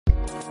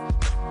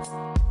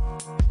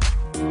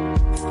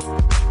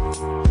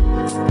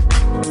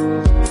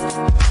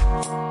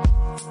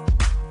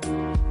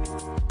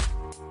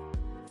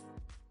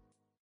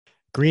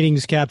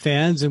Greetings, Cap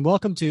fans, and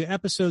welcome to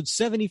episode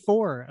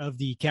 74 of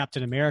the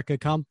Captain America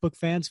Comic Book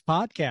Fans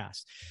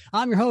Podcast.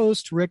 I'm your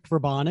host, Rick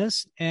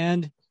Verbanis,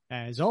 and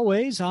as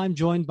always, I'm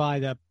joined by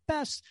the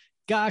best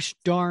gosh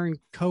darn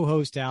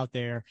co-host out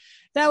there.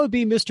 That would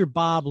be Mr.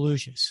 Bob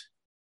Lucius.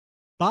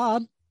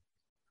 Bob,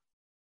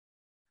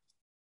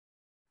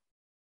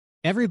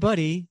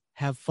 everybody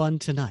have fun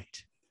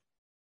tonight.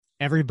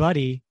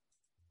 Everybody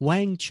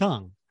Wang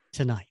Chung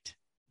tonight.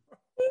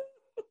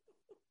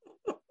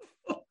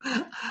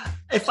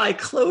 If I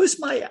close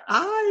my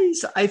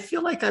eyes, I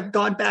feel like I've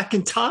gone back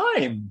in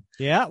time.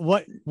 Yeah.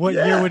 What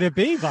year would it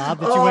be, Bob,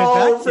 that you went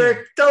back to?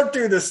 Rick, don't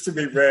do this to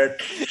me,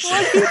 Rick.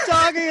 What are you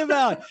talking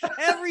about?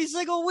 Every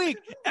single week.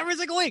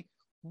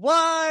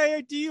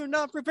 Why do you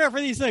not prepare for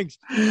these things?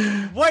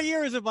 What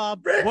year is it,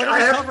 Bob? Rick, I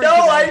have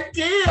no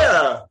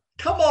idea.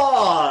 Come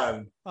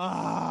on.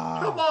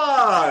 Come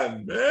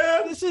on,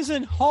 man. This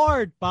isn't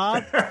hard,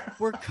 Bob.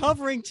 We're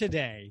covering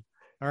today.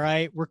 All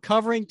right. We're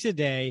covering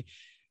today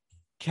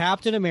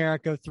Captain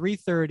America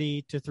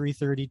 330 to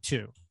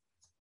 332.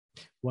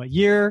 What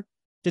year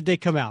did they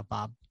come out,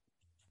 Bob?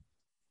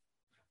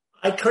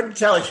 I couldn't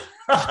tell you.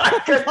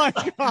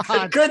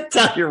 I couldn't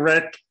tell you,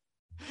 Rick.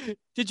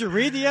 Did you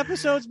read the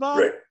episodes, Bob?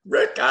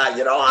 Rick,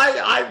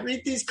 I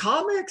read these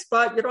comics,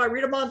 but I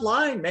read them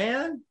online,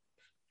 man.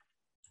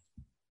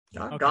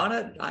 Doggone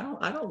it.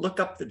 I don't look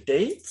up the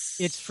dates.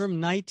 It's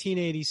from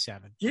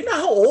 1987. Do you know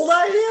how old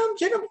I am?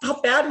 Do you know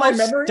how bad my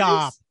memory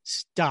is?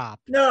 Stop.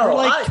 No, you're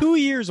like 2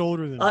 years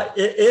older than me.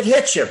 It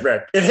hits you,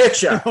 Rick. It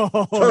hits you.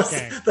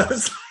 Okay.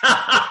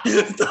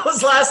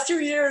 Those last 2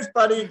 years,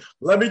 buddy,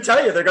 let me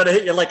tell you, they're going to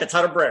hit you like a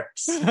ton of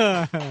bricks.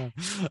 All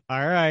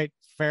right.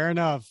 Fair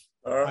enough.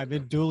 I've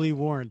been duly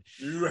warned.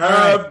 You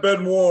have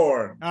been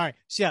warned. All right.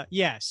 So,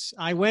 yes,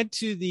 I went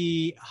to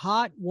the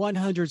Hot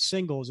 100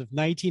 Singles of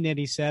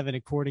 1987,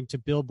 according to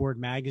Billboard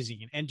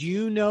magazine. And do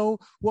you know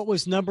what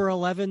was number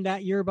 11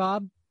 that year,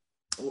 Bob?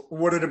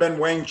 Would it have been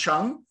Wang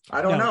Chung?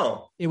 I don't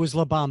know. It was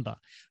La Bamba.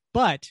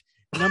 But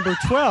number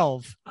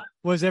 12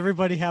 was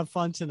Everybody Have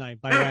Fun Tonight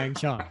by Wang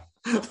Chung.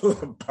 La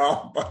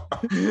Bamba.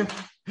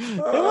 It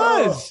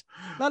was.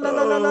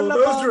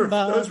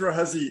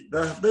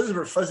 Those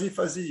were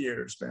fuzzy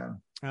years,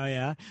 man. Oh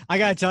yeah, I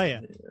gotta tell you,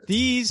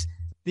 these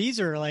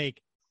are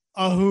like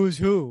a who's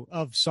who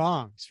of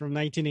songs from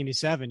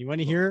 1987. You want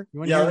to hear? You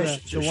want to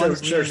hear the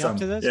ones leading up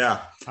to this?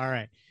 Yeah. All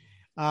right.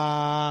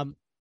 I'm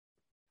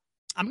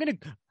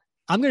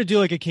gonna do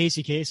like a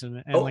Casey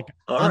Kasem and I'm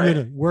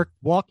gonna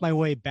walk my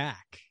way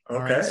back.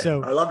 Okay. All right?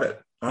 So I love it.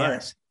 All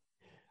right.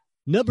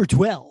 Number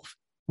 12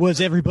 was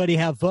Everybody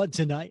Have Fun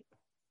Tonight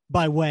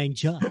by Wang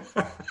Chung.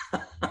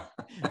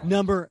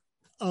 Number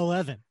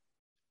 11,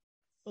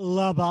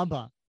 La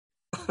Bamba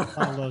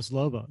by Los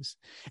Lobos.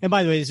 And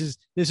by the way, this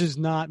is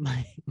not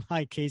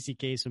my Casey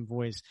Kasem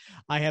voice.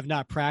 I have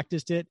not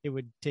practiced it. It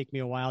would take me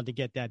a while to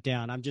get that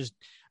down. I'm just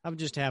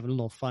having a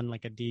little fun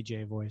like a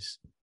DJ voice.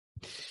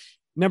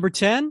 Number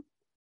 10,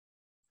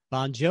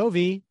 Bon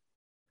Jovi,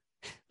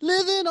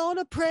 Living on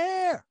a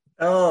Prayer.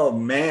 Oh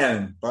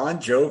man, Bon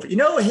Jovi.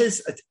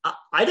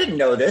 I didn't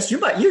know this. You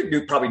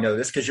probably know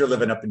this because you're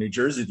living up in New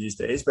Jersey these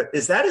days, but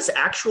is that his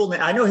actual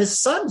name? I know his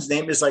son's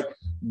name is like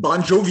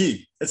Bon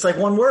Jovi. It's like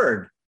one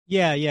word.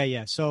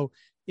 Yeah. So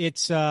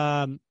it's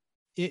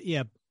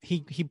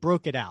he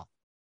broke it out.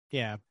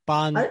 Yeah.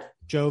 Bon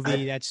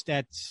Jovi.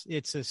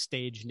 It's a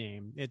stage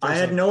name. I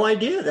had no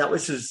idea that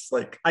was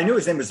I knew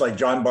his name was like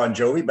John Bon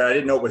Jovi, but I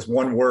didn't know it was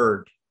one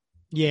word.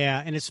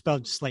 Yeah. And it's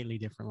spelled slightly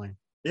differently.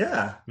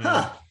 Yeah.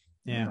 Huh.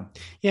 Yeah,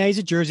 he's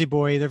a Jersey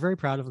boy. They're very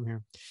proud of him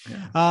here.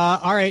 Yeah.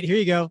 All right, here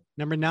you go.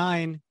 Number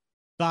 9,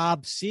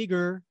 Bob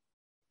Seger,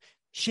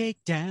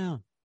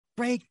 Shakedown,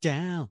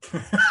 Breakdown.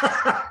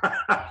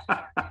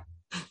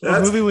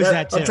 What movie was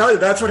that too? I'll tell you,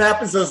 that's what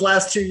happens those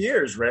last 2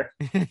 years, Rick.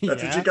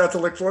 That's what you got to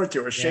look forward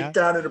to, a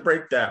shakedown and a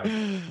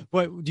breakdown.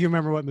 What do you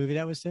remember what movie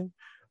that was too?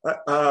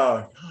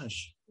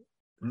 Gosh.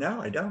 No,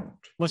 I don't.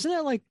 Wasn't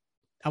that like,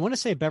 I want to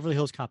say Beverly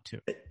Hills Cop 2.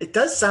 It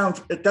does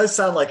sound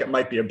like it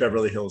might be a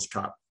Beverly Hills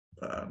Cop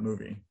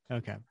movie.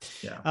 Okay.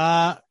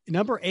 Yeah.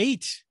 Number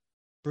 8,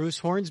 Bruce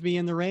Hornsby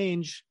in the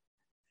Range.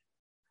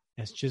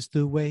 That's just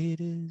the way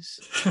it is.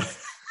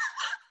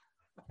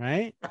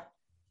 Right?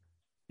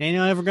 Ain't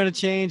ever going to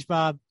change,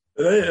 Bob.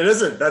 It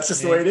isn't. That's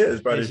just the way it is,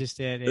 buddy. It's just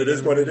it. It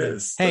is what it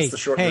is. Hey, that's the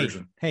short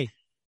version. Hey,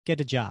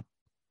 get a job.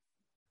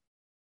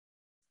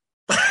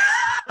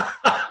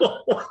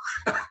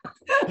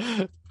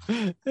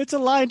 It's a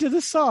line to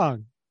the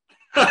song.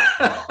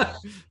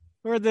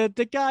 Or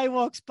the guy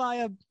walks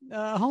by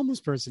a homeless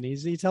person.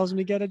 He tells him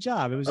to get a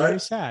job. It was very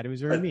sad. It was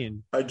very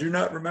mean. I do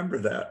not remember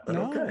that. But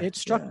okay. It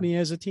struck me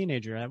as a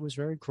teenager. That was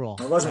very cruel.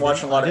 I wasn't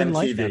watching a lot of MTV.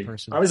 Like that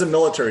person. I was in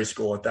military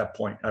school at that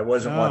point. I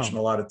wasn't watching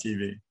a lot of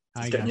TV.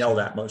 I was getting yelled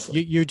at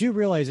mostly. You do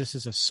realize this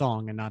is a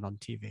song and not on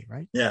TV,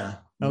 right? Yeah.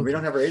 Okay. We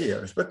don't have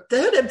radios, but they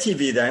had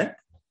MTV then.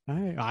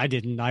 I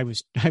didn't. I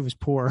was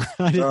poor.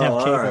 I didn't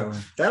have cable.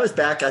 That was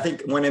back, I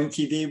think, when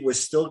MTV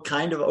was still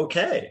kind of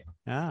okay.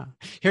 Ah,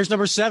 here's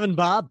number 7,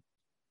 Bob.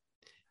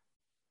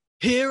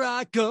 Here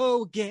I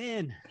go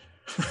again.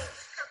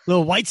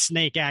 Little White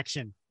Snake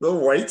action.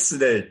 Little White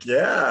Snake.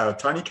 Yeah.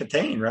 Tawny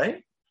Katane,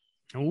 right?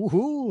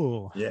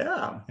 Ooh.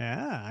 Yeah.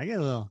 Yeah. I get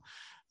a little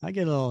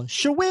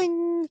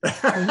shwing.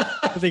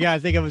 I think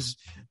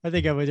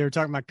they were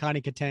talking about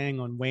Connie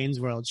Katang on Wayne's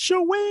World.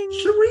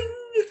 Shwing. Shwing.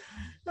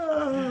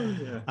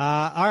 Yeah.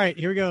 All right,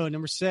 here we go.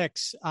 Number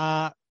 6.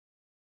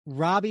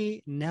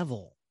 Robbie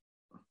Neville.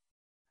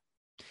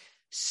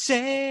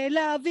 C'est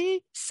la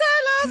vie, c'est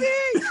la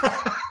vie.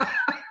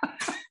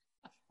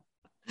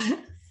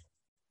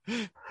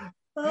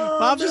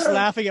 Bob's just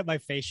laughing at my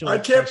facial. I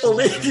can't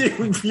believe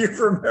you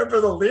remember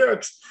the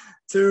lyrics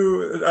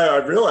to. I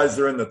realize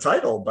they're in the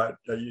title, but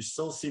you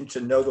still seem to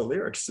know the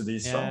lyrics to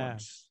these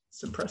songs.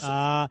 It's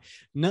impressive.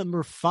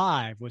 Number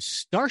 5 was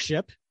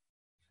Starship.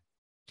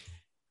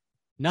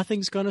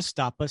 Nothing's gonna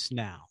stop us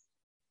now.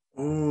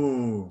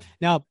 Ooh.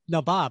 Now,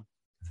 Bob,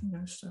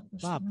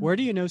 where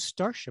do you know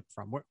Starship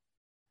from?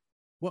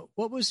 What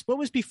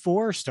was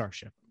before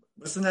Starship?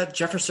 Wasn't that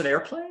Jefferson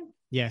Airplane?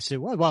 Yes,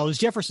 it was. Well, it was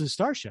Jefferson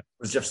Starship.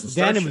 It was Jefferson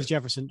Starship. Then it was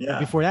Jefferson. Yeah.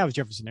 Before that was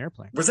Jefferson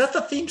Airplane. Was that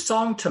the theme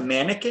song to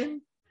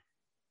Mannequin?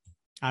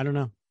 I don't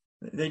know.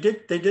 They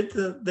did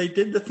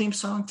the theme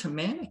song to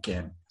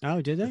Mannequin.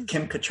 Oh, did they?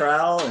 Kim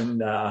Cattrall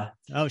and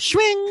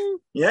Swing.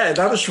 Yeah,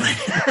 that was Swing.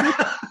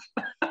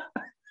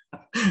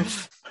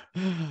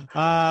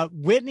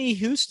 Whitney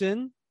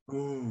Houston.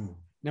 Ooh.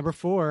 Number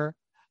 4.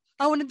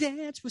 I want to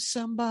dance with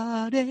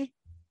somebody.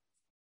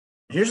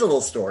 Here's a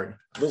little story.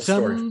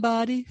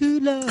 Somebody who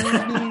loves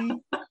me.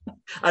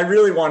 I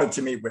really wanted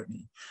to meet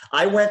Whitney.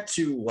 I went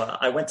to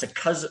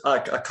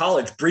a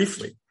college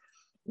briefly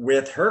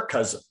with her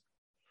cousin,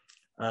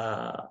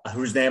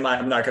 whose name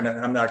I'm not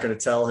gonna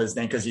tell his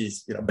name because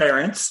he's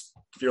Barents.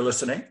 If you're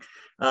listening,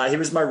 he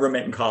was my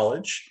roommate in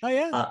college. Oh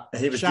yeah,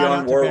 he was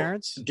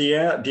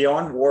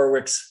Dionne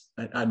Warwick's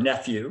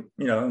nephew.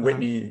 And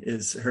Whitney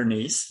is her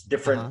niece.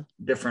 Different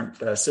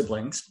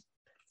siblings.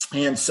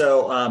 And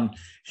so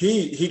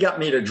he got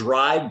me to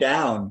drive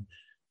down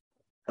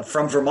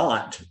from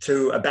Vermont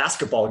to a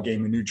basketball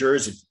game in New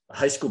Jersey, a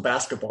high school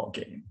basketball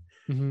game,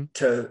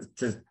 to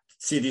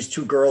see these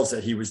 2 girls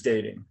that he was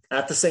dating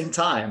at the same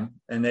time.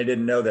 And they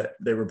didn't know that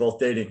they were both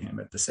dating him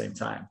at the same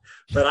time.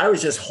 But I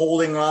was just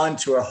holding on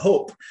to a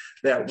hope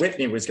that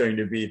Whitney was going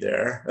to be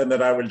there and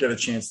that I would get a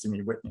chance to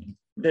meet Whitney.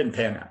 It didn't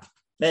pan out.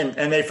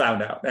 And they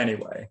found out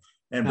anyway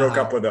and broke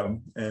up with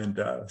him. And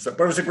but it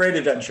was a great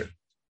adventure.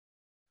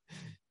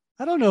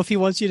 I don't know if he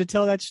wants you to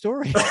tell that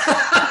story.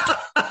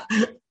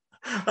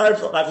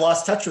 I've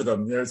lost touch with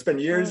him. It's been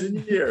years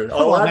and years.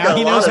 Now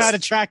he knows how to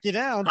track you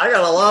down. I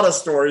got a lot of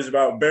stories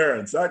about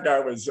Barents. That guy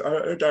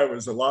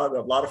was a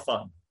lot of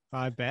fun.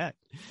 I bet.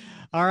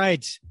 All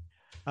right.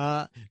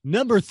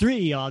 Number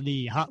 3 on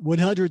the Hot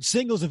 100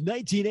 singles of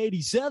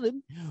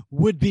 1987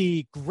 would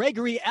be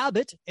Gregory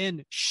Abbott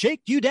and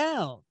Shake You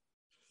Down.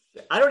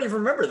 I don't even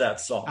remember that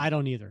song. I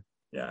don't either.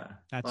 Yeah.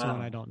 That's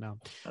one I don't know.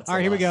 That's all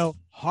right, here we go.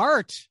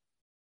 Heart.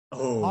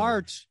 Oh.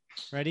 Heart.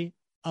 Ready?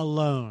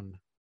 Alone.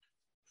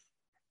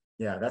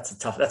 Yeah,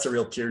 that's a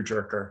real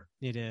tearjerker.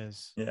 It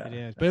is. Yeah, it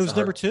is. But it was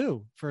number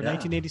 2 for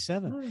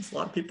 1987. There's a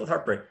lot of people with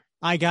heartbreak.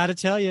 I got to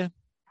tell you,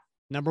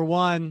 number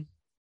 1,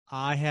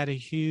 I had a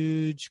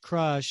huge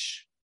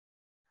crush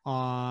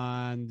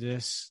on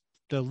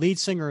the lead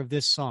singer of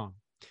this song.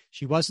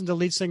 She wasn't the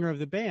lead singer of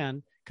the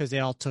band because they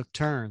all took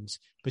turns,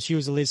 but she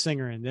was the lead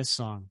singer in this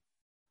song.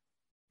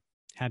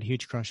 Had a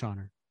huge crush on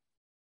her.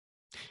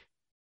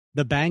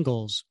 The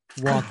Bangles,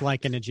 Walk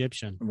Like an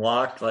Egyptian.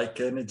 Walk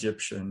Like an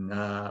Egyptian.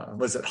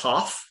 Was it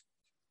Hoff?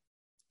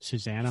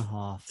 Susanna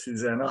Hoff.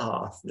 Susanna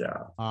Hoff,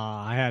 yeah.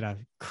 I had a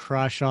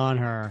crush on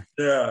her.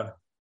 Yeah.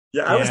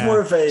 Yeah, I was more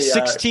of a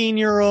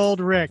 16-year-old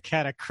Rick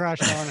had a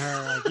crush on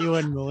her like you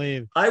wouldn't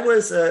believe. I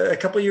was a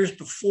couple of years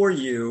before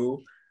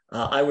you.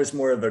 I was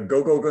more of a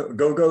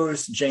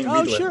Go-Go's Jane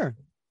Whelan. Oh, sure.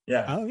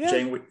 Yeah. Oh, yeah.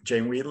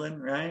 Jane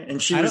Whelan, right?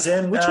 And she was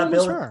in which one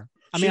was her?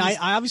 I mean, I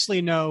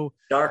obviously know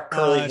dark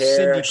curly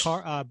hair.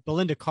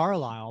 Belinda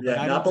Carlisle.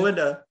 Yeah, not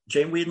Belinda.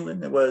 Jane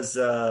Whelan was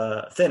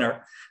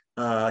thinner,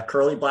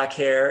 curly black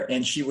hair,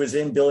 and she was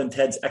in Bill and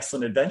Ted's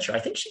Excellent Adventure. I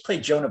think she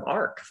played Joan of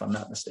Arc, if I'm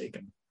not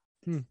mistaken.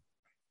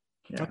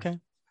 Yeah. Okay.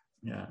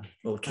 Yeah,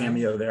 little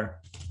cameo there.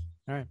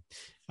 All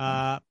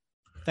right.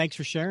 Thanks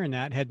for sharing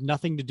that. Had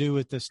nothing to do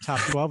with this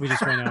top 12 we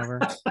just went over,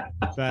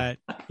 but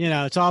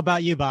it's all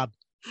about you, Bob.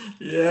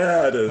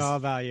 Yeah, it is. It's all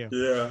about you.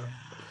 Yeah.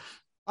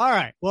 All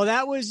right. Well,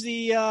 that was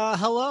the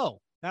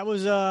hello. That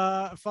was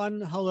a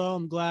fun hello.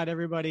 I'm glad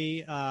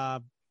everybody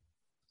got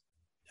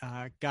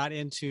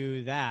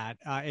into that.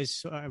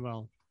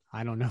 Well,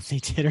 I don't know if they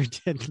did or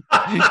didn't.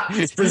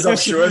 It's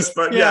presumptuous,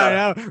 but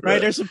yeah. I know, right?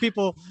 There's some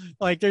people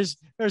there's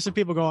some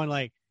people going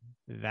like,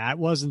 that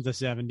wasn't the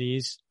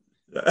 70s.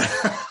 And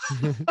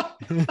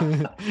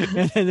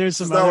then there's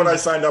some. That's not what I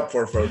signed up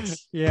for,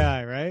 folks.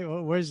 Yeah, right.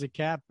 Well, where's the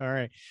cap? All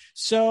right.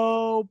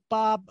 So,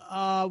 Bob,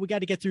 we got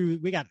to get through.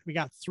 We got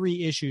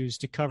 3 issues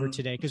to cover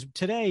today because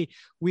today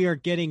we are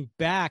getting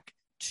back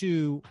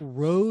to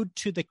Road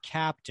to the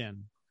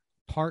Captain,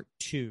 Part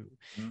 2.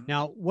 Mhm.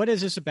 Now, what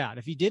is this about?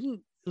 If you didn't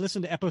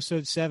listen to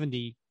episode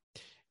 70,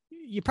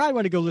 you probably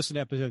want to go listen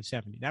to episode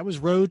 70. That was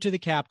Road to the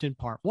Captain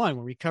Part 1,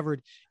 where we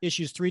covered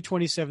issues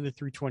 327 to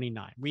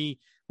 329. We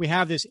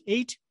have this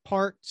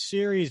 8-part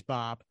series,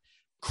 Bob.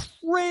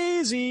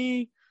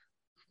 Crazy.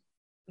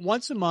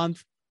 Once a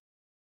month.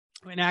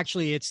 And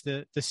actually, it's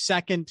the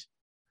second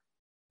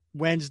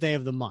Wednesday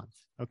of the month.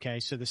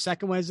 Okay, so the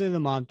second Wednesday of the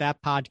month,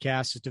 that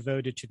podcast is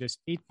devoted to this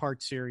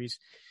 8-part series.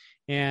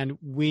 And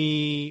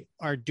we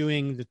are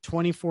doing the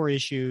 24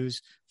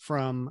 issues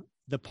from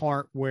the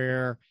part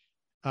where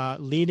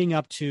leading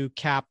up to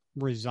Cap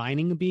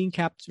resigning being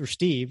Captain, or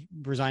Steve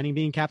resigning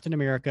being Captain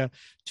America,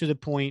 to the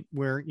point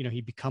where,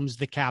 he becomes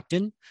the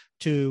captain,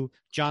 to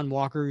John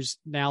Walker's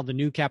now the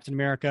new Captain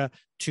America,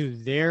 to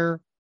their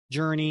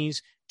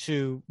journeys,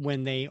 to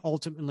when they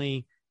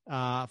ultimately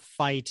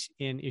fight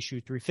in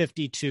issue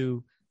 350,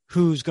 to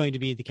who's going to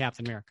be the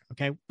Captain America.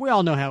 Okay. We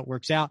all know how it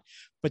works out,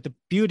 but the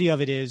beauty of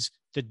it is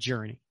the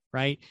journey,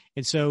 right?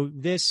 And so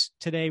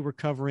today we're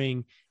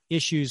covering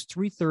issues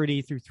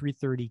 330 through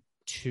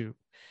 332.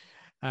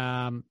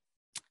 Now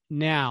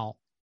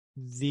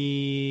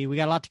we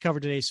got a lot to cover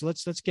today. So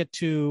let's get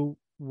to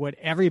what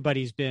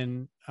everybody's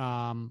been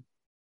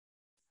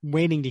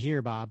waiting to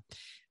hear, Bob.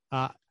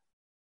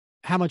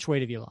 How much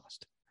weight have you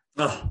lost?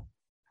 Oh,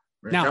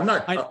 now, I'm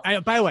not.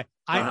 By the way,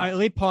 I let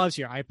me pause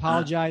here. I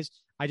apologize.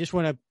 I just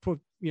want to put,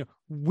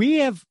 we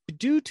have,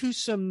 due to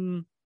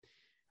some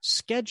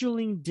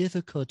scheduling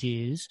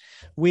difficulties,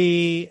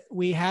 we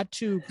had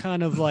to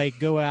kind of like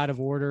go out of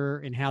order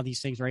in how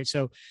these things, right?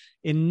 So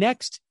in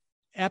next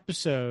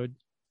episode,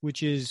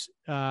 which is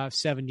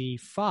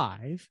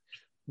 75,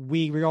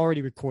 we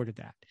already recorded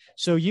that.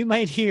 So you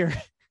might hear,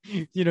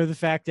 the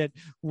fact that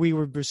we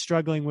were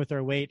struggling with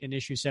our weight in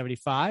issue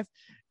 75,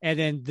 and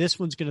then this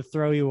one's going to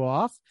throw you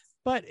off,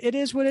 but it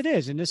is what it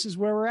is. And this is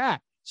where we're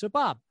at. So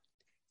Bob,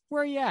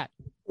 where are you at?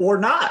 Or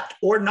not,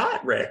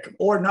 Rick,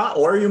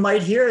 or you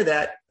might hear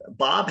that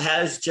Bob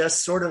has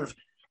just sort of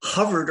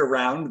hovered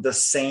around the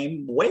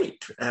same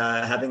weight,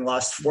 having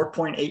lost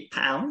 4.8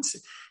 pounds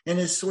and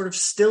is sort of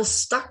still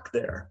stuck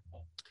there.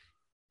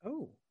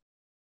 Oh,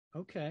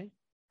 okay.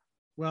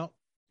 Well,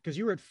 because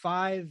you were at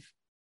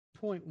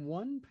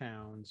 5.1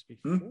 pounds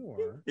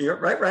before. You're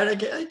right. I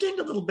gained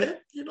a little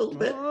bit, maybe a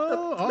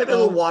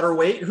little water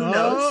weight. Who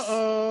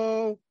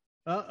knows?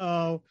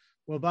 Uh-oh.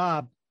 Well,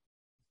 Bob,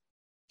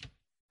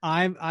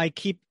 I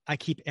keep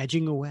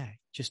edging away.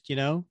 Just,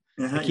 you're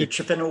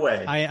chipping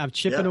away. I'm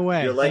chipping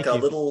away. You're like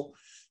little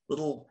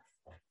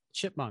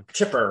chipmunk.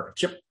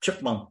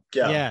 Chipmunk.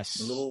 Yeah.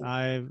 Yes.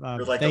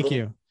 Thank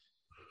you.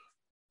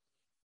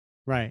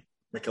 Right.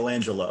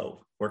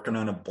 Michelangelo working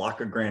on a block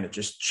of granite,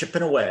 just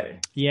chipping away.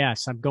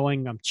 Yes, I'm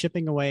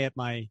chipping away at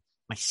my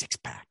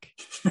 6-pack.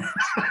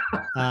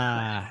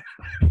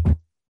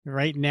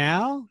 Right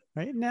now,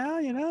 I'm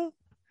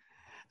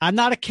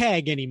not a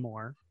keg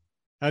anymore.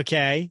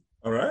 Okay.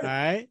 All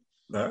right.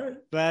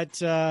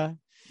 But you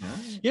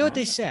know what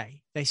they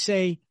say? They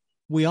say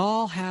we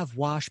all have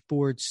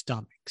washboard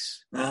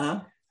stomachs. Uh-huh.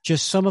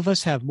 Just some of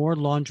us have more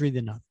laundry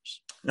than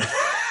others.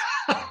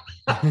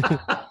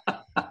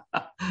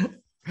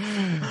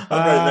 I'll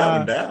write that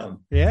one down.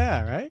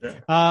 Yeah, right.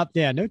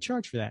 Yeah. No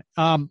charge for that.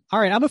 All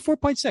right, I'm at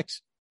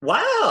 4.6.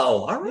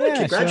 Wow. All right. Yeah,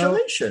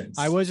 congratulations.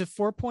 So I was at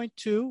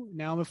 4.2.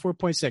 Now I'm at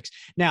 4.6.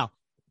 Now,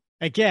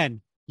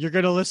 again, you're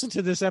going to listen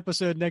to this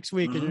episode next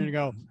week and you're going to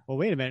go, well,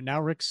 wait a minute.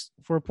 Now Rick's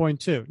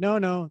 4.2.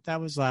 No,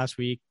 that was last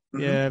week.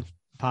 Mm-hmm. Yeah.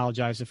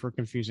 Apologize if we're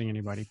confusing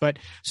anybody. But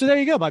so there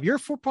you go, Bob. You're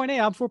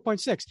 4.8. I'm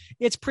 4.6.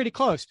 It's pretty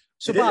close.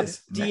 So, Bob,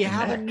 do you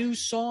have a new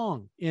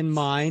song in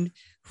mind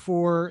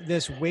for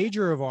this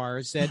wager of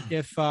ours that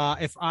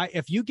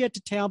if you get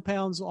to 10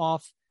 pounds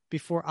off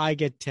before I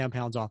get 10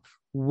 pounds off,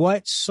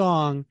 what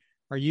song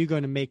are you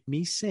going to make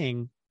me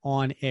sing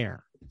on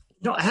air?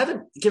 I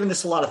haven't given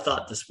this a lot of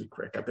thought this week,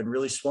 Rick. I've been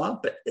really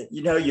swamped, but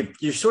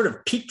you sort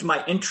of piqued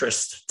my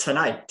interest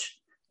tonight.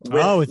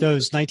 With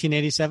those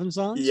 1987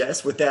 songs?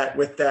 Yes, with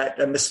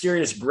that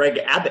mysterious Greg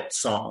Abbott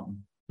song.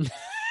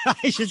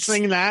 I should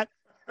sing that.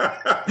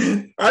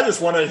 I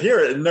just want to hear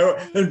it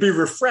and be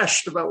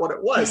refreshed about what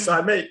it was. So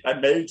I may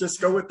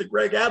just go with the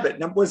Greg Abbott.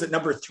 Was it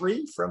number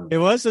 3 from? It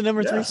was the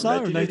number 3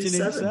 song from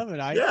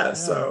 1987.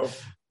 So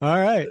all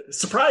right,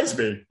 surprised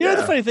me.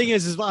 The funny thing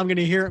is I'm going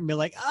to hear it and be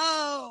like,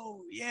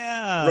 oh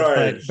yeah,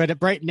 right. But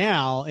right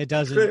now it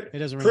doesn't. It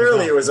doesn't.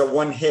 Clearly, it was a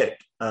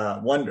one-hit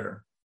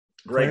wonder.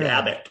 Greg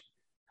Abbott.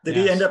 Did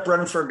he end up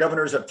running for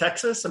governors of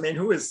Texas? I mean,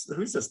 who's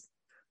this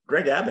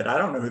Greg Abbott? I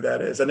don't know who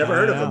that is. I never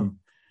heard of him.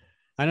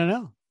 I don't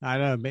know.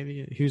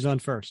 Maybe who's on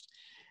first.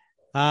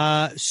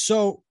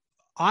 So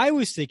I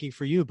was thinking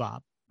for you,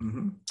 Bob,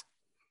 mm-hmm.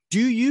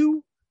 Do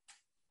you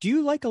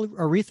like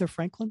Aretha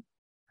Franklin?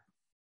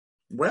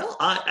 Well,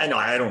 I know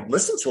I don't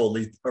listen to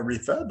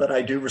Aretha, but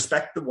I do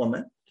respect the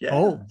woman.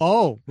 Yeah.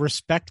 Oh,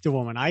 respect the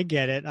woman. I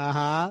get it.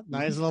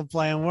 Nice little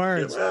play on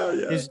words. Yeah, well,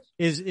 yeah.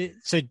 Is it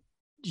so?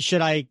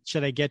 Should I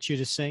get you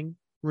to sing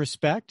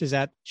Respect? Is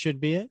that should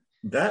be it?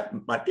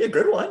 That might be a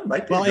good one.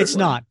 Might be. Well, a good it's one.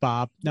 not,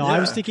 Bob. No, I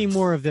was thinking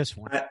more of this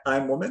one.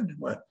 I'm Woman.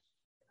 What?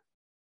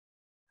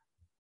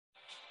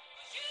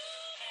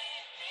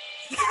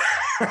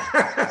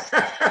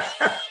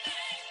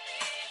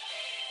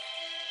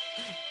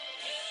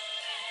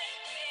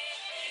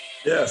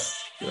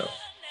 Yes. Yeah.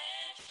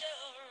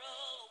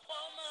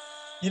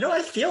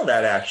 I feel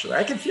that actually.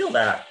 I can feel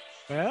that.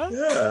 Yeah.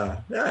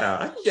 Yeah.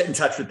 I can get in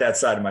touch with that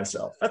side of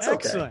myself. That's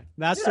excellent. Okay.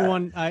 That's the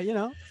one.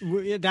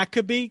 That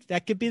could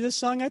be the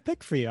song I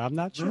pick for you. I'm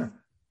not sure.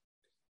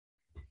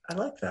 I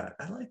like that.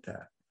 All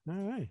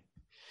right.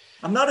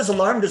 I'm not as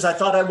alarmed as I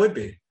thought I would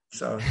be.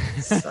 So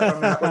I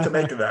don't know what to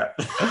make of that.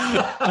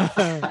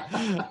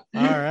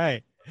 All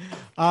right.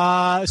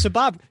 So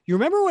Bob, you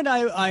remember when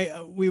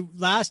we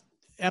last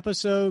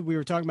episode we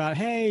were talking about,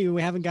 hey, we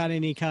haven't got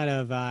any kind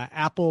of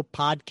Apple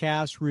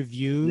podcast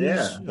reviews.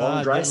 Yeah,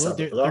 they're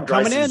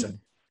coming season. in.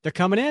 They're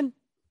coming in.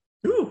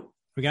 Ooh.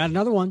 We got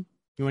another one.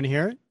 You want to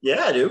hear it?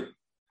 Yeah, I do.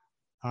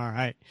 All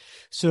right.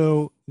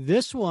 So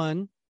this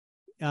one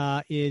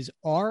is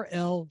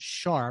RL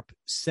Sharp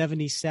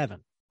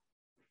 77.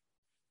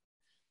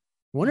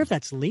 I wonder if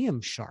that's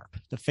Liam Sharp,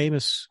 the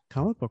famous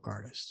comic book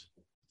artist.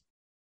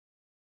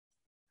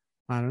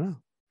 I don't know.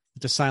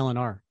 It's a silent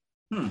R.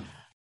 All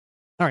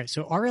right.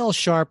 So RL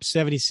Sharp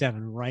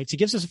 77 writes, he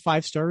gives us a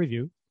 5-star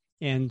review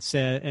and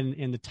said,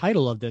 and the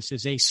title of this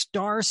is a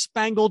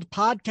star-spangled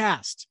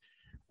podcast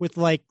with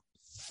like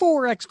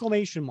 4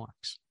 exclamation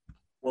marks.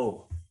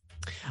 Whoa.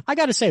 I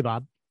got to say,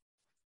 Bob,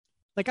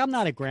 like I'm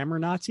not a grammar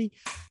Nazi,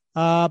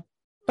 but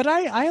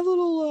I have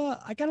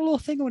I got a little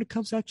thing when it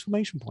comes to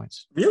exclamation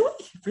points.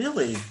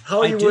 Really?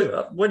 How are you?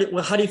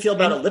 How do you feel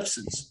about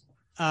ellipses?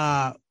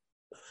 Well,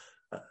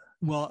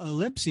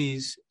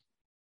 ellipses.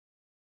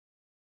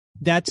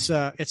 That's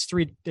it's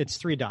 3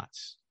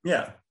 dots.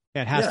 Yeah.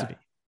 It has to be.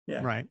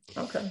 Yeah. Right.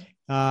 Okay.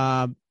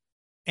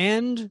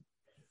 And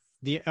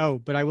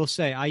but I will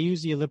say I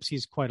use the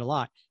ellipses quite a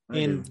lot.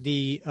 And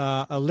the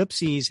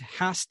ellipses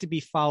has to be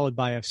followed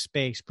by a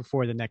space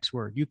before the next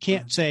word. You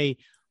can't say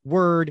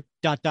word ...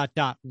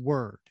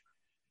 word,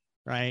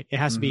 right? It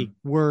has to be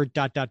word ...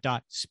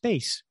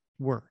 space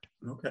word.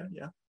 Okay.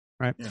 Yeah.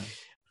 Right. Yeah.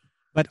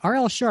 But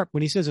RL Sharp,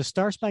 when he says a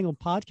star-spangled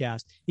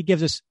podcast, he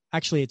gives us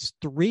it's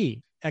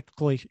 3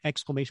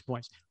 exclamation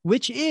points,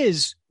 which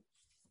is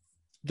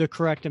the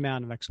correct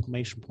amount of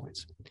exclamation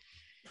points.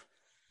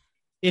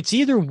 It's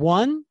either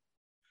 1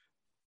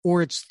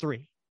 or it's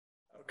 3.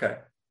 Okay.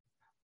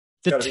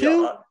 The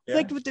 2,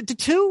 like the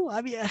 2.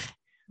 I mean,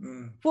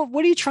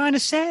 what are you trying to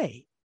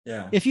say?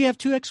 Yeah. If you have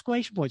 2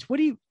 exclamation points,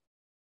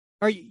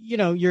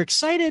 you're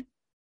excited,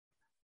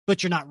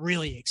 but you're not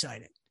really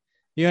excited.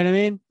 You know what I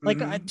mean?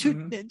 Like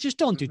 2, just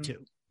don't do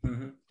 2.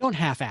 Don't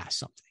half-ass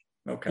something.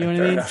 Okay. You know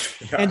what I mean?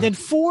 Yeah. And then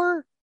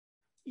 4,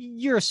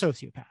 you're a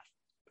sociopath.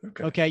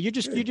 Okay. You're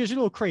just a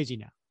little crazy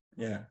now.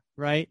 Yeah.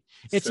 Right.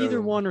 It's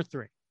either 1 or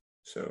 3.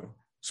 So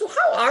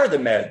how are the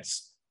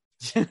meds?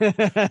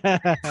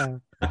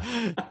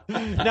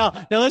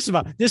 Now listen,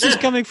 Bob, this is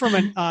coming from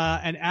an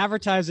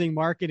advertising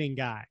marketing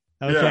guy.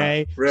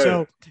 Okay. Yeah, right.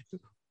 So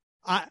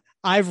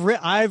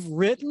I've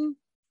written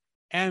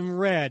and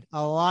read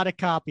a lot of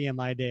copy in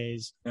my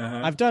days.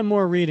 I've done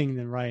more reading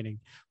than writing,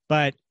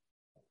 but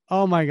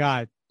oh my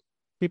God,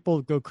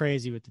 people go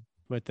crazy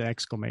with the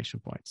exclamation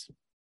points.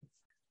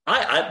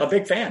 I'm a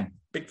big fan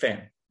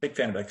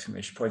of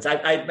exclamation points.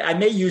 I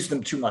may use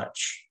them too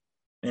much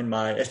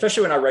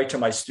especially when I write to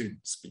my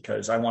students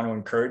because I want to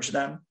encourage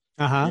them,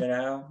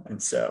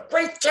 and so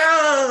great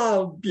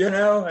job,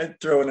 I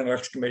throw in an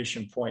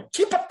exclamation point,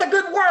 keep up the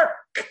good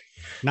work.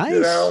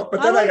 Nice.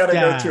 But then I got to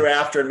go to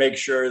after and make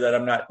sure that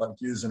I'm not like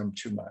using them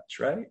too much.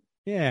 Right.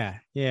 Yeah.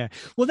 Yeah.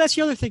 Well, that's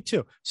the other thing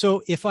too.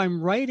 So if I'm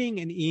writing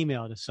an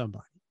email to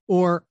somebody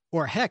or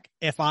heck,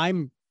 if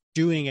I'm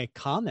doing a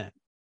comment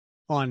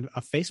on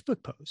a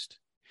Facebook post,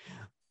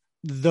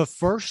 the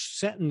first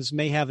sentence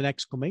may have an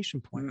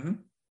exclamation point.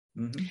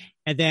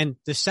 And then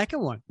the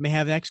second one may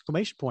have an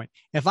exclamation point.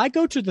 If I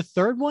go to the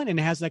third one and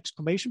it has an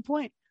exclamation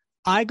point,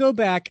 I go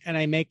back and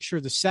I make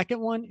sure the second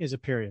one is a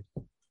period.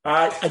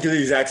 I do the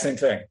exact same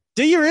thing.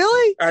 Do you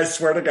really? I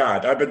swear to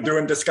God, I've been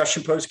doing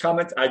discussion post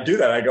comments. I do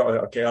that. I go,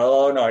 okay,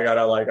 oh no, I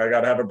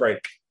gotta have a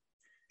break.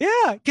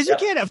 Yeah, because you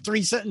can't have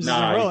 3 sentences in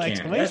a row.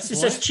 Exclamation point.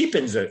 It just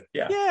cheapens it.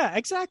 Yeah. Yeah,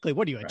 exactly.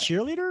 What are you, a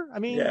cheerleader? I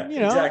mean,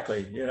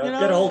 exactly. Get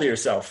a hold of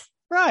yourself.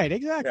 Right,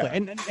 exactly. Yeah.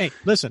 And hey,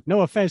 listen,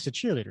 no offense to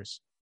cheerleaders.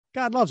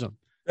 God loves them.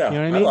 Yeah, you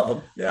know what I mean? love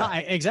them. Yeah,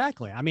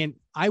 exactly. I mean,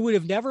 I would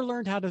have never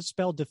learned how to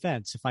spell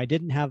defense if I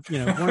didn't have,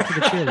 weren't for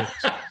the cheerleaders.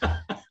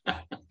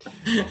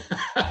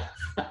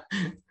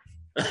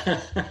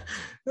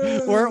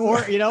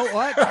 or you know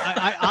what?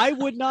 I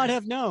would not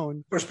have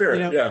known. For spirit,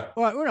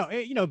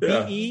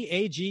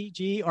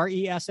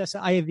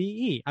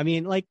 BEAGGRESSIVE. I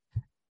mean, like,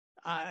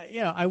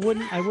 I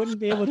wouldn't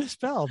be able to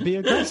spell. Be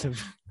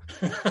aggressive.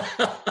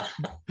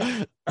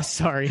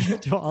 Sorry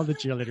to all the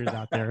cheerleaders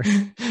out there.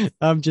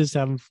 I'm just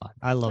having fun.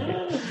 I love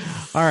it.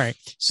 All right.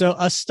 So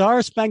a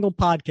star-spangled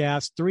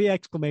podcast, 3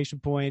 exclamation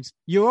points.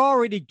 You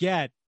already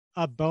get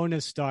a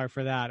bonus star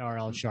for that,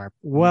 RL Sharp.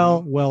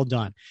 Well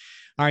done.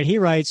 All right. He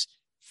writes,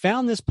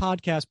 found this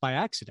podcast by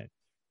accident.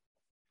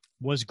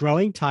 Was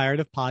growing tired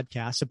of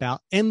podcasts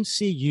about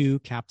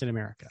MCU Captain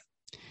America.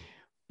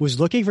 Was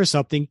looking for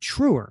something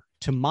truer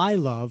to my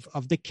love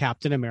of the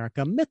Captain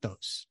America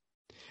mythos.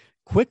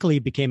 Quickly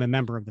became a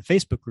member of the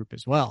Facebook group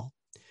as well.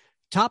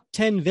 Top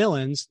 10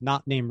 villains,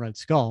 not named Red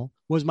Skull,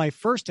 was my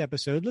first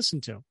episode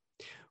listened to.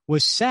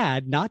 Was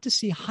sad not to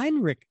see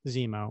Heinrich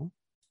Zemo,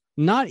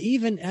 not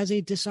even as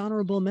a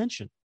dishonorable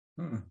mention.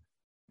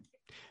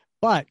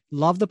 But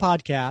love the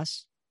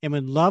podcast and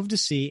would love to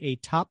see a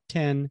top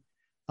 10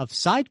 of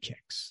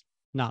sidekicks,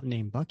 not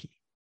named Bucky.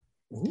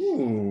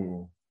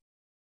 Ooh.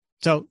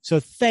 So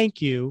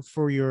thank you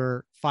for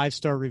your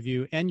 5-star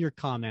review and your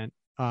comment,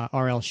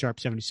 RL Sharp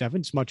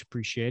 77. It's much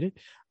appreciated.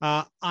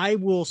 I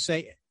will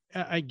say,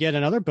 I get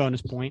another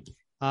bonus point.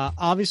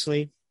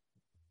 Obviously,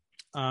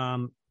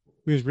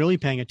 he was really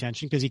paying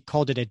attention because he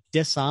called it a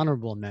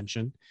dishonorable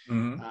mention.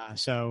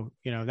 So,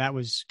 that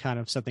was kind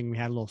of something we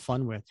had a little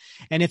fun with.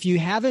 And if you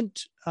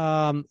haven't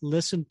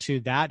listened to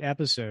that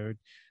episode,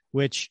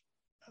 which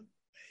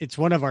it's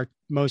one of our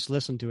most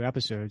listened to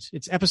episodes,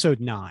 it's episode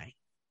 9.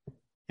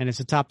 And it's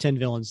the top 10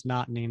 villains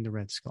not named the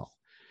Red Skull.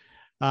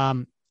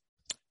 Top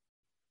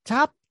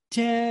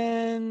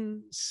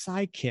 10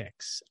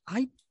 sidekicks.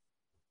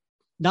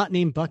 Not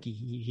named Bucky,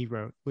 he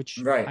wrote, which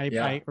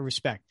I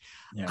respect.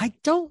 Yeah. I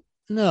don't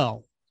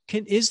know.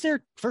 Is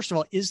there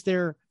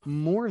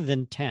more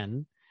than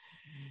 10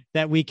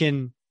 that we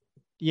can,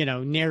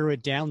 narrow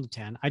it down to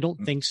 10? I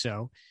don't think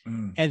so.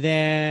 And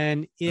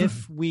then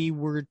if we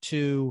were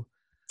to,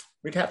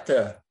 we'd have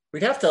to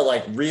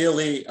like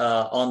really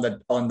on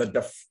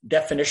the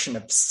definition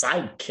of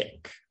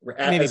sidekick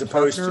as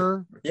opposed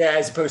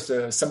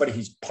to somebody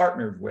he's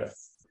partnered with.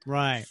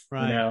 Right.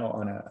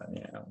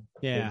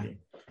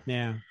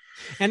 Yeah.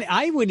 And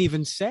I would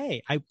even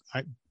say, I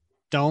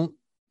don't,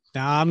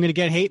 now I'm going to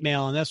get hate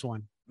mail on this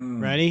one.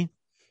 Ready?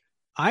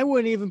 I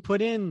wouldn't even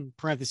put in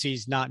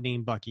parentheses, not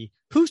named Bucky.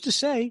 Who's to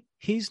say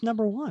he's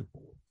number 1?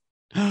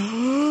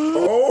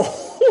 You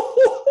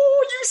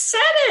said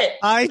it.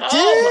 I did.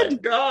 Oh my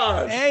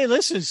God. Hey,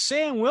 listen,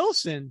 Sam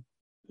Wilson.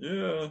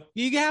 Yeah.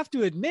 You have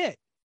to admit,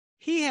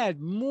 he had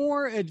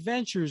more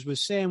adventures with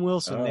Sam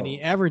Wilson than he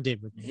ever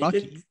did with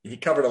Bucky. He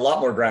covered a lot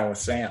more ground with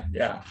Sam.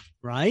 Yeah.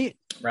 Right.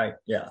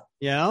 Yeah.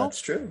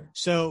 That's true.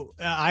 So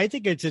I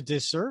think it's a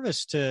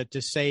disservice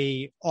to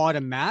say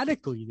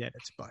automatically that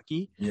it's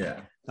Bucky. Yeah.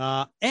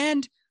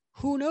 And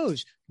who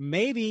knows?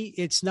 Maybe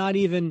it's not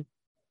even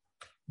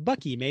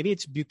Bucky. Maybe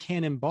it's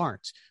Buchanan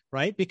Barnes,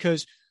 right?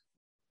 Because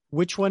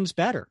which one's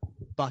better,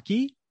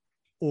 Bucky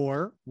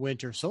or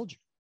Winter Soldier?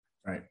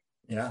 Right.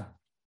 Yeah.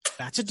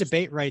 That's a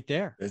debate right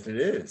there. It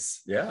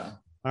is. Yeah.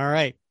 All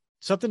right.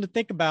 Something to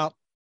think about.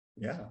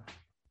 Yeah.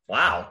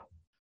 Wow.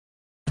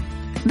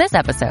 This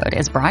episode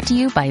is brought to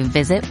you by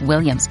Visit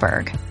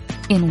Williamsburg.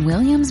 In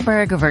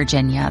Williamsburg,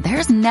 Virginia,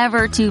 there's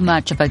never too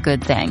much of a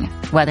good thing.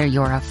 Whether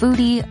you're a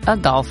foodie, a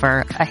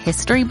golfer, a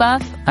history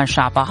buff, a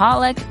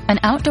shopaholic, an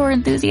outdoor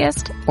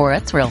enthusiast, or a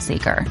thrill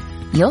seeker,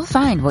 you'll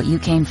find what you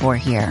came for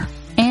here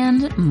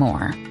and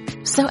more.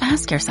 So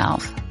ask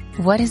yourself,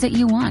 what is it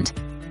you want?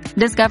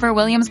 Discover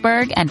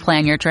Williamsburg and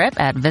plan your trip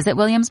at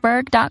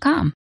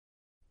visitwilliamsburg.com.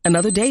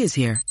 Another day is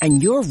here,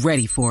 and you're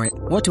ready for it.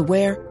 What to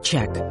wear?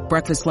 Check.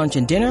 Breakfast, lunch,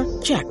 and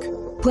dinner? Check.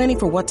 Planning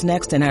for what's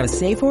next and how to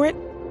save for it?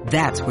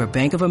 That's where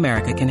Bank of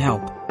America can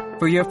help.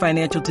 For your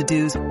financial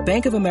to-dos,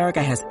 Bank of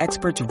America has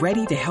experts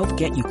ready to help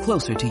get you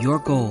closer to your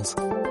goals.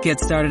 Get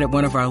started at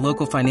one of our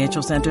local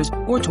financial centers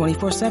or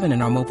 24/7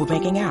 in our mobile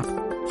banking app.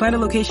 Find a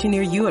location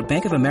near you at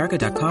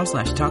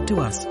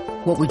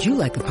bankofamerica.com/talktous. What would you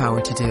like the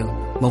power to do?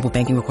 Mobile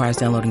banking requires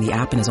downloading the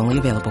app and is only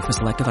available for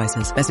select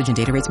devices. Message and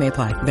data rates may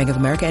apply. Bank of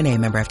America NA,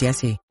 member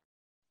FDIC.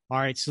 All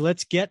right, so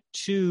let's get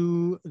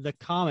to the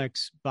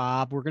comics,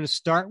 Bob. We're going to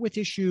start with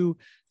issue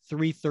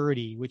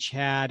 330, which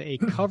had a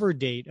cover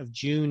date of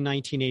June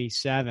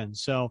 1987.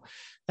 So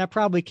that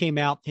probably came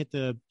out, hit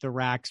the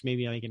racks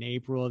maybe like in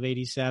April of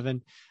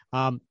 87.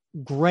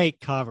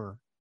 Great cover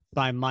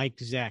by Mike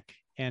Zeck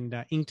and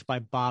inked by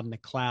Bob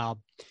McLeod.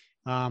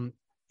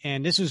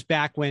 And this was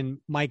back when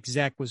Mike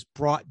Zeck was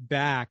brought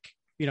back,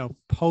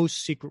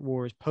 post Secret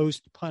Wars,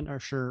 post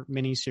Punisher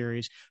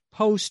miniseries,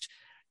 post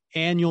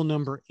annual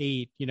number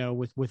 8,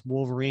 with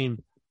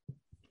Wolverine,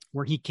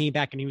 where he came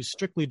back and he was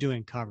strictly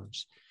doing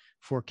covers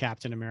for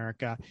Captain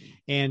America.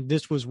 And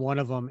this was one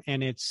of them.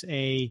 And it's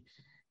a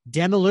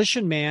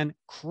Demolition Man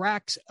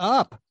cracks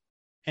up,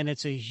 and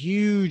it's a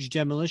huge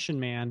Demolition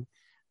Man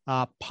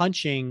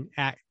punching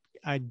at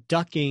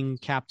ducking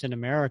Captain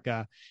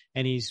America,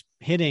 and he's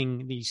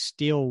hitting these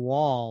steel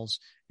walls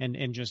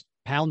and just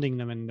pounding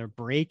them, and they're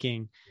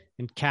breaking,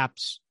 and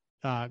Cap's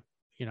got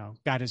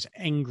his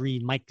angry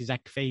Mike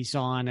Zeck face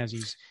on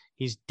as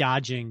he's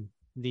dodging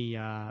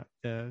the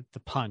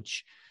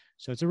punch.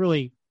 So it's a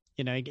really,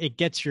 it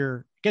gets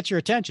your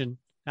attention,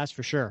 that's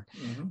for sure.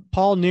 Mm-hmm.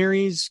 Paul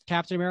Neary's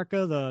Captain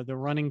America, the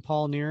running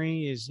Paul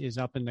Neary is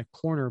up in the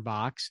corner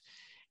box,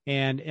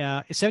 and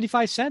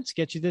 75 cents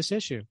gets you this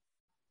issue.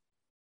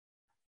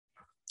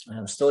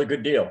 Still a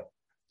good deal.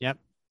 Yep.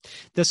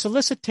 The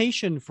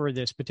solicitation for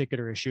this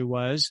particular issue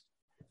was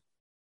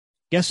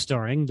guest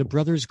starring the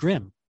Brothers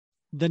Grimm,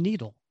 The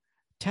Needle,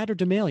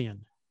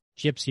 Tatterdemalion,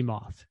 Gypsy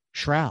Moth,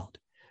 Shroud,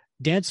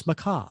 Dance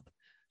Macabre,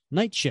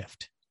 Night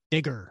Shift,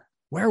 Digger,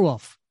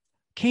 Werewolf,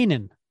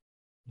 Kanan.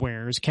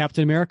 Where's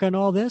Captain America in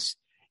all this?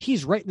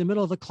 He's right in the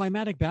middle of a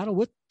climatic battle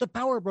with the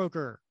Power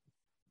Broker.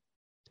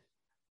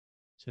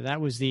 So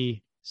that was the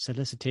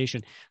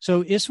solicitation.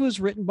 So this was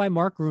written by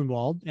Mark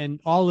Gruenwald, and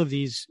all of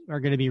these are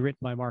going to be written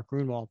by Mark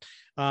Gruenwald.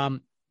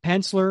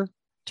 Penciler,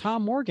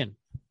 Tom Morgan.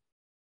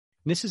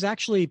 This is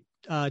actually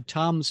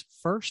Tom's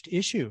first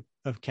issue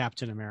of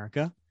Captain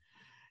America,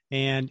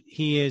 and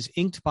he is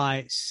inked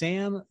by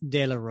Sam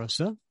De La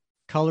Rosa.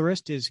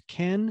 Colorist is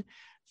Ken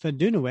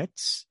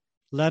Fedunowicz.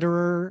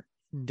 Letterer,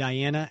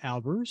 Diana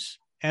Albers.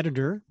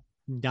 Editor,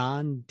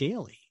 Don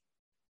Daly.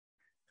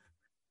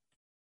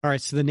 All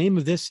right, so the name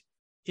of this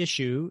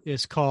issue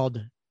is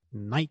called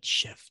Night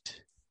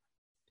Shift.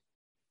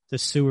 The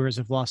sewers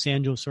of Los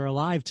Angeles are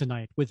alive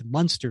tonight with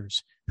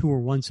monsters who were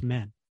once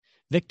men,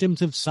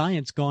 victims of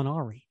science gone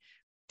awry.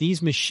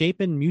 These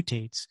misshapen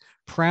mutates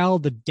prowl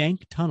the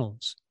dank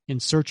tunnels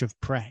in search of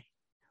prey.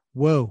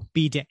 Woe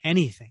be to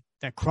anything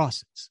that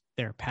crosses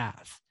their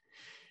path.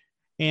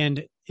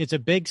 And it's a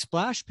big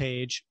splash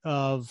page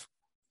of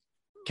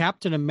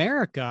Captain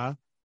America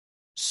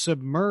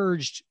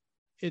submerged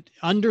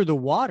under the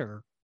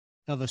water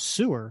of a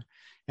sewer,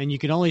 and you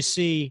can only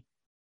see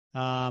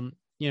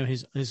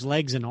his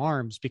legs and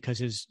arms because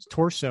his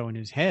torso and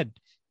his head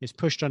is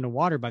pushed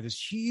underwater by this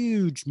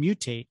huge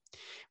mutate,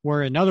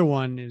 where another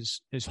one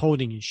is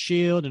holding his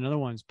shield, another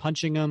one's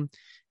punching him,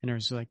 and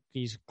there's like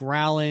these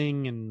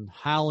growling and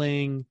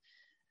howling,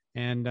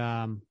 and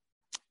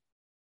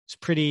it's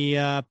pretty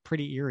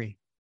eerie.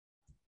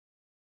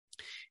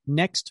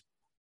 Next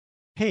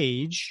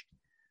page,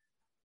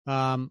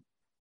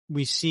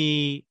 we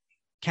see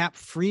Cap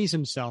frees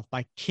himself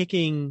by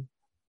kicking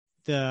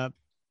the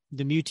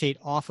mutate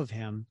off of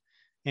him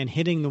and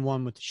hitting the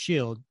one with the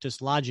shield,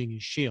 dislodging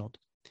his shield.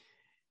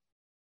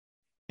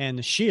 And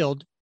the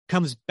shield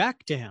comes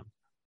back to him.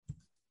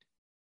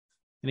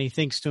 And he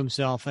thinks to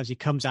himself as he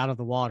comes out of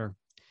the water,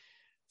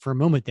 for a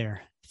moment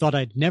there, thought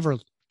I'd never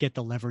get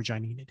the leverage I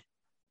needed.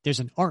 There's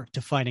an art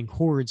to fighting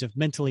hordes of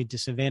mentally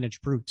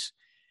disadvantaged brutes.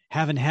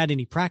 Haven't had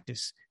any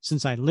practice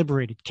since I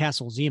liberated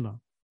Castle Zemo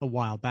a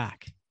while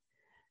back.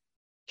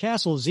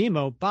 Castle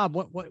Zemo, Bob,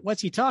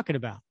 what's he talking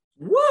about?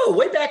 Whoa,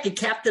 way back in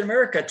Captain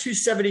America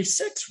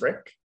 276,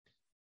 Rick.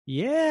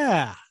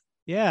 Yeah.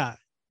 You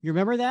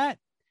remember that?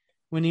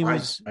 When he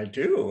was... I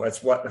do.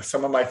 That's what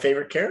some of my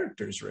favorite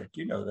characters, Rick.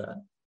 You know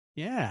that.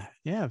 Yeah.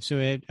 So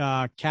it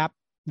Cap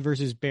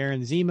versus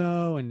Baron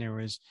Zemo, and there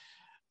was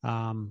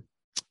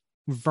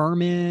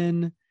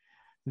Vermin.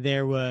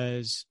 There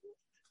was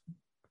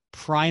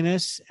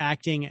Primus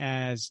acting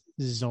as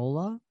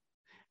Zola.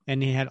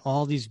 And he had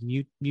all these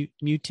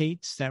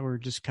mutates that were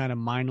just kind of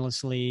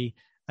mindlessly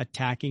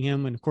attacking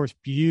him. And, of course,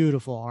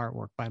 beautiful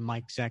artwork by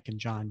Mike Zeck and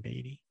John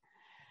Beatty.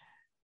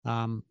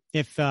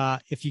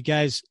 If you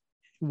guys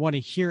want to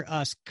hear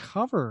us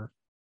cover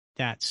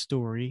that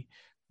story,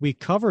 we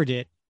covered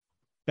it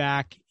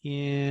back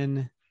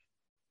in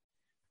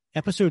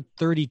episode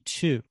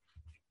 32.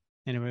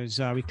 And it was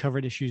we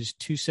covered issues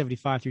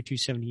 275 through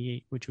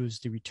 278, which was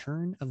The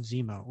Return of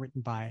Zemo,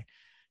 written by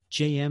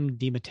J.M.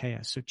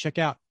 DeMatteis. So check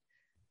out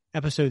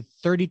episode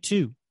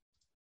 32.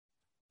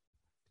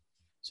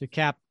 So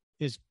Cap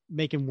is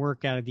making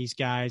work out of these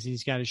guys.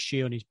 He's got his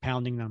shield and he's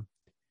pounding them.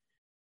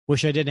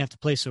 Wish I didn't have to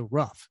play so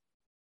rough.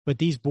 But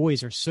these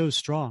boys are so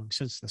strong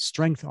since the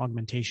strength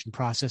augmentation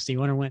process they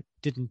underwent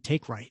didn't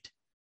take right.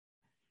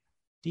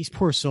 These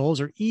poor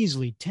souls are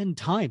easily 10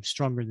 times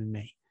stronger than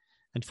me.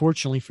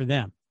 Unfortunately for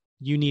them,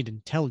 you need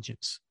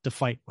intelligence to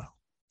fight well.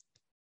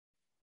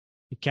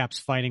 The Cap's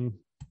fighting,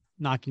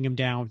 knocking him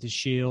down with his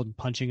shield and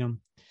punching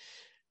him.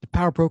 The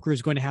Power Broker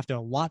is going to have a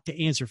lot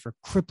to answer for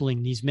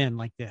crippling these men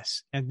like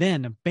this and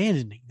then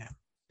abandoning them.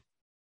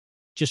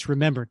 Just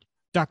remembered,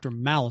 Dr.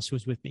 Malice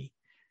was with me.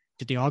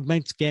 Did the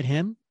augments get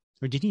him,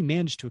 or did he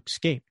manage to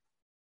escape?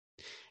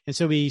 And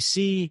so we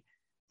see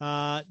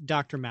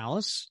Dr.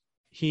 Malice.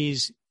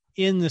 He's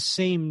in the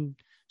same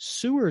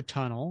sewer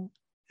tunnel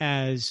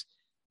as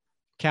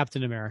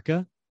Captain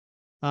America,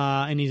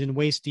 and he's in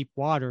waist-deep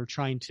water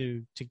trying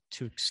to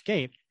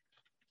escape.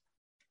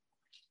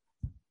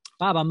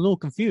 Bob, I'm a little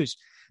confused.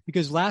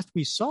 Because last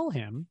we saw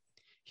him,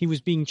 he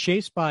was being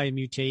chased by a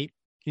mutate,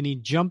 and he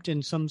jumped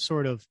in some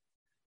sort of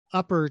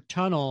upper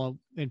tunnel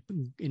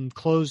and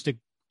closed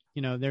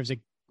there's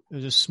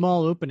a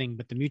small opening,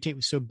 but the mutate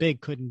was so big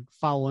couldn't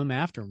follow him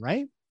after,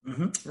 right?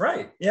 Mm-hmm.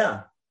 Right.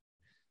 Yeah.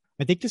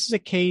 I think this is a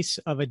case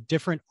of a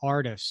different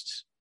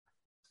artist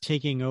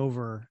taking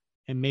over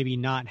and maybe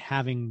not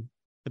having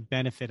the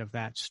benefit of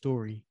that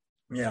story.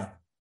 Yeah.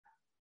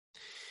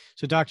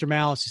 So Dr.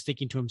 Malice is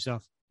thinking to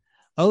himself,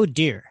 oh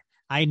dear.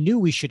 I knew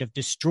we should have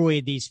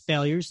destroyed these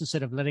failures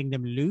instead of letting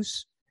them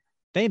loose.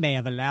 They may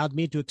have allowed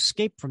me to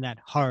escape from that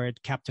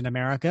horrid Captain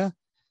America,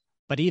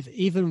 But if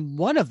even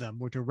one of them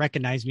were to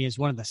recognize me as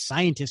one of the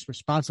scientists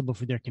responsible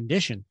for their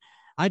condition,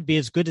 I'd be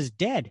as good as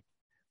dead.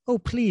 Oh,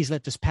 please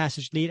let this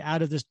passage lead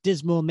out of this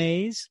dismal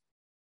maze.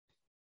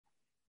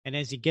 And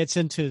as he gets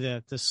into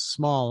the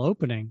small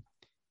opening,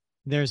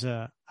 there's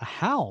a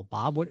howl,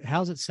 Bob.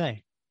 How's it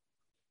say?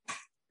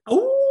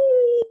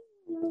 Oh,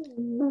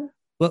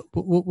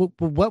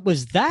 What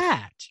was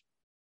that?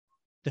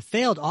 The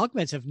failed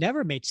augments have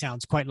never made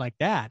sounds quite like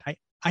that.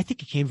 I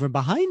think it came from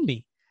behind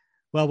me.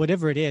 Well,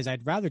 whatever it is,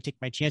 I'd rather take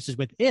my chances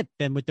with it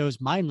than with those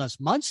mindless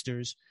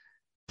monsters.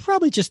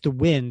 Probably just the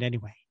wind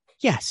anyway.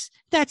 Yes,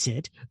 that's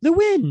it. The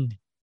wind.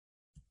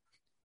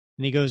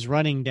 And he goes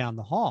running down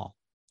the hall.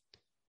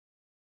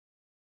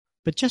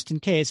 But just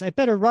in case, I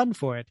better run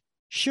for it.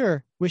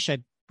 Sure, wish I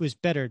was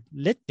better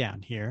lit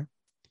down here.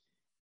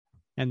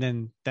 And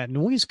then that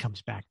noise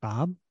comes back,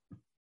 Bob.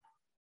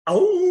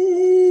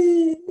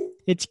 oh.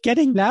 It's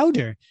getting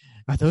louder.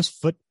 Are those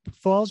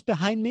footfalls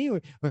behind me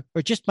or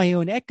just my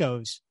own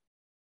echoes?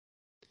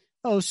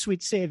 Oh,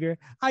 sweet Savior,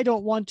 I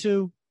don't want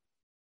to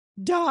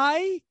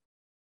die.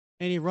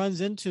 And he runs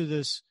into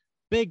this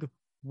big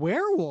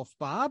werewolf,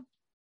 Bob.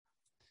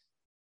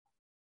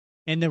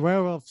 And the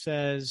werewolf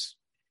says,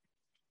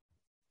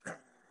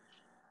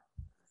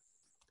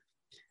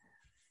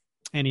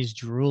 and he's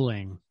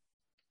drooling.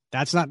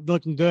 That's not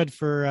looking good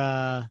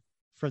for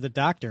the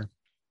doctor.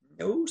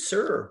 No,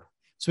 sir.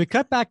 So we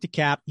cut back to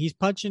Cap. He's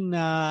punching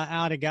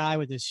out a guy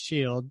with his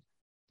shield.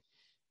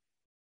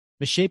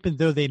 Misshapen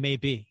though they may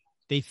be,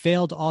 they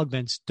failed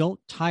augments don't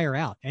tire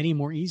out any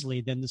more easily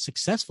than the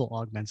successful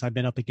augments I've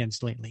been up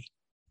against lately.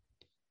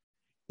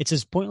 It's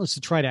as pointless to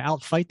try to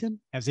outfight them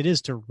as it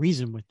is to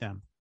reason with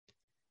them.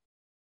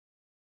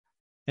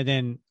 And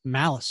then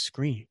Malice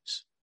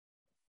screams.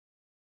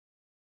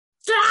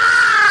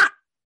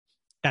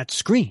 That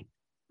scream.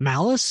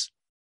 Malice?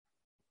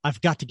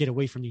 I've got to get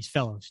away from these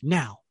fellows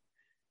now.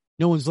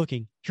 No one's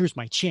looking. Here's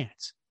my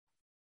chance.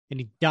 And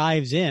he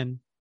dives in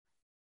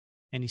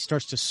and he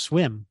starts to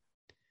swim.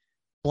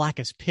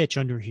 Black as pitch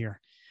under here.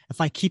 If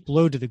I keep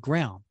low to the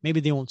ground, maybe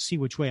they won't see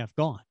which way I've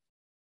gone.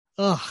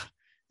 Ugh,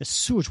 the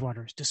sewage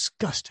water is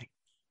disgusting.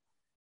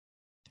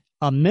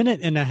 A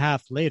minute and a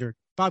half later,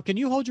 Bob, can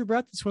you hold your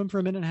breath and swim for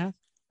a minute and a half?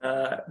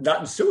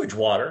 Not in sewage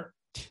water.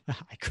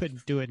 I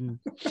couldn't do it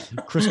in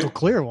crystal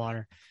clear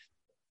water.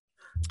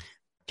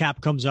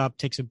 Cap comes up,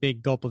 takes a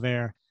big gulp of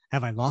air.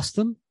 Have I lost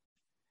them?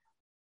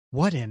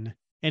 What in?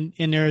 And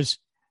there's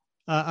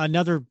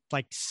another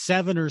like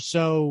 7 or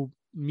so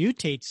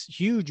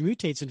huge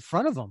mutates in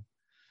front of them.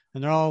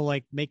 And they're all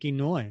like making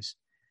noise.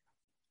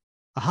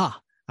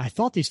 Aha, I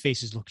thought these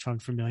faces looked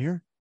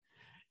unfamiliar.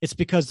 It's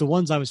because the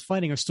ones I was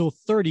fighting are still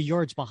 30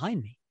 yards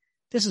behind me.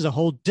 This is a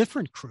whole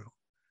different crew.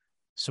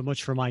 So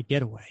much for my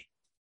getaway.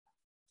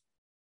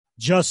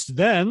 Just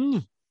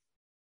then,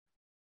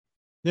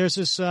 there's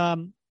this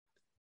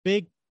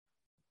big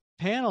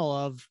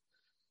panel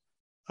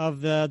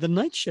of the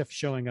night shift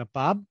showing up,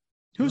 Bob.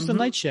 Who's the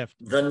night shift?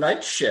 The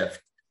night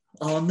shift.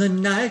 On the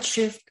night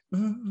shift. I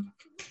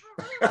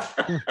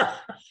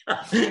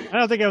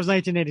don't think it was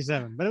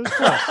 1987, but it was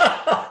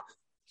close.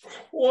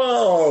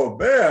 Whoa,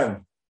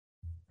 man.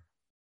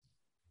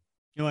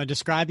 You want to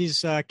describe these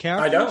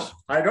characters?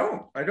 I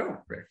don't,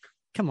 Rick.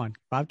 Come on,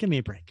 Bob, give me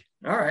a break.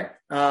 All right.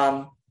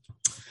 I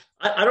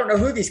don't know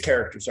who these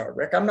characters are,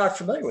 Rick. I'm not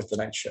familiar with the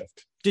night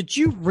shift. Did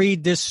you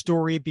read this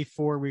story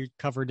before we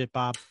covered it,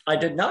 Bob? I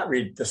did not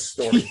read this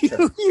story.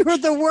 You're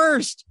the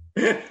worst.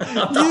 I'm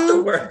not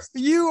the worst.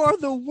 You are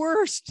the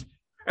worst.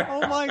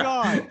 Oh, my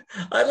God.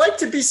 I like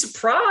to be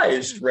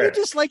surprised, Rick.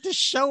 You just like to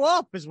show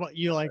up is what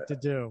you like to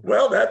do.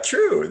 Well, that's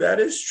true.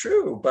 That is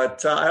true.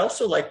 But I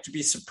also like to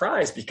be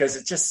surprised because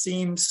it just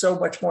seems so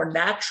much more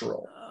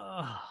natural.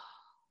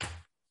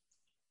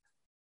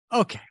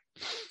 Okay.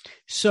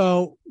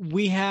 So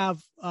we have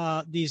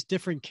these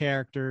different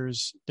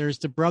characters. There's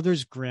the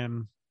Brothers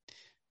Grimm,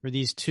 or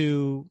these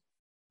two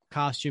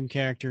costume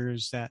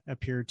characters that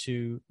appear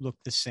to look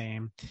the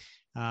same.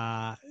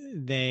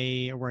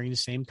 They are wearing the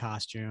same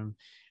costume.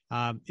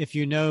 If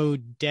you know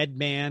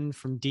Deadman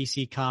from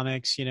DC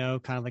Comics, you know,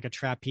 kind of like a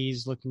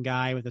trapeze looking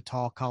guy with a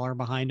tall collar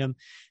behind him,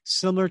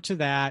 similar to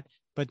that,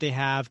 but they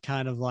have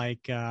kind of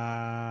like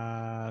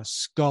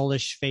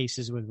skullish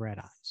faces with red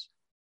eyes.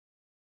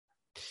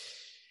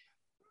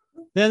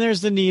 Then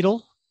there's the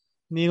Needle.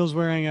 Needle's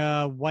wearing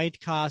a white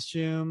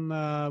costume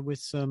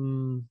with a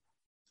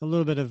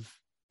little bit of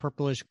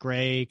purplish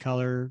gray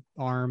color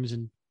arms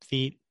and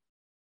feet.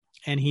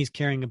 And he's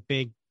carrying a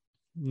big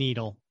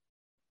needle,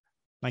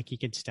 like he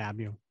could stab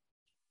you.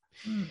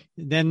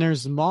 Then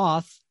there's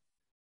Moth.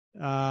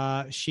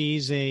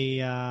 She's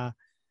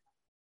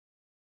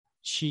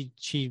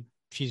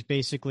she's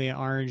basically an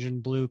orange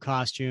and blue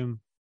costume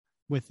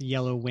with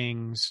yellow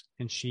wings,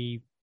 and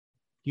she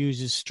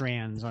uses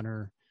strands on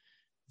her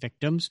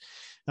victims.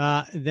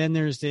 Then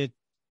there's the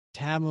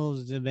Tamil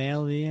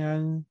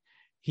Zabalian.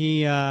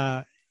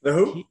 The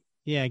who?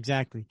 Yeah,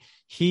 exactly.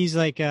 He's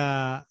like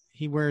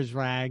he wears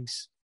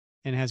rags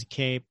and has a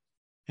cape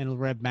and a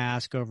red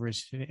mask over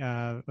his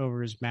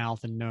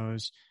mouth and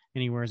nose,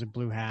 and he wears a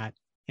blue hat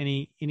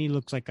he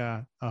looks like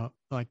a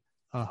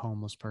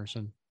homeless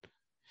person.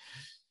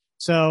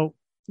 So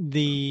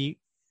the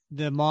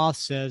Moth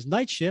says,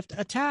 "Night shift,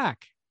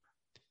 attack."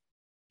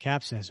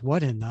 Cap says,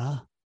 "What in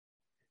the?"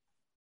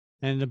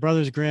 And the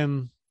Brothers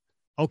Grimm,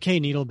 "Okay,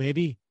 Needle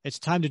baby, it's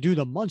time to do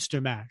the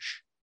monster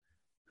mash."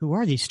 Who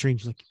are these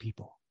strange looking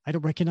people? I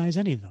don't recognize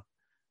any of them.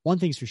 One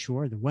thing's for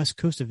sure, the West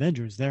Coast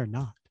Avengers, they're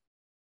not.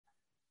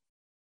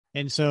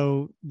 And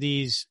so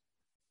these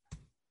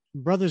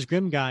Brothers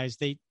Grimm guys,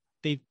 they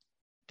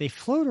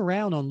float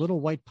around on little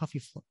white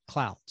puffy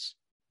clouds.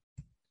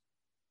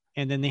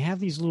 And then they have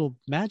these little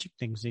magic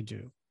things they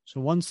do.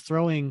 So one's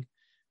throwing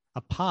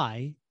a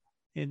pie,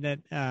 and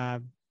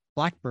that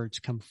blackbirds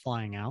come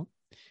flying out,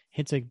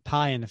 hits a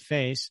pie in the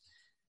face.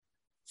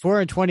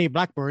 24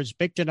 blackbirds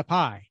baked in a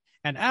pie.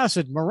 An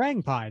acid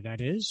meringue pie,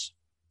 that is.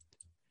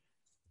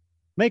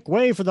 Make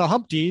way for the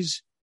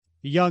Humpties,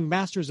 the young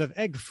masters of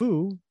egg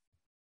foo.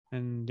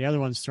 And the other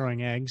one's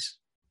throwing eggs.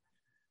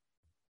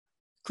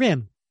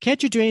 Grimm,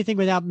 can't you do anything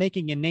without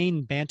making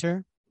inane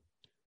banter?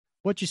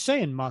 What you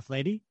saying, Moth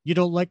Lady? You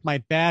don't like my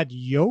bad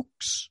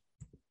yolks?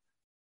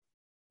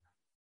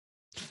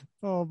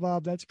 Oh,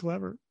 Bob, that's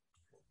clever.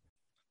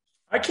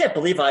 I can't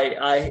believe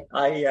I've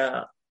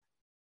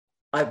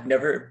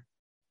never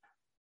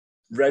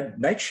read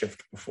Night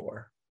Shift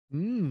before.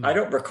 I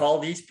don't recall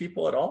these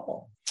people at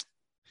all.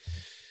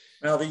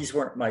 Well, these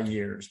weren't my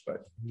years,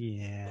 but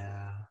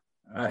yeah,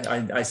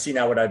 I see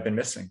now what I've been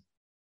missing.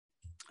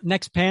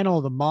 Next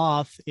panel, the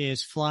Moth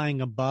is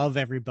flying above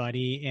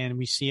everybody, and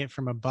we see it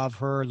from above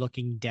her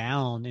looking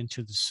down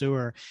into the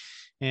sewer,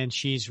 and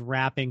she's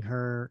wrapping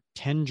her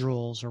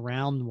tendrils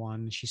around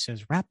one. She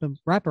says,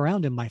 wrap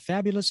around him my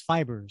fabulous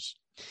fibers.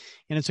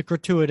 And it's a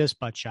gratuitous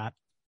butt shot.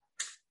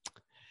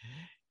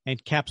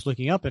 And Cap's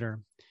looking up at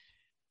her.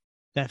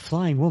 That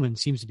flying woman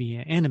seems to be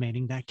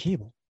animating that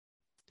cable.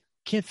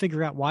 Can't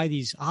figure out why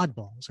these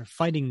oddballs are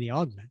fighting the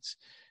augments.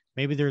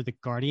 Maybe they're the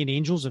guardian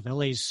angels of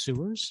LA's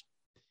sewers?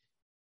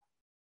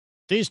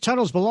 These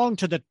tunnels belong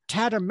to the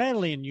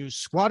Tatterdemalion, you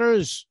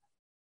squatters.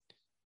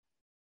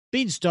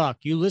 Beanstalk,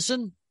 you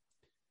listen?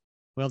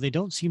 Well, they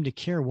don't seem to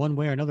care one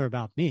way or another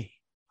about me.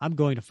 I'm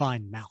going to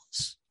find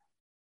Malice.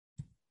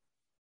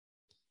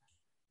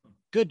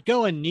 Good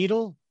going,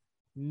 Needle.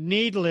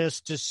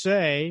 Needless to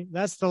say,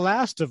 that's the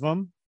last of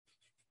them.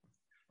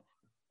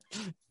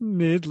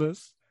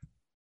 Needless.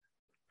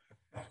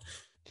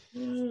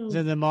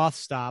 Then the Moth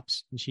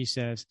stops and she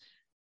says,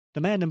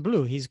 the man in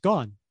blue, he's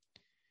gone.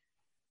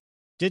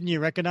 Didn't you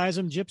recognize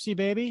him, Gypsy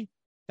baby?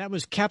 That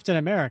was Captain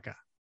America.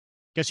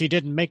 Guess he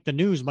didn't make the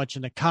news much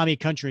in the commie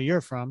country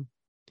you're from.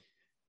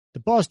 The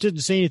boss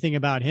didn't say anything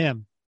about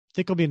him.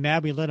 Think he'll be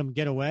mad we let him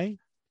get away?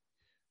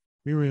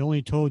 We were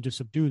only told to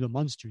subdue the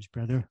monsters,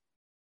 brother.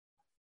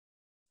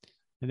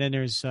 And then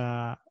there's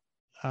some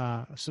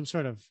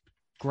sort of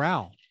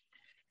growl.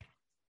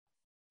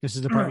 This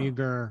is the part where you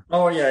go.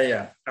 Oh,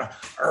 yeah.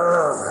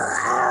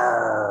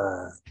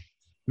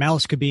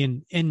 Malice could be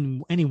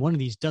in any one of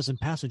these dozen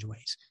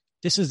passageways.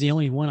 This is the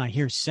only one I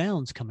hear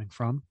sounds coming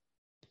from.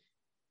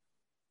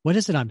 What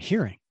is it I'm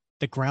hearing?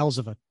 The growls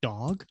of a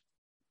dog?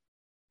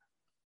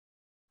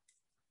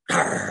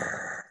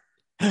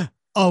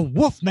 A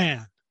wolf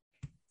man!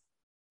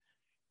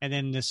 And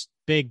then this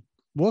big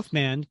wolf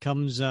man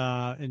comes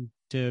in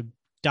to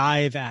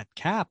dive at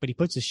Cap, but he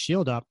puts his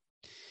shield up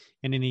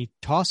and then he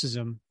tosses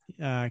him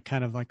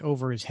kind of like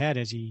over his head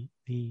as he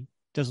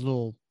does a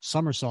little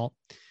somersault.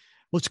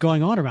 What's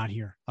going on around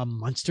here? A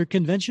monster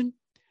convention?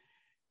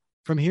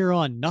 From here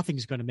on,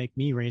 nothing's going to make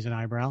me raise an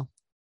eyebrow.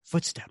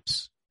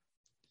 Footsteps.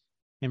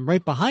 And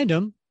right behind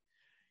him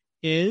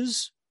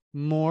is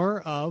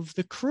more of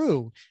the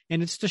crew,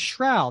 and it's the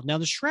Shroud. Now,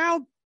 the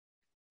Shroud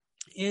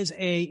is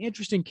a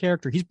interesting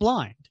character. He's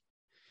blind.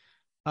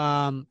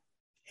 And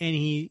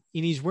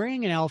he's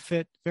wearing an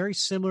outfit very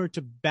similar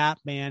to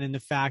Batman in the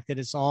fact that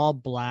it's all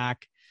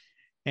black,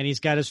 and he's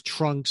got his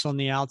trunks on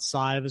the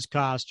outside of his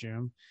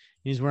costume.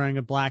 He's wearing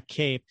a black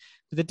cape.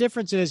 But the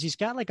difference is he's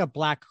got like a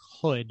black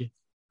hood,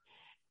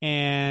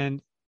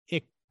 and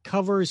it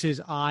covers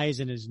his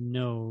eyes and his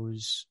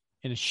nose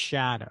in a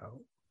shadow.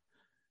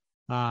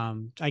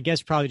 I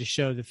guess probably to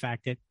show the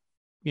fact that,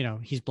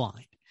 he's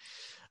blind.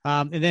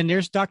 And then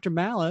there's Dr.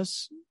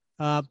 Malice,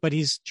 but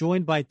he's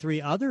joined by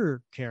three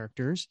other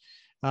characters.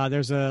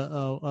 There's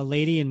a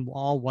lady in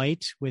all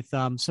white with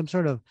some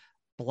sort of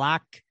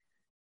black,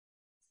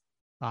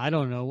 I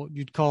don't know what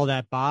you'd call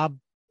that, Bob.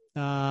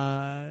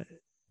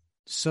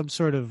 Some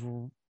sort of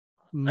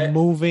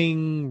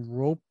moving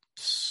rope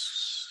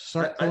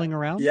circling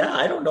around. Yeah,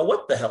 I don't know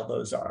what the hell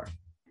those are.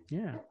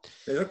 Yeah.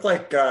 They look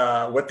like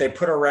what they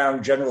put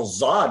around General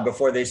Zod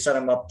before they sent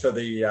him up to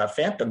the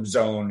Phantom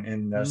Zone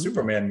in the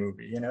Superman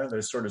movie.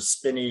 Those sort of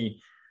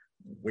spinny,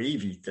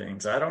 wavy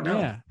things. I don't know.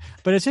 Yeah,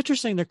 but it's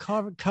interesting. They're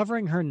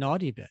covering her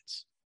naughty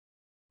bits.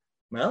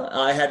 Well,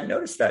 I hadn't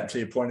noticed that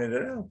until you pointed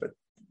it out, but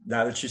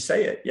now that you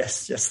say it,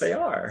 yes, they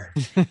are.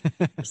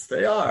 Yes,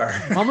 they are.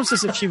 Almost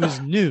as if she was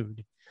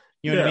nude.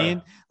 You know what I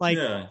mean?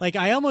 Like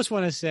I almost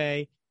want to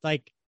say,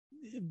 like,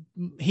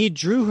 he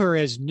drew her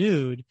as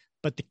nude,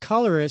 but the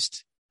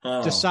colorist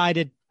Oh,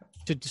 decided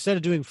to, instead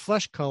of doing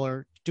flesh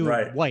color, do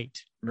Right. it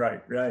white.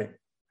 right.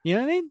 You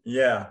know what I mean?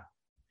 Yeah.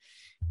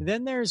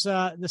 Then there's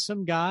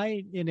some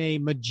guy in a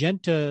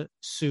magenta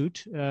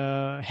suit,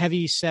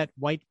 heavy set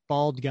white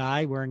bald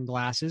guy wearing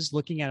glasses,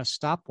 looking at a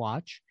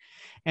stopwatch.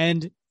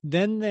 And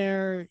then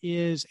there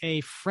is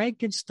a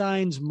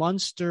Frankenstein's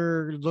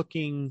monster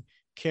looking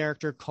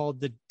character called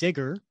the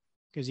Digger,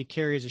 because he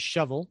carries a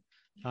shovel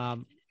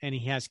and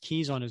he has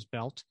keys on his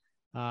belt.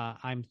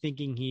 I'm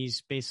thinking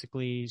he's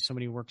basically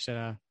somebody who works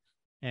at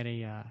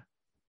a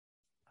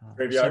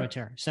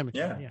Graveyard?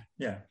 cemetery.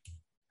 Yeah.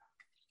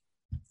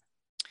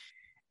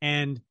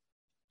 And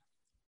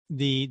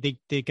the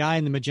guy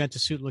in the magenta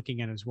suit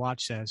looking at his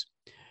watch says,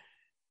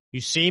 "You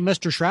see,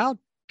 Mr. Shroud,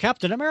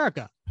 Captain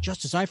America,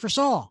 just as I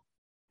foresaw."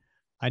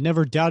 "I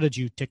never doubted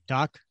you,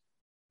 Tick-Tock,"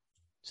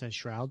 says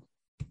Shroud.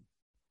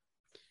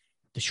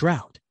 The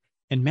Shroud,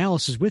 and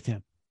Malice is with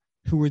him.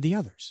 Who are the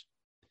others?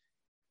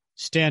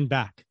 "Stand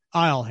back.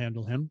 I'll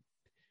handle him."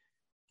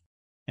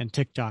 And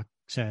Tick-Tock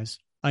says,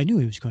 "I knew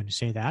he was going to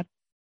say that."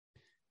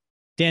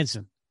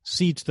 Danson,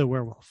 cede to the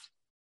werewolf.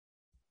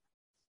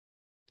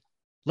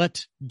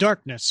 "Let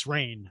darkness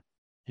reign."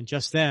 And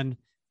just then,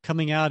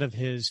 coming out of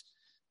his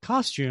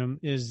costume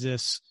is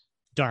this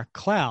dark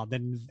cloud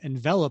that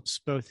envelops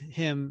both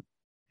him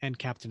and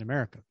Captain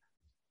America.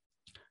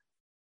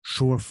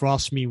 "Sure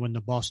frosts me when the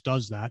boss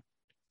does that.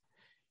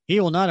 He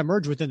will not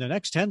emerge within the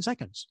next 10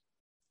 seconds.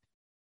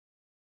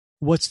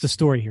 "What's the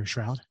story here,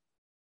 Shroud?"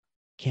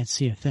 "Can't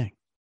see a thing."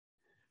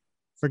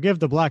 "Forgive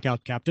the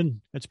blackout,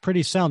 Captain. It's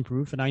pretty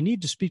soundproof, and I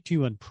need to speak to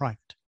you in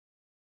private."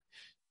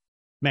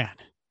 "Man,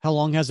 how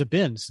long has it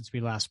been since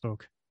we last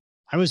spoke?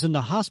 I was in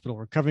the hospital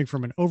recovering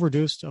from an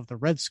overdose of the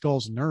Red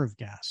Skull's nerve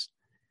gas."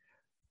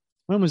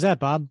 "When was that,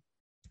 Bob?"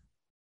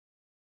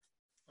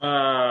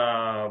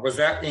 Was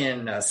that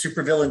in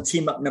Supervillain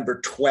Team Up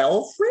number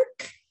 12,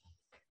 Rick?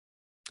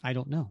 "I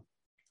don't know."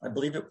 I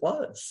believe it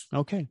was.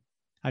 "Okay,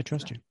 I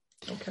trust you."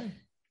 Okay.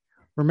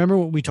 "Remember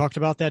what we talked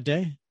about that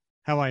day?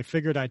 How I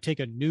figured I'd take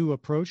a new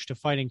approach to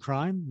fighting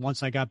crime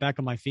once I got back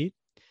on my feet?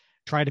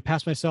 Try to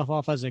pass myself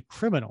off as a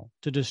criminal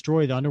to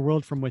destroy the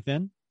underworld from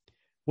within?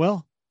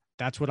 Well,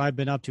 that's what I've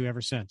been up to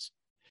ever since.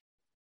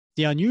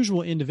 The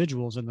unusual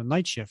individuals in the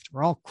night shift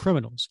are all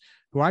criminals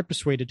who I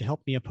persuaded to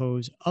help me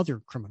oppose other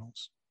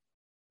criminals.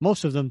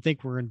 Most of them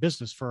think we're in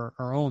business for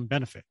our own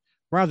benefit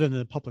rather than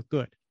the public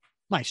good.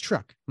 Nice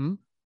truck, hmm?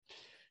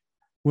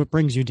 What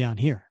brings you down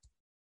here?"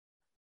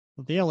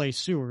 "Well, the LA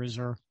sewers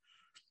are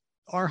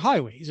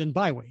highways and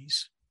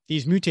byways.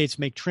 These mutates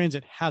make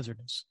transit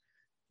hazardous.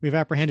 We've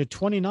apprehended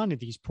 29 of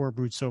these poor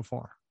brutes so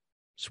far.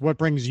 So what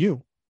brings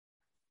you?"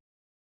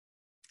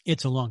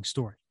 "It's a long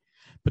story,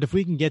 but if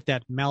we can get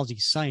that mousy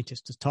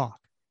scientist to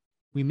talk,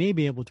 we may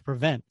be able to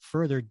prevent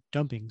further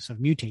dumpings of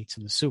mutates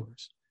in the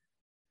sewers."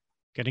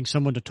 "Getting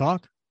someone to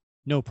talk?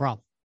 No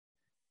problem.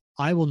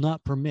 I will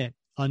not permit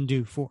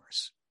undue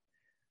force.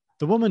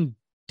 The woman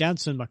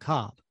Danson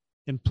Macabre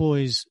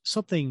employs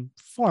something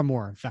far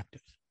more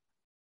effective.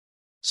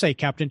 Say,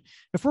 Captain,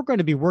 if we're going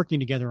to be working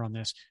together on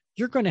this,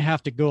 you're going to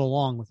have to go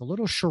along with a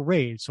little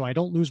charade so I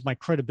don't lose my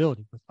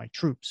credibility with my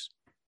troops."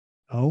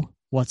 "Oh,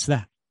 what's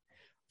that?"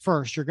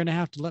 "First, you're going to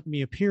have to let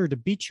me appear to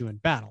beat you in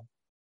battle.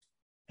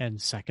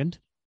 And second,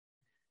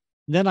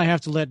 then I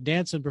have to let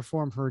Danson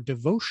perform her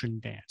devotion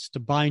dance to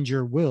bind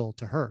your will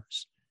to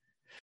hers.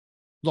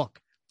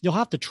 Look, you'll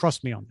have to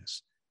trust me on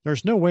this.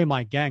 There's no way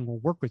my gang will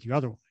work with you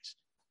otherwise.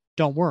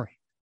 Don't worry.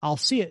 I'll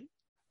see it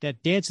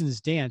that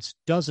Danson's dance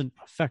doesn't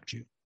affect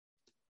you."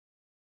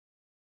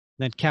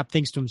 Then Cap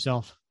thinks to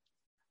himself,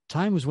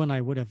 time was when I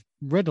would have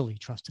readily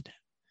trusted him.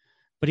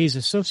 But he's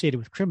associated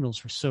with criminals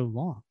for so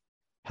long.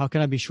 How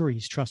can I be sure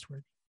he's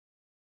trustworthy?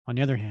 On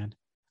the other hand,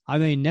 I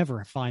may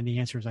never find the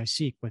answers I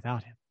seek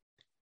without him.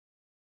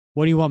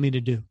 What do you want me to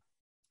do?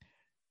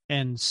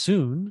 And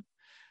soon,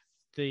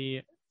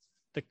 the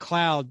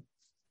cloud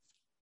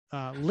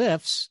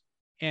lifts,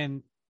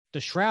 and the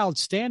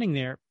Shroud's standing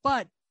there,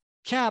 but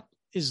Cap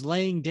is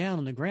laying down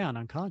on the ground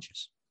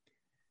unconscious.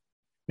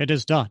 "It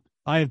is done.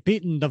 I have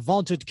beaten the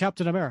vaunted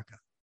Captain America."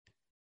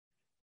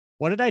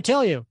 "What did I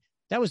tell you?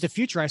 That was the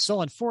future I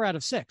saw in 4 out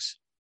of 6.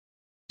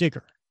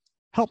 "Digger,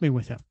 help me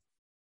with him."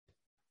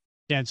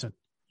 "Danson,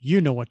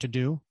 you know what to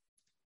do."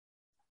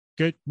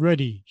 "Get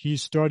ready.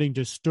 He's starting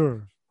to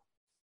stir."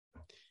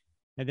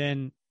 And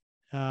then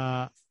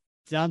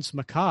Danson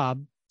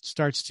Macabre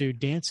starts to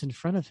dance in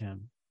front of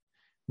him,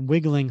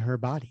 wiggling her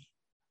body.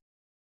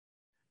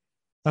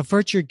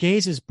 "Avert your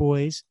gazes,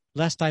 boys,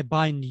 lest I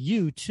bind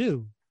you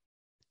too."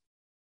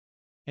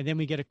 And then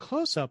we get a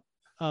close-up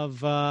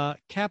of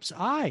Cap's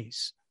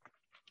eyes.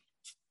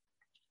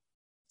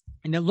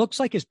 And it looks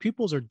like his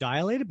pupils are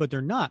dilated, but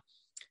they're not.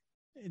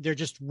 They're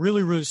just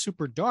really, really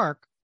super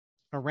dark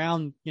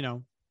around,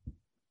 right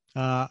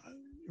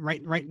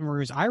where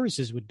his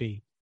irises would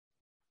be.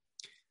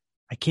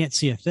 I can't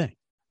see a thing.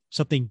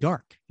 Something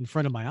dark in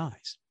front of my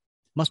eyes.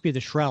 Must be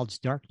the Shroud's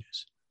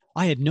darkness.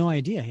 I had no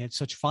idea he had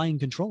such fine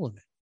control of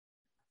it.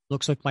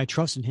 Looks like my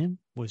trust in him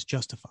was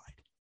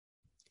justified.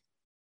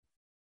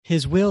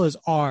 His will is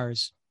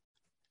ours.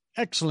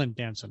 Excellent,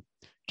 Danson.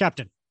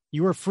 Captain,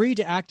 you are free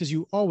to act as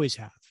you always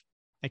have,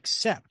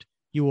 except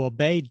you will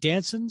obey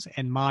Danson's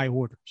and my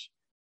orders.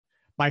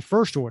 My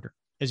first order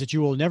is that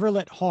you will never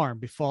let harm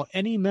befall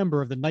any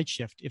member of the night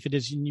shift if it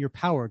is in your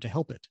power to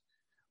help it.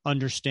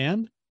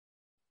 Understand?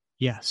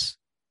 Yes.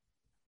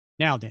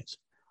 Now, Danson,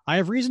 I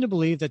have reason to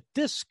believe that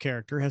this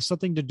character has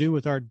something to do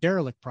with our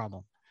derelict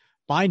problem.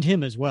 Bind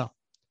him as well.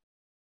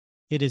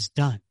 It is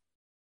done.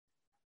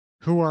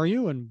 Who are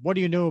you, and what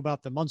do you know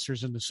about the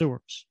monsters in the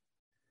sewers?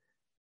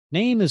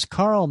 Name is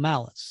Carl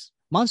Malice.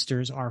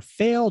 Monsters are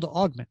failed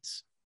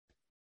augments.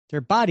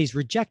 Their bodies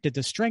rejected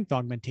the strength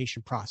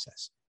augmentation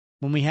process.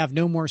 When we have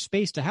no more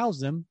space to house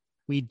them,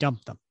 we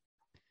dump them.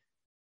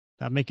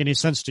 That make any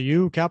sense to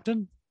you,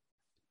 Captain?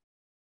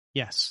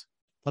 Yes.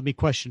 Let me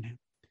question him.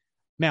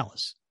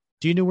 Malice,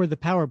 do you know where the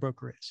power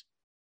broker is?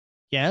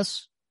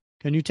 Yes.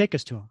 Can you take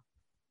us to him?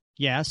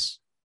 Yes.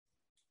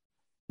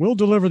 We'll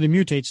deliver the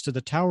mutates to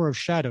the Tower of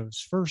Shadows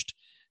first,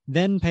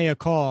 then pay a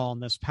call on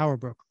this power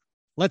broker.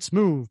 Let's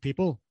move,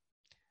 people.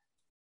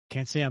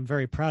 Can't say I'm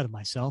very proud of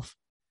myself.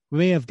 We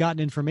may have gotten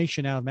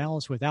information out of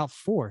Malice without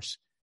force,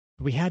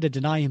 but we had to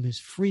deny him his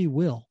free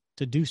will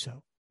to do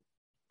so.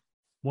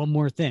 One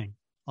more thing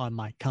on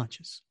my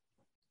conscience.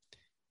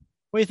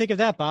 What do you think of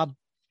that, Bob?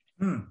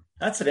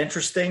 That's an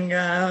interesting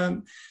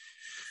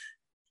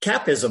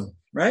capism,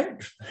 right?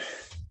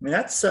 I mean,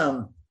 that's,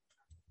 I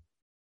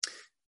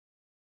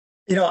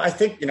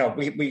think,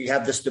 we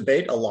have this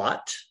debate a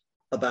lot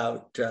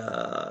about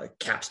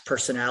Cap's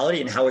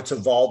personality and how it's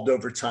evolved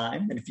over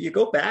time. And if you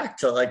go back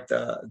to like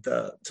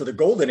the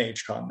Golden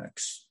Age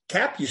comics,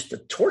 Cap used to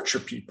torture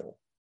people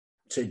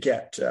to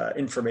get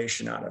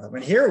information out of them.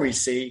 And here we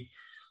see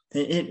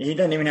he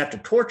doesn't even have to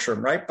torture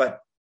them, right?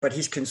 But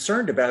he's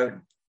concerned about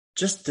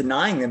just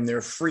denying them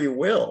their free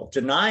will,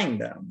 denying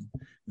them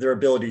their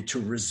ability to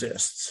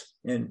resist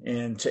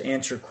and to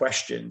answer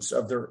questions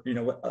of their,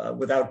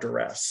 without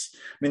duress.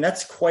 I mean,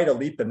 that's quite a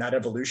leap in that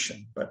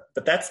evolution, but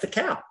that's the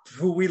Cap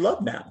who we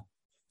love now.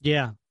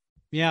 Yeah.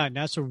 Yeah.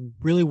 That's a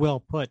really well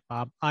put,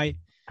 Bob. I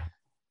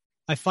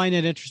find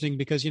it interesting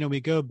because, we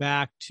go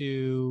back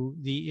to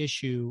the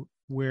issue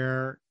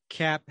where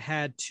Cap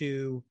had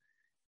to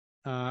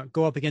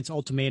go up against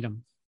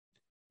Ultimatum.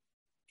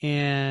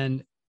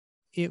 And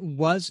it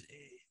was,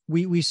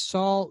 we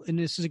saw, and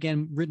this is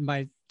again written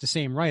by the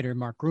same writer,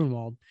 Mark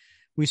Gruenwald,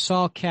 we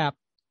saw Cap,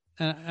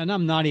 and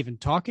I'm not even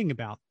talking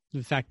about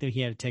the fact that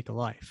he had to take a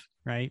life,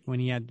 right? When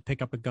he had to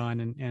pick up a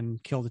gun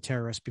and kill the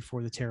terrorists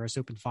before the terrorists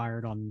opened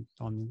fire on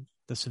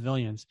the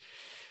civilians.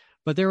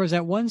 But there was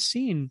that one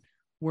scene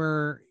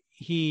where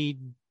he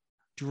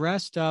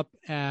dressed up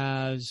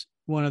as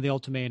one of the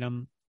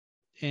Ultimatum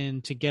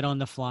and to get on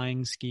the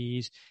flying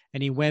skis,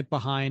 and he went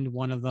behind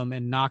one of them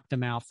and knocked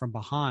them out from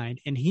behind.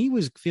 And he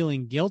was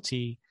feeling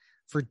guilty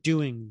for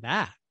doing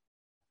that,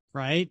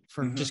 right?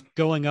 For just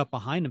going up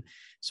behind him.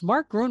 So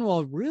Mark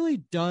Gruenwald really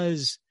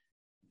does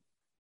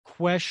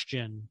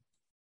question,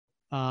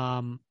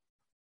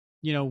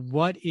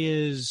 what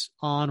is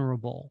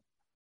honorable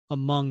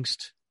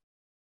amongst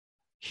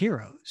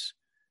heroes,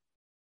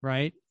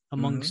 right?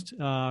 Amongst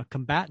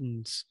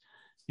combatants.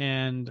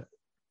 And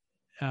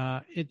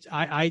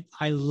I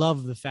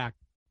love the fact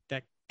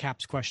that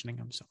Cap's questioning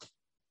himself.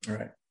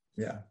 Right.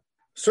 Yeah.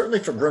 Certainly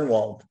for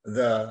Grunwald,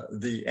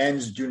 the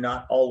ends do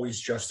not always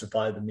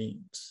justify the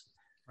means.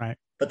 Right.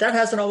 But that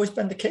hasn't always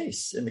been the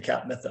case in the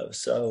Cap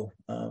mythos. So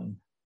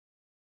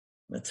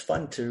it's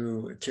fun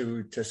to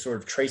sort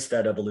of trace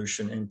that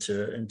evolution and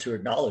to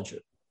acknowledge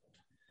it.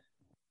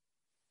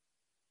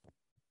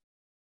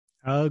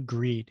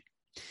 Agreed.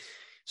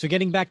 So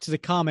getting back to the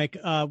comic,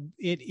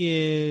 it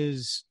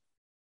is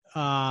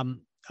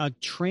a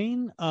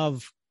train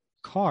of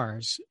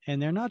cars,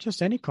 and they're not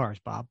just any cars,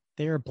 Bob.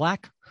 They are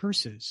black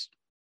hearses.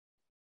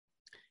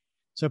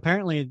 So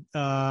apparently,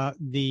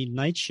 the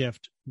night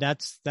shift,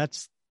 that's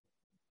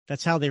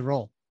how they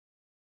roll.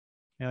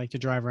 They like to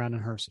drive around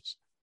in hearses.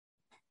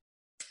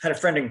 Had a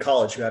friend in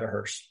college who had a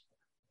hearse.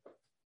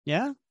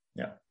 Yeah?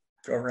 Yeah.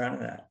 Drove around in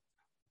that.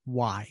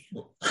 Why?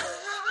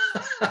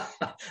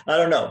 I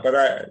don't know,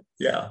 but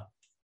yeah.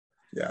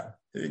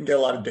 You didn't get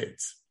a lot of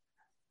dates.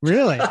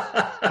 Really?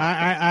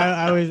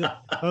 I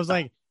was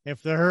like,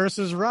 if the hearse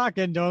is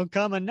rocking, don't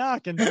come a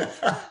knocking.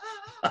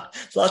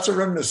 Lots of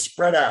room to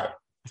spread out.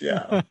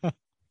 Yeah.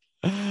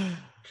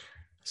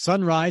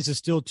 Sunrise is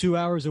still 2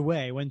 hours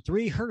away when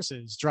 3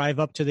 hearses drive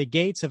up to the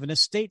gates of an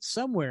estate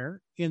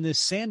somewhere in the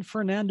San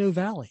Fernando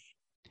Valley.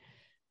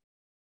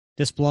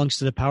 This belongs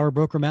to the power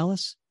broker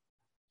Malice?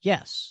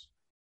 Yes.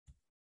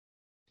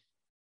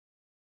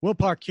 We'll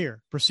park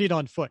here. Proceed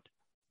on foot.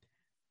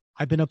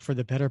 I've been up for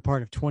the better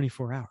part of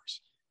 24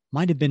 hours.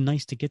 Might have been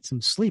nice to get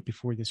some sleep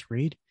before this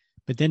raid,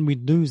 but then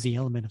we'd lose the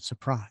element of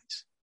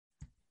surprise.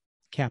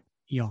 Cap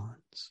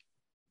yawns.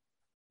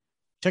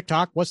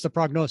 TikTok, what's the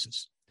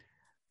prognosis?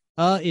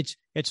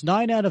 It's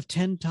 9 out of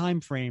 10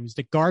 time frames.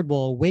 The guard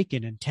will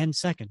awaken in 10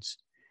 seconds.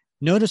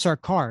 Notice our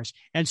cars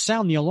and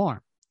sound the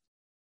alarm.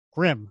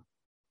 Grim.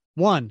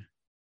 1.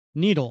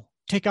 Needle,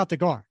 take out the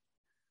guard.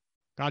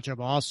 Gotcha,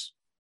 boss.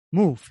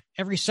 Move.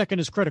 Every second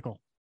is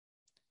critical.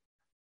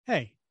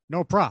 Hey,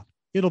 no prop.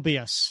 It'll be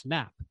a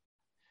snap.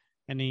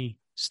 And he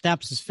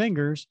snaps his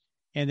fingers,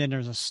 and then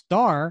there's a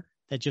star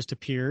that just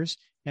appears,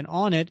 and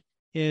on it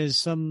is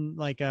some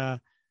like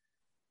a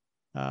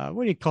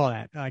what do you call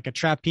that? Like a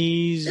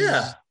trapeze,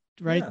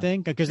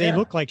 thing? Because they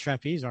look like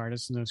trapeze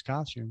artists in those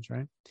costumes,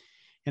 right?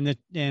 And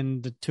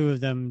the two of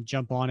them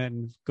jump on it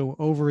and go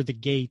over the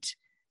gate.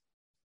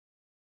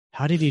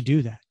 How did he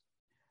do that?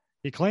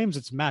 He claims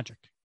it's magic.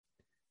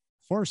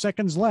 4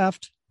 seconds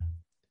left.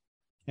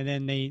 And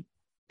then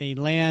they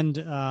land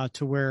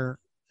to where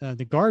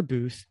the guard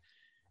booth,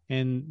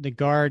 and the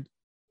guard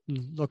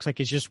looks like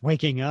he's just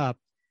waking up,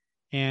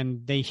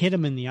 and they hit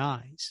him in the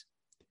eyes.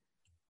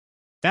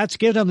 That's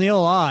give him the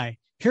old eye.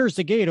 Here's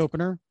the gate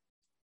opener.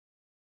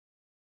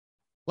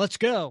 Let's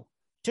go.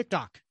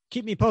 TikTok.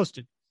 Keep me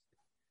posted.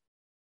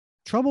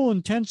 Trouble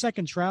in 10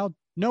 seconds, Shroud.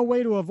 No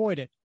way to avoid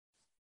it.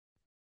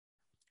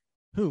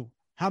 Who?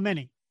 How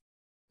many?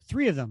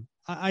 3 of them.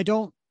 I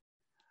don't.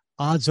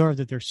 Odds are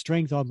that their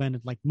strength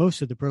augmented like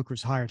most of the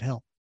brokers' hired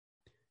help.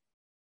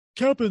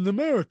 Captain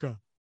America.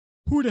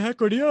 Who the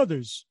heck are the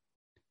others?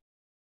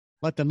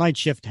 Let the night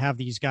shift have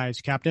these guys,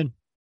 Captain.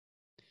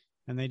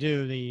 And they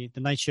do. The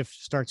night shift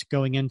starts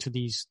going into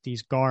these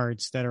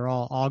guards that are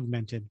all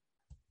augmented.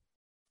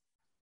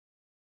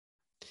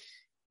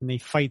 And they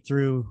fight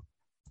through.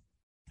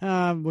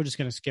 We're just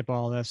going to skip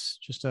all this.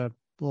 Just a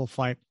little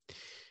fight.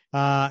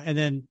 And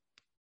then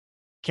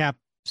Cap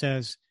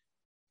says,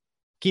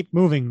 keep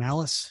moving,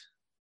 Malice.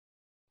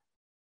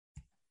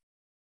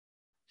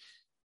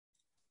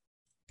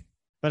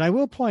 But I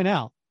will point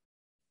out,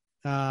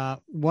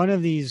 one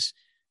of these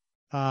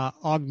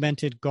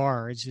augmented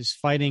guards is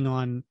fighting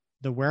on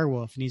the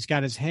werewolf, and he's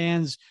got his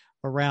hands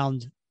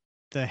around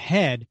the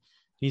head.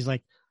 He's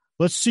like,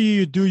 let's see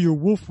you do your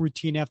wolf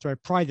routine after I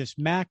pry this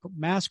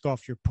mask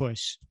off your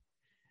puss.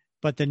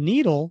 But the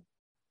needle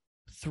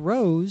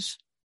throws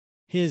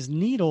his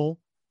needle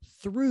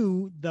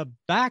through the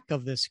back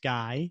of this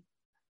guy,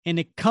 and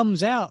it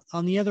comes out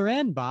on the other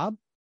end, Bob.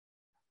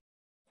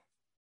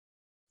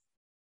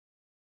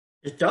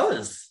 It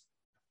does.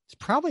 It's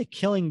probably a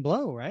killing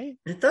blow, right?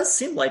 It does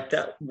seem like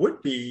that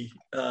would be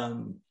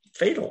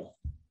fatal.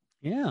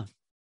 Yeah.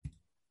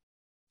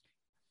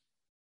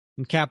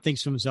 And Cap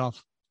thinks to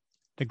himself,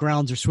 the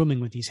grounds are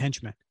swimming with these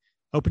henchmen.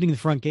 Opening the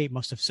front gate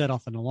must have set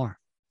off an alarm.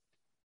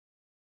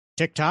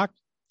 Tick-tock.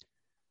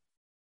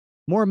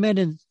 More men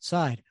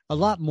inside. A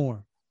lot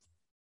more.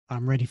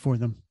 I'm ready for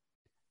them.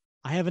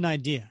 I have an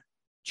idea.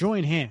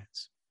 Join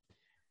hands.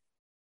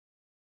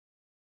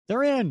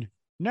 They're in.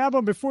 Nab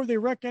them before they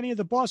wreck any of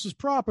the boss's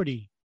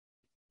property.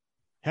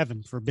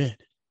 Heaven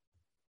forbid.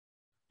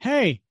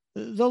 Hey,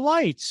 the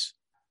lights.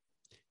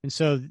 And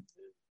so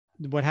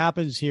what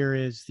happens here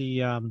is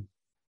the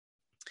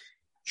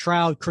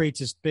shroud creates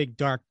this big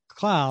dark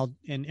cloud,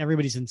 and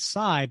everybody's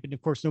inside, but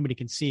of course nobody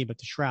can see but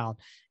the shroud.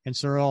 And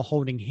so they're all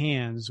holding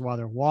hands while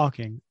they're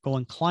walking,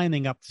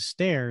 climbing up the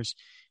stairs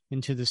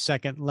into the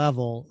second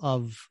level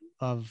of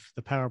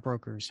the power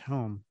broker's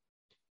home.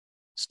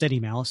 Steady,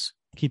 Malice.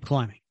 Keep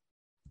climbing.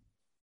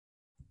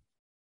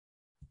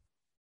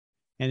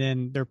 And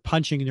then they're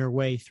punching their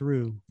way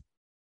through.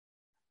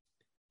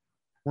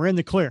 We're in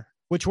the clear.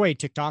 Which way,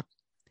 TikTok?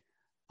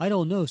 I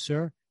don't know,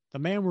 sir. The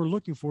man we're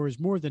looking for is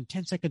more than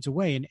 10 seconds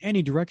away in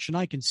any direction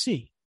I can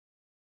see.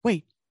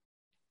 Wait.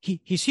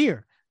 He's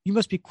here. You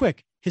must be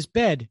quick. His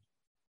bed.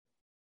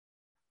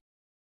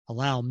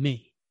 Allow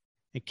me.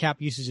 And Cap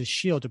uses his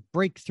shield to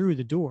break through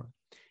the door.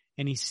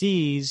 And he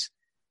sees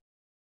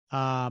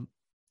the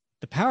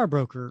power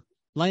broker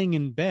laying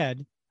in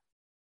bed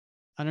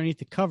underneath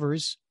the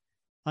covers,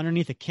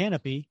 underneath a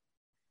canopy.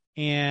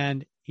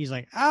 And he's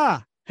like,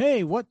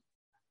 hey, what?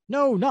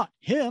 No, not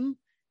him.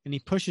 And he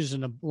pushes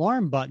an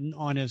alarm button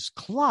on his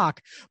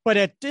clock. But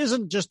it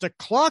isn't just a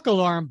clock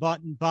alarm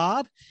button,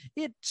 Bob.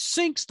 It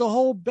sinks the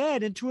whole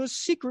bed into a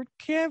secret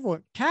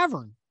cavern.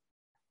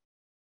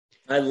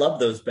 I love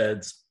those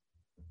beds.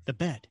 The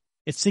bed.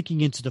 It's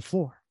sinking into the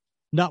floor.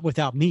 Not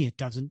without me, it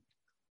doesn't.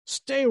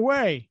 Stay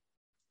away.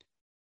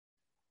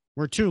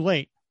 We're too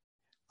late.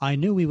 I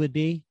knew we would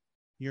be.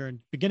 You're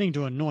beginning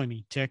to annoy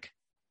me, Tick.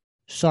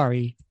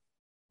 Sorry.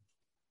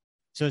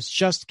 So it's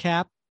just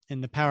Cap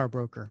and the power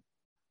broker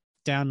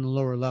down in the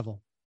lower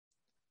level.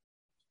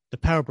 The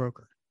power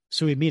broker.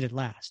 So we meet at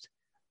last.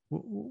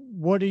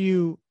 What are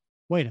you?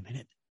 Wait a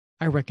minute.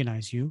 I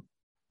recognize you.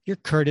 You're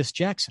Curtis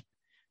Jackson,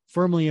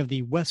 formerly of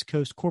the West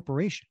Coast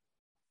Corporation.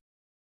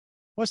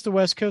 What's the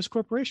West Coast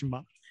Corporation,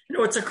 Bob? You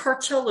know, it's a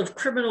cartel of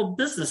criminal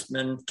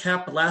businessmen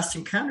Cap last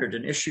encountered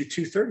in issue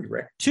 230,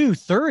 Rick.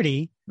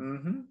 230?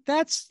 Mm-hmm.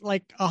 That's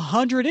like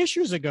 100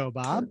 issues ago,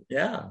 Bob.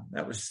 Yeah,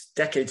 that was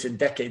decades and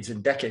decades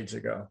and decades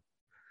ago.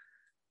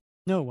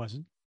 No, it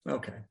wasn't.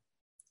 Okay.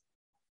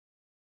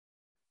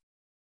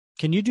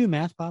 Can you do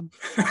math, Bob?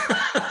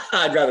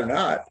 I'd rather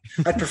not.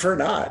 I'd prefer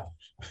not.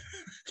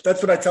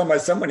 That's what I tell my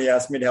son when he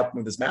asks me to help him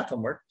with his math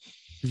homework.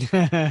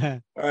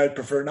 I'd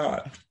prefer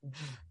not.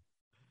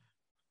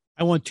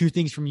 I want 2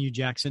 things from you,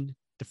 Jackson.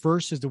 The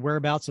first is the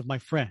whereabouts of my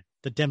friend,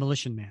 the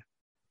Demolition Man.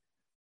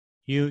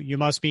 You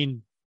must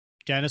mean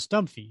Dennis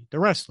Dunphy, the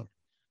wrestler.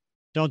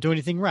 Don't do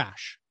anything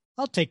rash.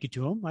 I'll take you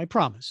to him, I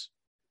promise.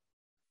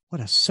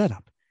 What a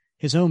setup.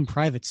 His own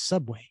private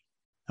subway.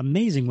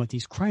 Amazing what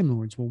these crime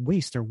lords will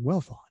waste their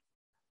wealth on.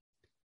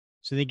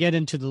 So they get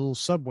into the little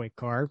subway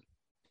car.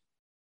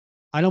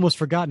 I'd almost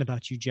forgotten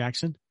about you,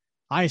 Jackson.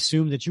 I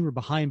assumed that you were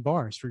behind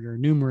bars for your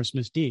numerous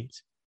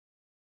misdeeds.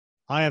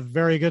 I have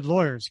very good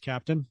lawyers,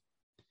 Captain.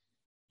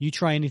 You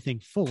try anything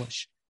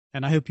foolish,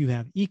 and I hope you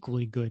have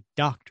equally good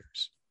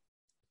doctors.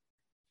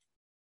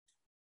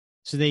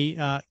 So they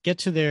get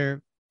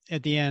to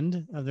at the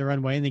end of the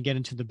runway, and they get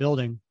into the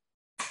building.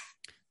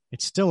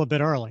 It's still a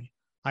bit early.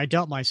 I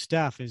doubt my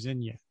staff is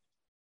in yet.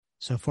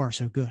 So far,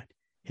 so good.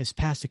 His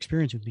past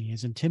experience with me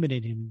has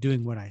intimidated him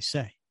doing what I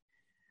say.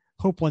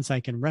 Hope once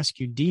I can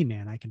rescue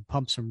D-Man, I can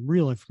pump some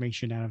real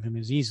information out of him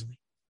as easily.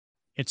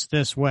 It's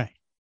this way.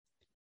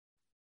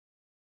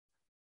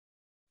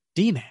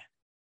 D-Man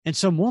and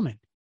some woman.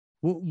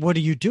 What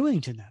are you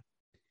doing to them?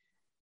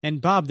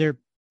 And Bob,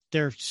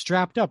 they're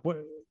strapped up.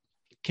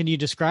 Can you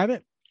describe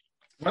it?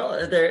 Well,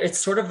 it's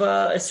sort of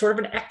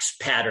an X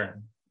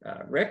pattern,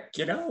 Rick.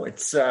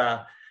 It's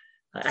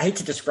I hate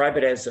to describe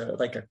it as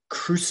like a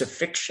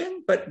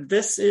crucifixion, but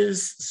this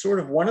is sort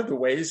of one of the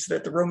ways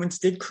that the Romans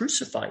did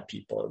crucify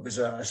people. It was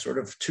sort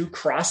of two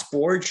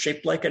crossboards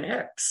shaped like an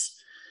X.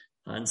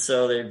 And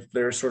so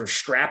they're sort of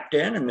strapped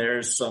in, and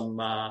there's some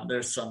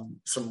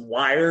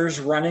wires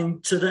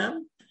running to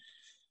them,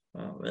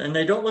 and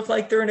they don't look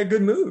like they're in a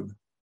good mood.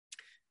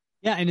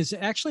 Yeah, and it's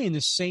actually in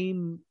the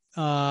same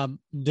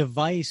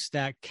device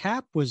that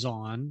Cap was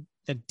on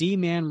that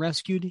D-Man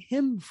rescued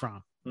him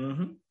from.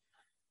 Mm-hmm.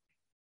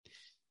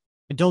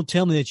 And don't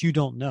tell me that you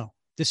don't know.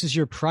 This is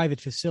your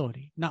private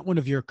facility, not one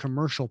of your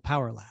commercial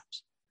power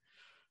labs.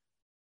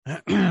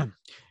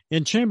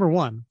 In Chamber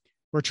 1,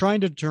 we're trying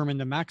to determine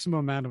the maximum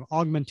amount of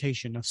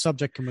augmentation a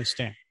subject can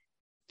withstand.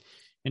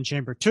 In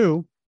Chamber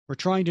 2, we're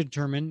trying to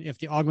determine if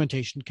the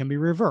augmentation can be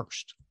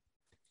reversed.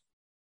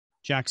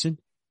 Jackson,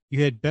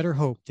 you had better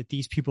hope that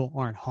these people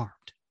aren't harmed.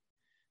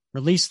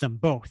 Release them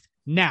both,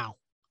 now.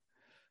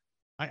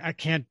 I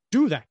can't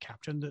do that,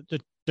 Captain.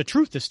 The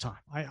truth this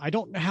time. I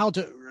don't know how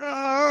to...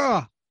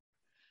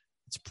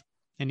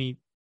 And he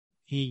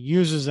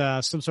uses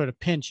some sort of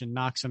pinch and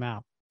knocks him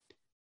out.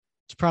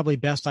 It's probably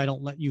best I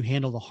don't let you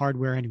handle the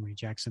hardware anyway,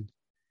 Jackson.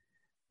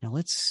 Now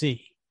let's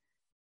see.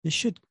 This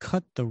should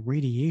cut the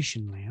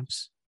radiation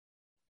lamps.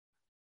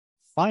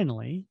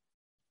 Finally,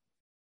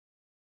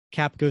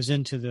 Cap goes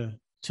into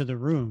the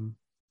room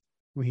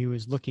where he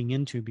was looking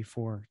into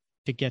before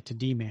to get to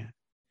D-Man.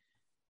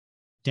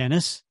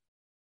 Dennis?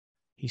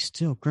 He's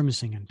still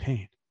grimacing in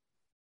pain.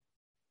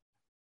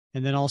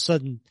 And then all of a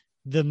sudden,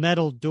 the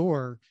metal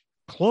door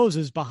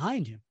closes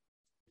behind him.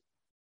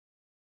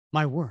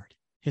 My word,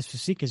 his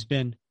physique has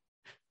been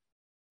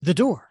the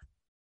door.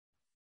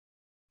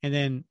 And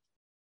then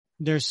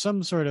there's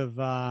some sort of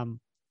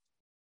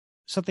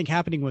something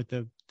happening with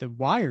the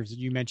wires that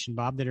you mentioned,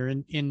 Bob, that are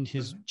in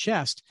his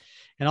chest.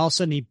 And all of a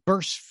sudden he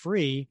bursts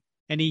free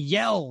and he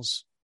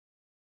yells.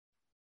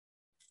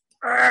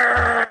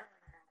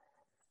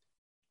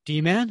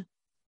 D-Man?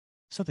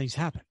 Something's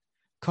happened,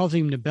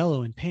 causing him to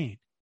bellow in pain.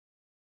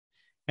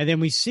 And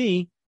then we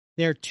see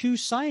there are two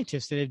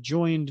scientists that have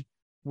joined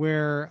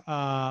where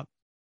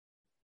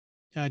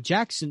Mr.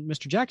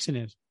 Jackson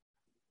is.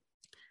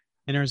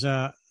 And there's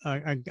a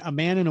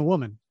man and a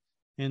woman.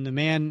 And the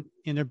man,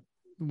 they're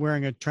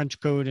wearing a trench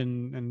coat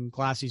and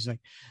glasses. He's like,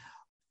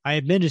 I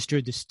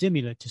administered the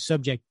stimulant to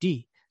subject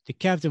D. The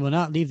captain will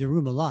not leave the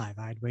room alive,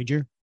 I'd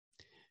wager.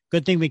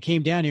 Good thing we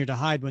came down here to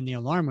hide when the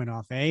alarm went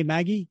off, eh,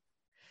 Maggie?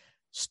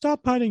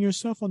 Stop patting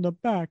yourself on the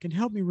back and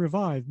help me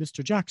revive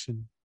Mr.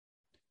 Jackson.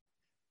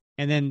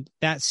 And then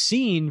that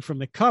scene from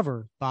the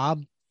cover,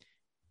 Bob,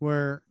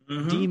 where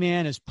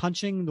D-Man is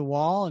punching the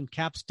wall and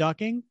Cap's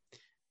ducking.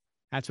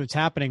 That's what's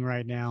happening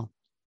right now.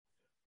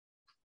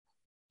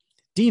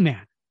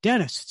 D-Man,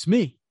 Dennis, it's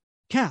me,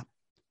 Cap.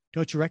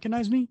 Don't you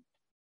recognize me?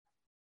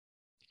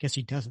 I guess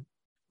he doesn't.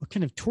 What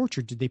kind of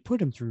torture did they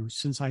put him through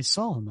since I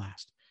saw him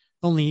last?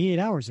 Only 8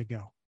 hours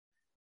ago.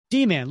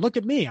 D-Man, look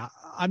at me.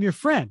 I'm your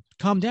friend.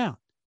 Calm down.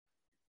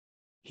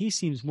 He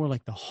seems more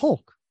like the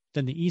Hulk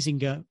than the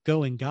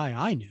easygoing guy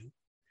I knew.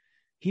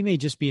 He may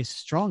just be as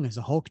strong as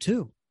the Hulk,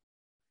 too.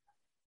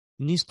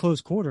 In these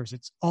close quarters,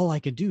 it's all I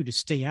could do to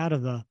stay out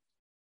of the...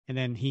 And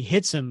then he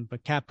hits him,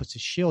 but Cap puts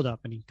his shield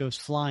up and he goes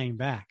flying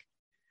back.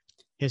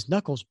 His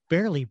knuckles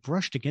barely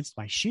brushed against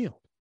my shield.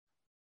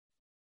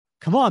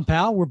 Come on,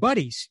 pal, we're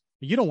buddies.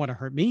 You don't want to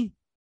hurt me.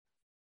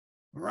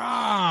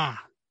 Rah!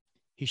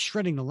 He's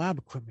shredding the lab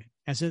equipment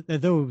as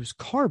though it was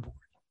cardboard.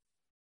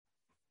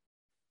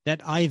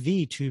 That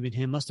IV tube in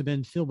him must have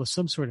been filled with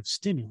some sort of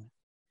stimulant.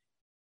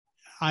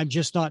 I'm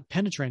just not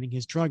penetrating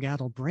his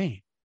drug-addled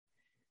brain.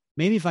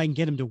 Maybe if I can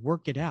get him to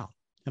work it out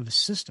of the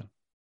system,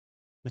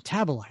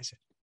 metabolize it.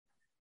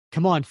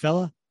 Come on,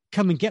 fella,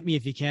 come and get me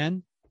if you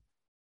can.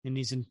 And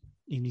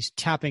he's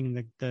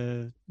tapping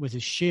the with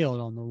his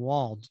shield on the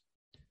wall.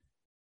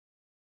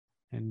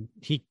 And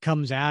he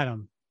comes at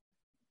him.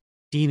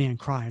 D-Man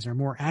cries are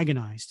more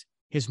agonized,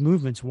 his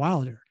movements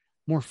wilder,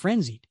 more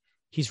frenzied.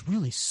 He's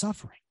really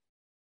suffering.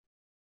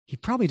 He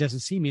probably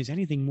doesn't see me as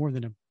anything more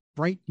than a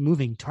bright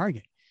moving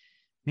target.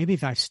 Maybe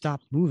if I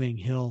stop moving,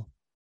 he'll...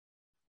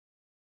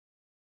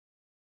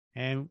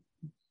 And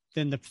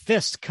then the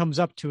fist comes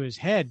up to his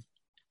head,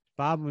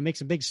 Bob, and makes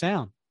a big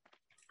sound.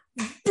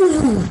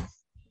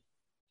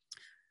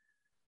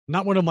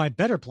 Not one of my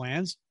better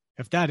plans.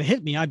 If that had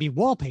hit me, I'd be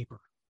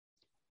wallpaper.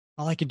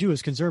 All I can do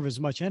is conserve as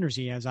much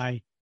energy as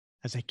I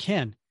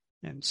can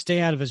and stay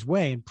out of his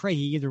way and pray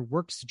he either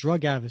works the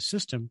drug out of his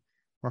system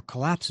or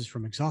collapses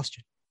from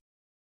exhaustion.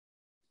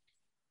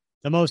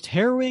 The most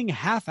harrowing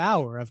half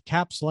hour of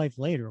Cap's life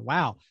later.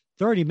 Wow.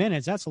 30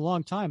 minutes. That's a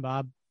long time,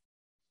 Bob.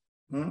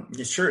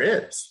 It sure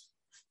is.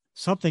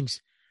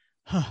 Something's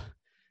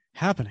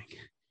happening.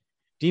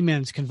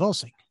 D-Man's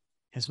convulsing.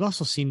 His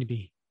muscles seem to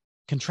be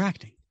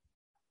contracting.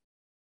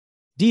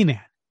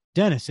 D-Man,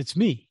 Dennis, it's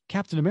me,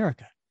 Captain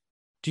America.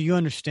 Do you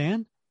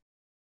understand?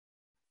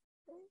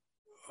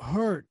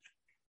 Heart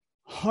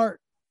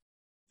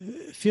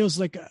feels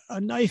like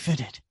a knife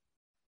in it.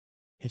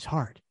 His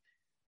heart.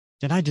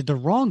 Then I did the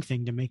wrong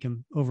thing to make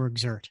him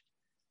overexert.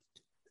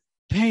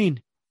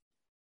 Pain.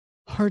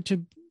 Hard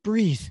to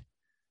breathe.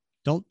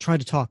 Don't try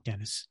to talk,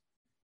 Dennis.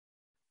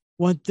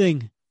 One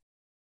thing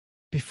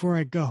before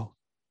I go.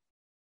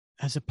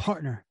 As a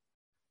partner,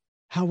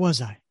 how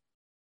was I?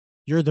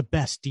 You're the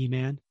best,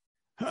 D-Man.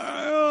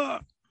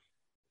 And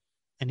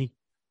he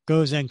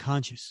goes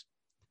unconscious.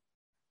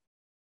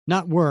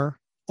 Not were,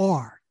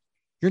 are.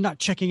 You're not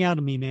checking out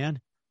on me, man.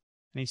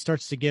 And he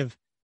starts to give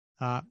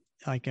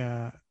like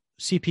a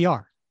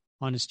CPR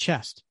on his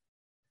chest.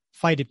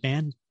 Fight it,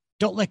 man.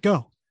 Don't let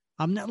go.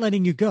 I'm not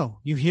letting you go.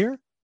 You hear?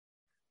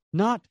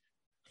 Not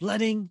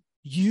letting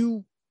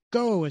you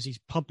go, as he's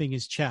pumping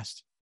his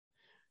chest.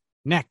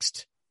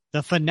 Next,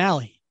 the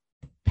finale.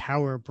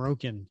 Power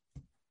broken.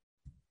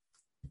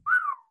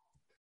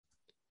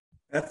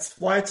 That's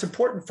why it's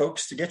important,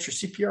 folks, to get your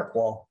CPR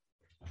qual.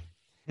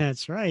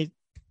 That's right.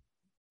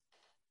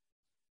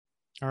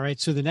 All right.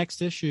 So the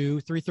next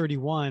issue,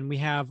 331, we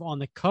have on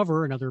the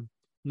cover another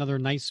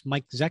nice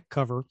Mike Zeck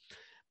cover.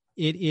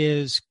 It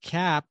is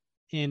Cap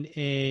in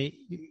a.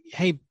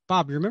 Hey,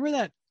 Bob, you remember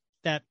that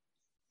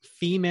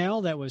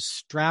female that was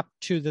strapped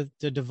to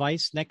the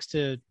device next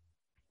to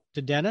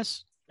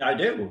Dennis? I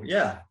do.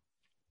 Yeah.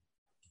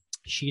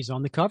 She's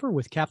on the cover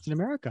with Captain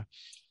America,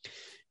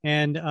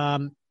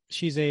 and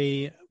she's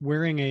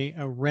wearing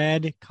a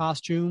red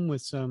costume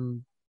with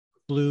some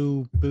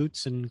blue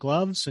boots and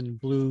gloves and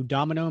blue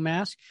domino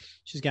mask.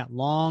 She's got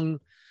long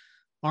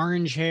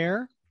orange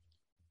hair,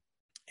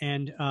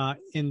 and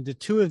the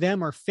two of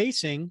them are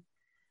facing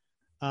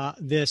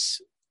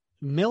this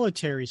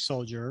military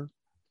soldier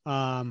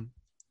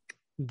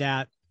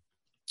that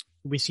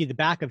we see the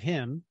back of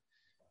him,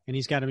 and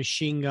he's got a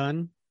machine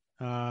gun.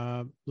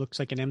 Looks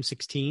like an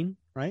M16,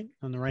 right,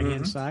 on the right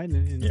hand side,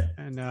 and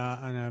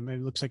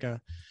it looks like I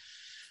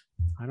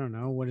don't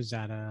know, what is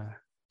that, a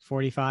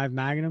 45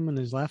 Magnum in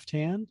his left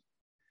hand?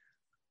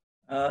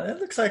 It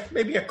looks like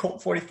maybe a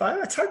Colt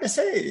 45. It's hard to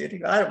say.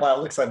 It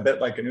looks like a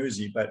bit like an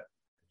Uzi, but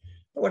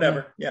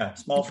whatever. Yeah,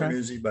 small for an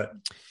Uzi, but.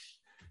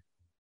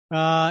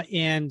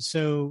 And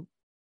so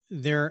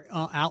they're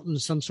out in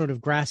some sort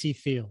of grassy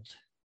field,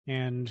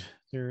 and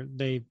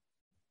they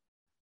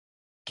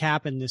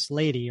Cap and this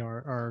lady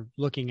are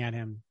looking at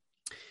him.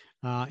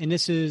 And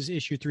this is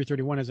issue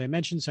 331, as I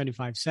mentioned,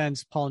 75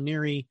 cents. Paul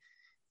Neary,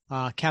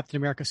 Captain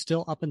America,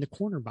 still up in the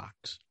corner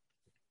box.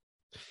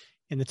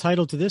 And the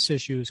title to this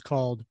issue is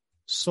called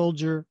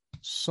Soldier,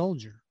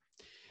 Soldier.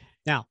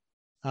 Now,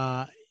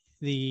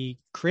 the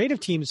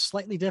creative team is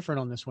slightly different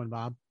on this one,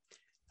 Bob.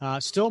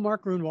 Still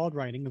Mark Gruenwald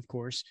writing, of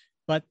course,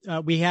 but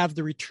we have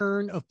the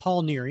return of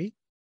Paul Neary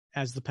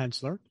as the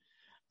penciler.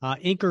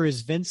 Inker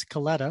is Vince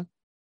Coletta.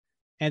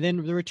 And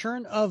then the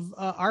return of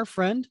our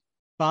friend,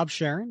 Bob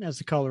Sharon, as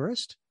the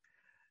colorist,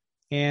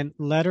 and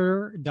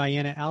letterer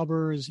Diana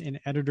Albers and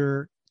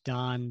editor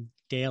Don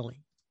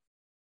Daly.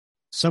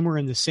 Somewhere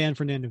in the San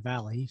Fernando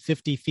Valley,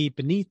 50 feet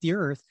beneath the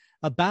earth,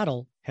 a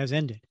battle has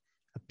ended,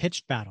 a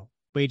pitched battle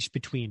waged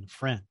between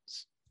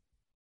friends.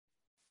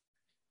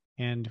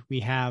 And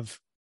we have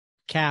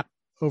Cap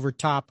over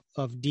top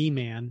of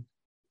D-Man.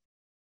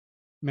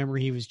 Remember,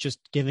 he was just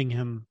giving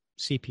him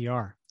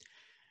CPR.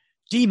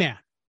 D-Man.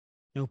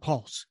 No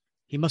pulse.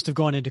 He must have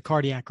gone into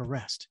cardiac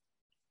arrest.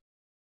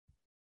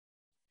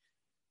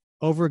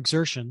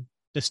 Overexertion,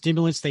 the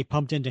stimulants they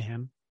pumped into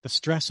him, the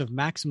stress of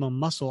maximum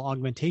muscle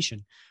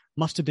augmentation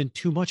must have been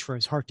too much for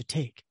his heart to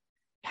take.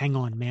 Hang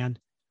on, man.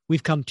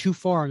 We've come too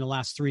far in the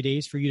last 3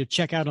 days for you to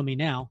check out on me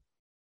now.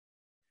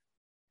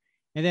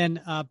 And then,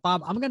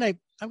 Bob, I'm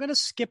gonna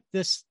skip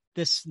this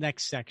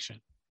next section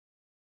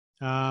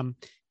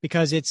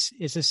because it's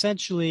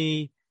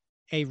essentially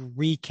a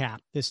recap.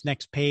 This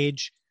next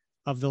page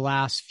of the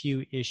last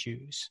few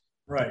issues,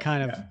 right? To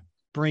kind of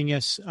bring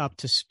us up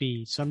to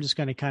speed. So I'm just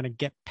going to kind of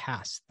get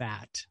past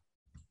that.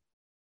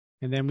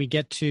 And then we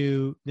get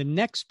to the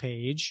next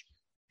page,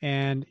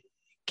 and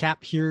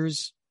Cap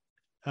hears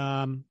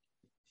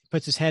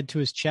puts his head to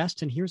his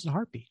chest and hears a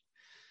heartbeat.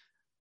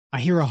 I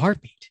hear a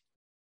heartbeat.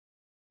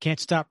 Can't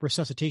stop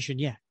resuscitation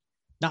yet.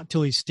 Not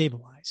till he's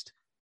stabilized.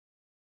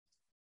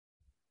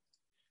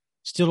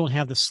 Still don't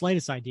have the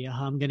slightest idea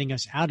how I'm getting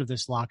us out of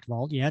this locked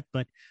vault yet,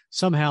 but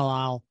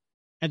somehow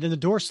and then the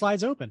door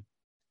slides open.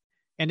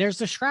 And there's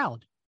the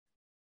Shroud.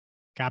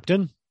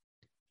 Captain?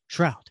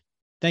 Shroud.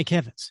 Thank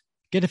heavens.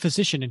 Get a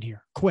physician in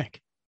here,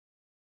 quick.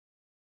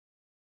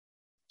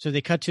 So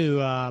they cut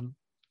to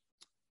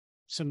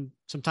some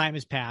time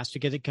has passed to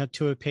get it cut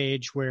to a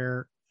page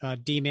where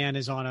D-Man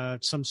is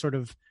on some sort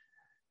of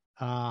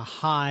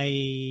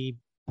high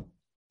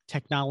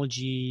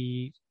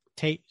technology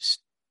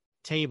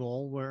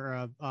table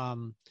where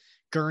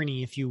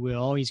gurney, if you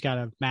will. He's got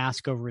a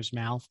mask over his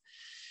mouth.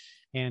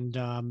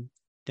 And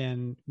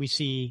then we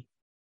see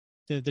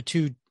the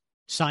two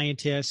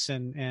scientists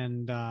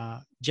and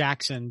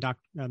Jackson,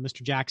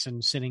 Mr.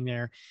 Jackson, sitting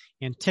there,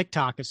 and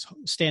TikTok is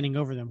standing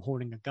over them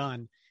holding a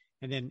gun.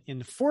 And then in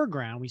the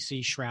foreground, we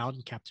see Shroud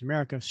and Captain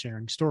America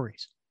sharing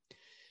stories.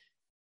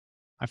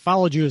 I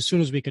followed you as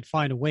soon as we could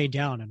find a way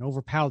down and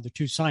overpowered the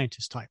two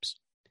scientist types.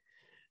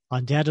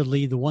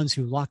 Undoubtedly the ones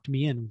who locked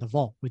me in the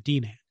vault with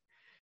D-Man.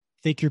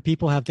 Think your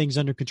people have things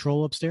under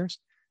control upstairs?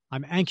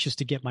 I'm anxious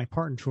to get my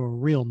partner to a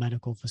real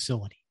medical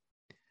facility.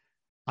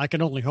 I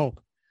can only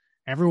hope.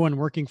 Everyone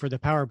working for the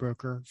power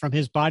broker, from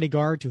his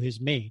bodyguard to his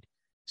maid,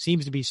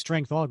 seems to be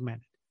strength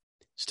augmented.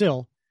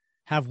 Still,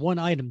 have one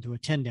item to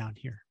attend down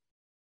here.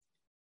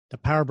 The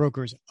power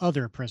broker's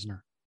other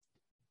prisoner.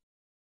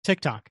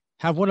 TikTok,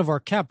 have one of our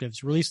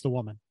captives release the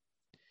woman.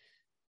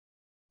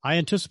 I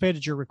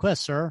anticipated your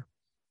request, sir.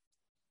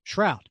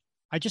 Shroud,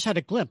 I just had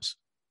a glimpse.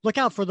 Look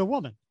out for the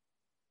woman.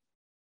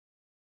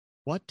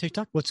 What,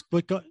 TikTok?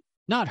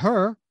 Not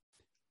her.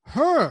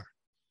 Her!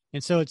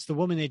 And so it's the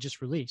woman they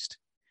just released.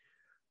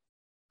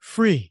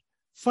 Free.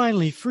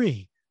 Finally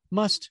free.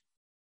 Must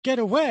get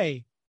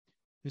away.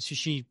 And so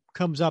she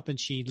comes up and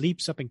she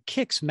leaps up and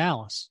kicks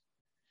Malice.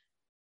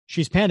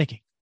 She's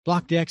panicking.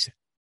 Block the exit.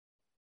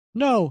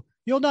 No,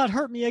 you'll not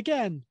hurt me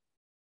again.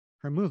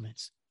 Her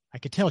movements. I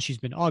could tell she's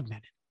been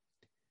augmented.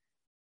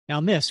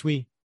 Now, miss,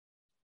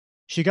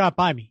 she got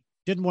by me.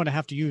 Didn't want to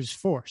have to use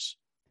force.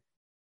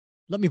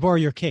 Let me borrow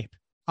your cape.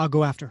 I'll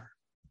go after her.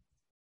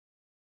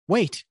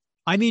 Wait.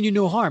 I mean you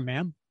no harm,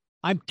 ma'am.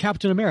 I'm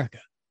Captain America.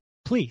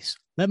 Please,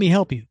 let me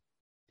help you.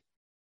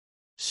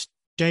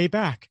 Stay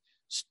back.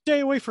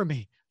 Stay away from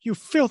me, you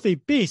filthy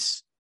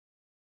beasts.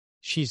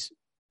 She's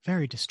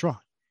very distraught.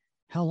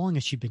 How long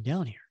has she been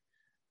down here?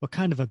 What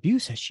kind of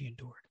abuse has she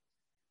endured?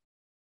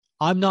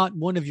 I'm not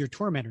one of your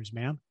tormentors,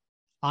 ma'am.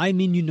 I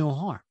mean you no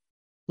harm.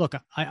 Look,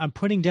 I'm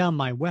putting down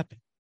my weapon.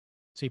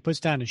 So he puts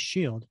down his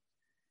shield.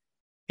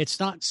 It's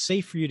not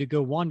safe for you to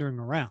go wandering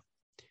around.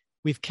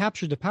 We've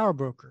captured the power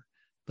broker,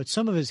 but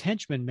some of his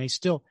henchmen may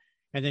still...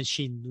 And then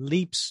she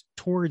leaps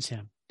towards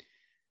him.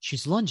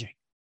 She's lunging.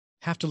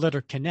 Have to let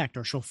her connect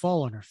or she'll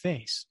fall on her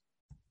face.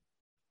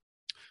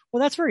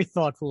 Well, that's very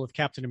thoughtful of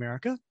Captain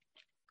America,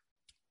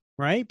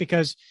 right?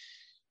 Because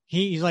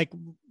he's like,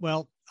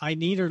 well, I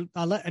need to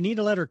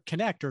let her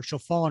connect or she'll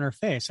fall on her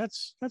face.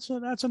 That's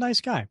a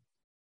nice guy.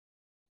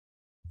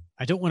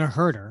 I don't want to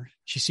hurt her.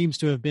 She seems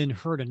to have been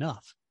hurt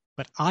enough,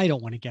 but I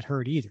don't want to get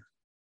hurt either.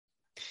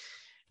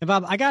 And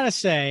Bob, I got to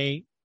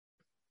say,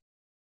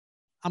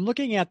 I'm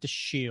looking at the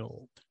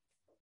shield.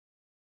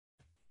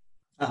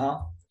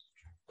 Uh-huh.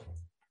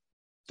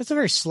 That's a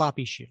very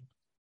sloppy shield.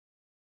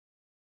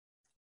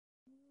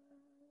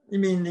 You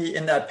mean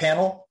in that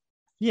panel?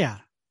 Yeah.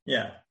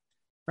 Yeah.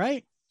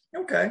 Right?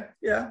 Okay.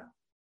 Yeah.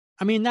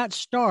 I mean, that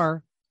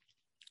star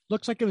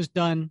looks like it was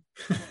done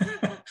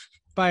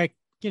by,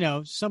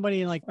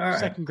 somebody in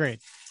second grade.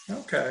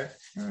 Okay.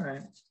 All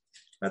right.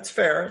 That's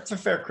fair. It's a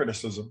fair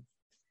criticism.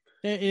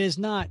 It is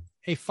not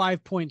a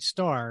 5-point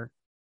star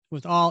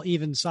with all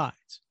even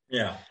sides.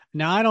 Yeah.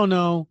 Now, I don't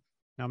know.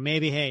 Now,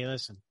 maybe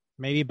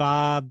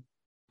Bob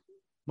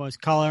was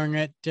coloring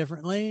it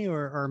differently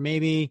or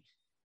maybe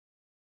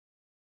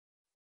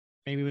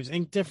it was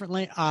inked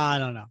differently. I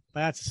don't know.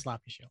 But that's a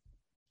sloppy shield.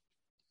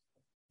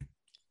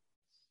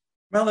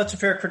 Well, that's a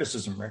fair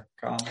criticism, Rick.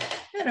 So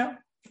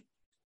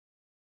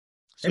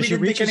maybe you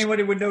didn't think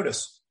anybody would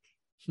notice.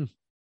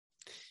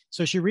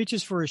 So she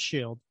reaches for his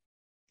shield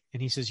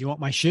and he says, you want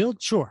my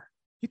shield? Sure.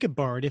 You could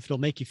borrow it if it'll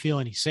make you feel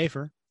any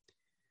safer.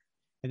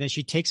 And then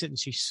she takes it and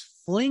she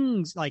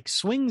swings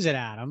it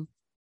at him,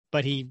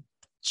 but he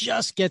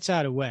just gets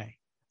out of the way.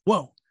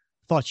 Whoa,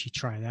 thought she'd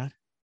try that.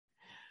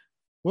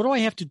 What do I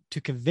have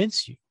to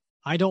convince you?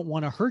 I don't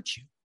want to hurt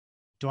you.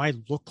 Do I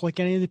look like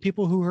any of the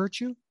people who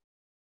hurt you?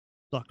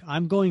 Look,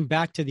 I'm going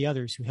back to the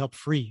others who helped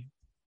free you.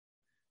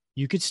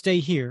 You could stay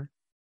here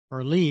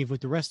or leave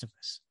with the rest of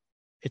us.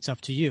 It's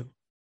up to you.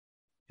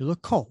 You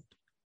look cold.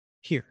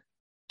 Here,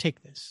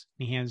 take this.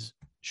 And he hands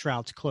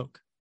Shroud's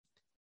cloak.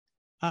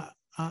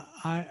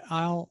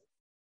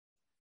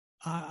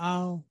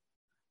 I'll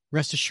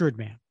rest assured,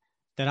 ma'am,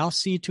 that I'll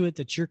see to it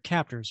that your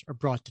captors are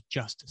brought to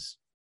justice.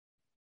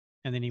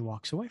 And then he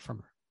walks away from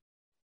her.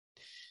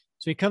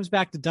 So he comes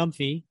back to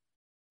Dumphy,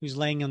 who's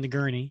laying on the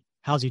gurney.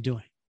 How's he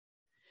doing?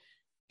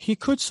 He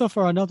could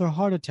suffer another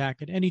heart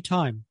attack at any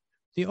time.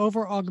 The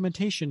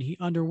over-augmentation he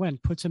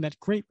underwent puts him at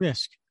great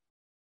risk.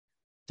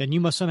 Then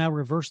you must somehow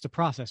reverse the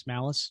process,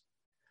 Malice.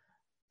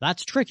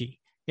 That's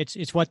tricky.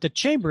 It's what the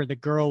chamber the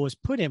girl was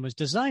put in was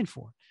designed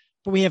for,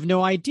 but we have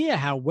no idea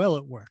how well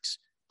it works.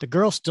 The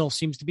girl still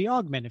seems to be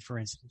augmented, for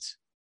instance.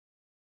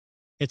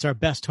 It's our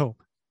best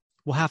hope.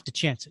 We'll have to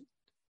chance it.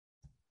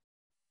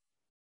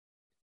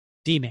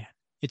 D-Man,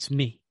 it's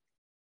me.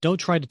 Don't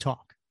try to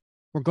talk.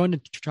 We're going to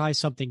try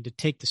something to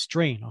take the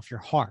strain off your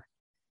heart.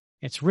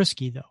 It's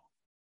risky, though.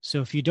 So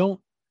if you don't,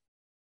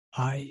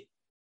 I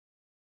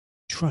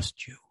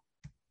trust you.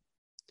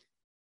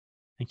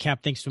 And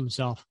Cap thinks to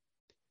himself,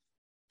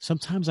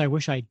 sometimes I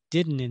wish I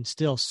didn't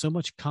instill so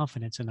much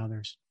confidence in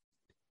others.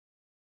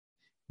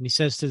 And he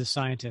says to the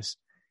scientist,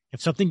 if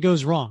something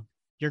goes wrong,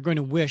 you're going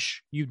to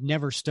wish you'd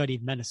never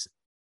studied medicine.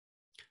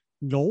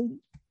 No.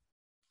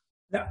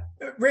 Now,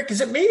 Rick,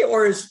 is it me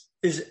or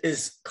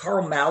is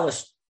Carl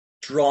Malice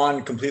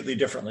drawn completely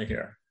differently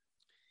here?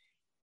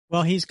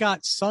 Well, he's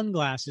got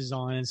sunglasses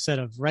on instead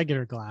of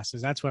regular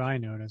glasses. That's what I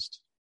noticed.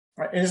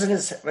 Right. Is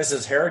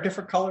his hair a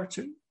different color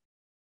too?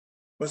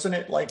 Wasn't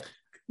it like...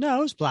 No,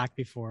 it was black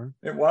before.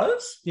 It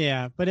was?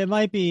 Yeah, but it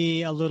might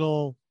be a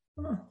little...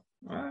 Huh.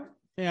 All right.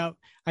 Yeah,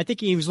 I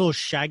think he was a little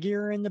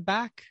shaggier in the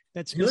back.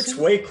 He looks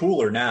way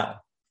cooler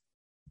now.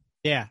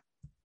 Yeah.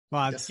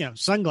 Well,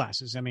 Yes.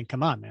 Sunglasses. I mean,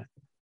 come on, man.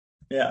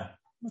 Yeah,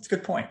 that's a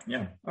good point.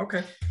 Yeah.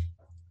 Okay.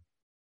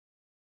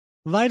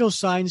 Vital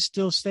signs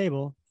still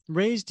stable.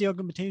 Raise the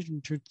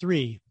augmentation to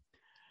 3.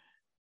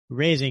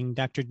 Raising,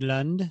 Dr.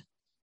 Lund.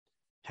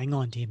 Hang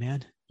on,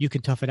 D-Man. You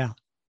can tough it out.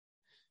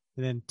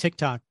 And then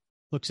TikTok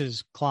looks at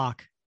his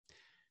clock.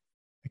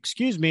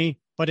 Excuse me,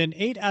 but in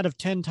 8 out of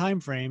 10 time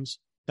frames,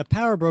 the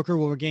power broker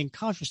will regain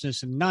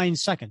consciousness in 9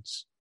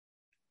 seconds.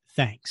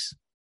 Thanks.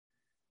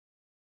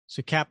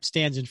 So Cap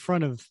stands in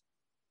front of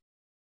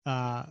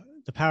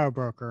the power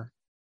broker,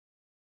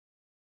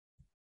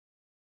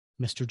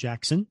 Mr.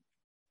 Jackson.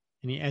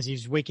 And as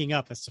he's waking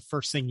up, that's the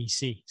first thing he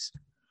sees.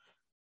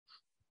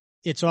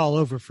 It's all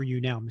over for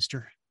you now,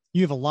 mister.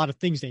 You have a lot of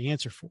things to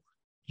answer for.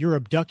 Your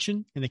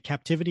abduction and the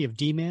captivity of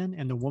D-Man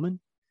and the woman,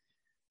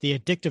 the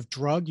addictive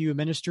drug you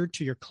administered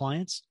to your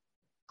clients,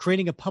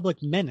 creating a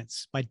public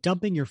menace by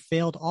dumping your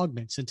failed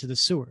augments into the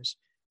sewers,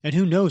 and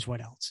who knows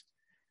what else.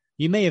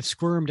 You may have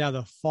squirmed out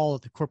of the fall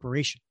of the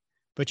corporation,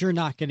 but you're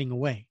not getting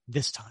away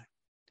this time.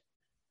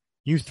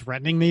 You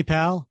threatening me,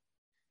 pal?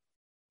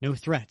 No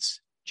threats,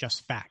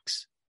 just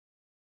facts.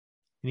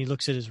 And he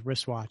looks at his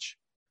wristwatch.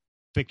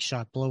 Big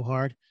shot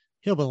blowhard.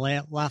 He'll be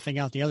laughing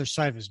out the other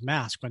side of his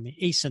mask when the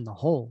ace in the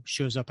hole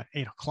shows up at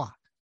 8 o'clock.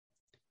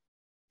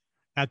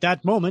 At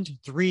that moment,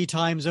 3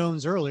 time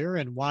zones earlier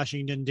in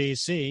Washington,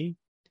 D.C.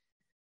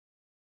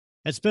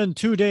 It's been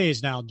 2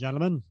 days now,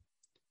 gentlemen.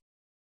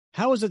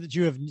 How is it that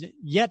you have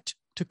yet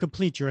to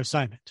complete your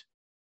assignment?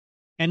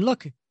 And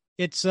look,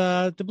 it's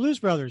the Blues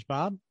Brothers,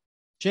 Bob.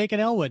 Jake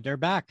and Elwood, they're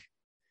back.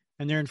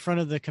 And they're in front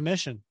of the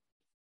commission.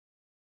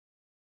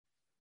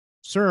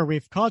 Sir,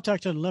 we've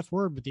contacted and left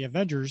word with the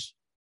Avengers,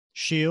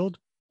 S.H.I.E.L.D.,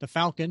 the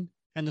Falcon,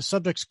 and the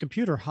subject's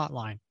computer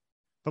hotline,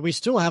 but we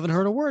still haven't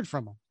heard a word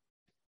from them.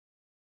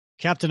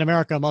 Captain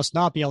America must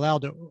not be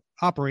allowed to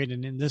operate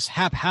in this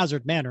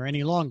haphazard manner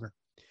any longer.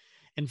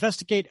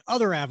 Investigate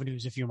other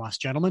avenues if you must,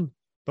 gentlemen,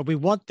 but we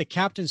want the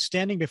captain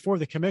standing before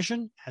the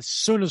commission as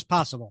soon as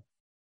possible.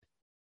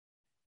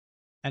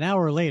 An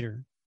hour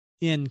later,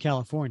 in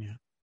California,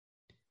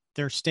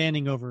 they're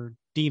standing over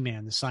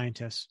D-Man, the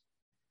scientist.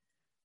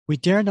 We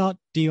dare not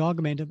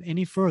de-augment him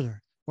any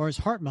further, or his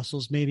heart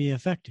muscles may be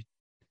affected.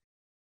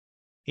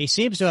 He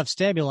seems to have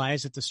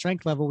stabilized at the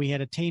strength level we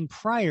had attained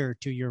prior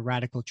to your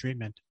radical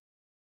treatment.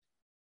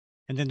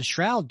 And then the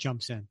Shroud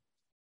jumps in.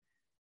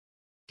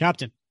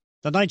 Captain,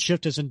 the night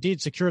shift has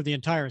indeed secured the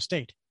entire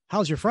estate.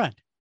 How's your friend?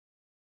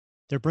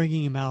 They're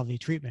bringing him out of the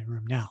treatment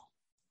room now.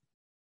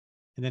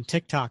 And then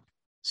TikTok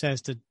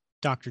says to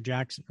Dr.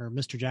 Jackson, or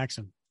Mr.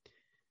 Jackson,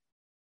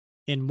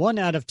 in 1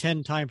 out of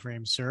 10 time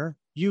frames, sir,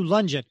 you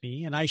lunge at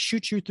me and I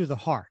shoot you through the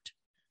heart.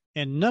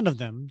 And none of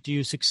them do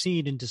you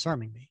succeed in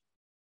disarming me.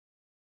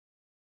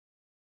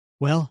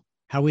 Well,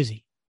 how is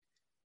he?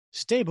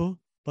 Stable,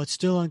 but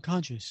still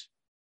unconscious.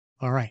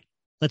 All right,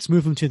 let's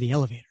move him to the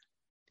elevator.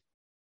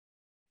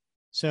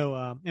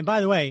 So, and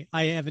by the way,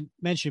 I haven't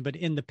mentioned, but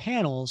in the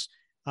panels,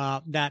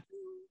 that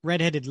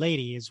redheaded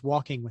lady is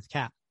walking with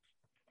Cap.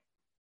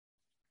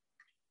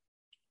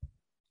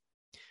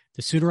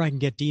 The sooner I can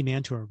get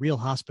D-Man to a real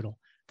hospital,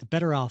 the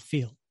better I'll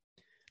feel.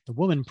 The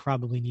woman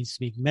probably needs to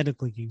be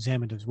medically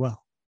examined as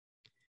well.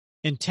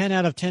 In 10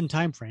 out of 10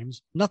 time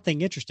frames,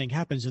 nothing interesting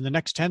happens in the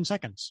next 10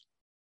 seconds.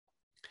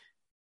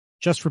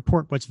 Just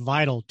report what's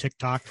vital,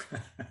 TikTok.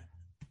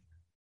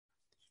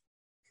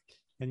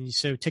 And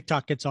so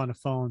TikTok gets on the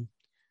phone.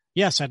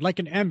 Yes, I'd like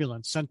an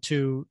ambulance sent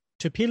to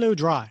Tupelo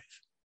Drive.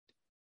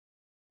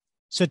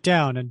 Sit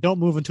down and don't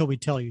move until we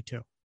tell you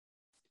to.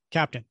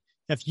 Captain,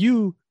 if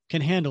you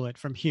can handle it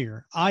from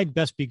here, I'd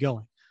best be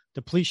going.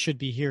 The police should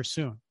be here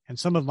soon, and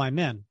some of my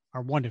men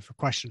are wanted for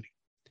questioning.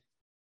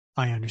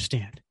 I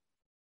understand.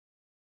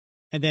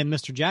 And then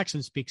Mr.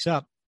 Jackson speaks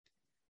up.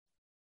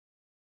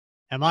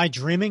 Am I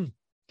dreaming?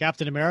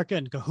 Captain America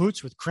in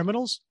cahoots with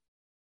criminals?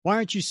 Why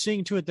aren't you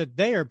seeing to it that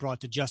they are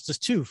brought to justice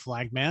too,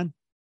 Flagman?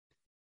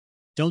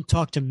 Don't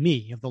talk to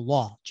me of the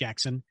law,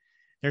 Jackson.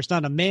 There's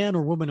not a man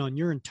or woman on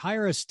your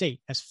entire estate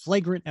as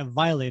flagrant a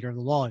violator of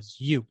the law as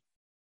you.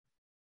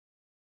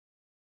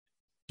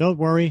 Don't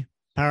worry,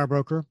 power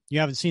broker. You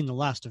haven't seen the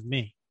last of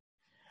me.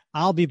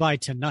 I'll be by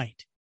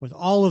tonight with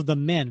all of the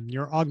men in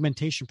your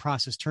augmentation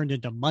process turned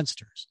into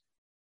monsters.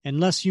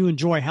 Unless you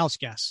enjoy house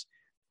guests,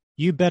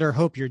 you better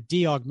hope your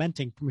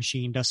de-augmenting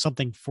machine does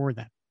something for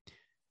them.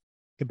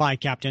 Goodbye,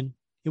 Captain.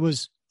 It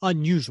was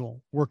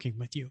unusual working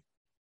with you.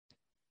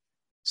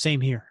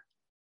 Same here.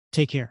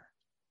 Take care.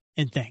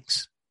 And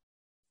thanks.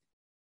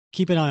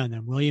 Keep an eye on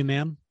them, will you,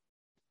 ma'am?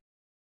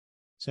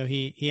 So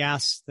he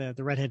asks the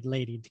redhead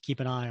lady to keep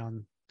an eye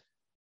on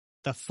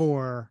the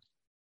 4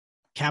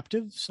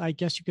 captives, I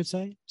guess you could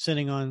say,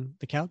 sitting on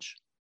the couch.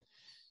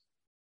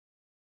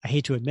 I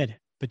hate to admit it,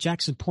 but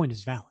Jackson's point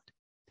is valid.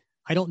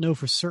 I don't know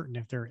for certain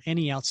if there are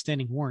any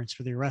outstanding warrants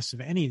for the arrest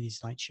of any of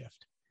these night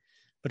shift.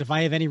 But if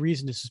I have any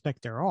reason to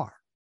suspect there are,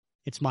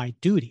 it's my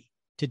duty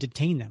to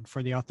detain them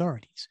for the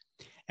authorities,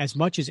 as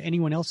much as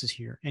anyone else is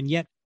here, and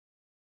yet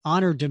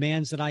honor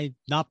demands that I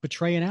not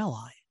betray an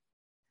ally.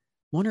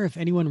 Wonder if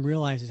anyone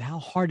realizes how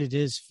hard it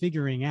is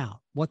figuring out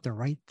what the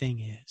right thing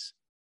is.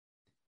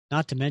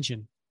 Not to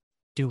mention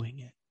doing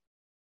it.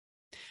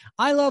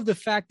 I love the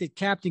fact that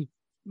Captain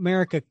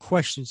America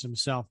questions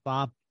himself,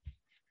 Bob.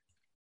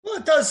 Well,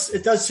 it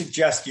does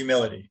suggest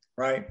humility,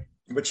 right?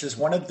 Which is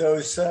one of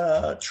those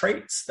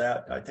traits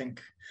that I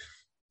think,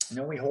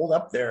 we hold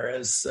up there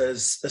as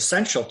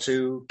essential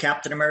to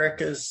Captain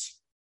America's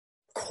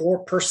core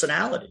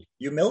personality,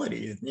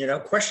 humility,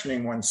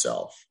 questioning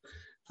oneself,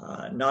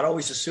 not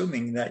always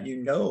assuming that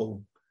you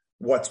know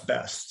what's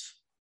best.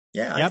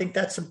 Yeah, yep. I think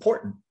that's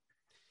important.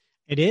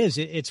 It is.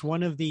 It's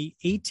one of the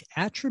 8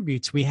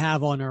 attributes we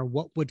have on our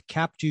What Would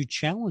Cap Do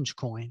challenge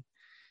coin.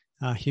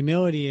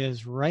 Humility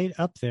is right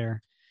up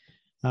there.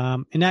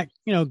 And that,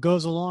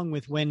 goes along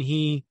with when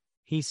he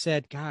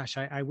said, gosh,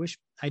 I wish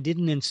I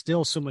didn't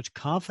instill so much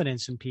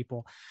confidence in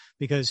people,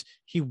 because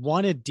he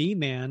wanted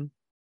D-Man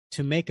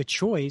to make a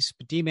choice,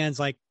 but D-Man's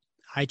like,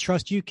 I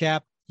trust you,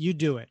 Cap, you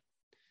do it.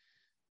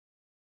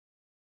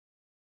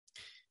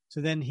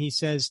 So then he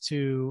says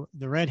to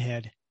the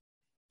redhead,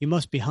 you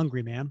must be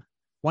hungry, ma'am.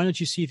 Why don't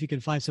you see if you can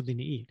find something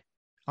to eat?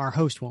 Our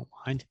host won't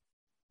mind.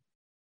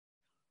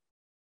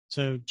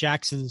 So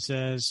Jackson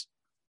says,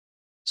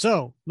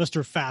 so,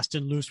 Mr. Fast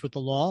and Loose with the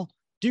law,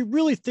 do you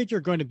really think you're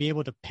going to be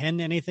able to pen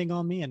anything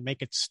on me and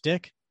make it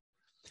stick?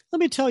 Let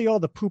me tell you all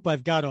the poop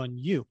I've got on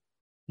you.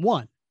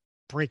 1,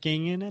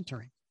 breaking and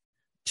entering.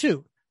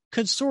 2,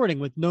 consorting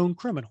with known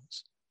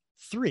criminals.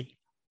 3,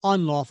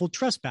 unlawful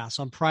trespass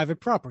on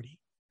private property.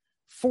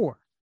 4,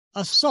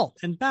 assault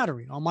and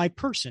battery on my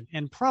person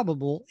and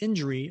probable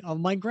injury of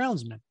my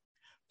groundsman.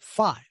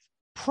 5,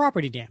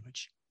 property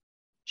damage.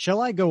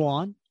 Shall I go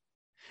on?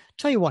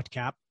 Tell you what,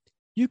 Cap,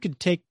 you can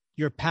take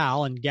your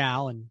pal and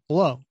gal and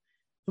blow,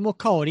 and we'll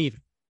call it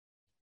even.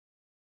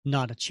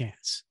 Not a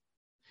chance.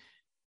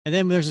 And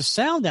then there's a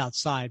sound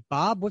outside.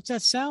 Bob, what's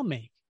that sound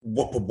make?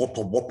 Whoopa, whoopa,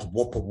 whoopa,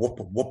 whoopa,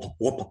 whoopa, whoopa,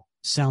 whoopa.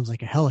 Sounds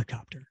like a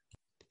helicopter.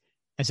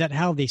 Is that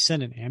how they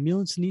send an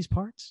ambulance in these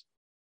parts?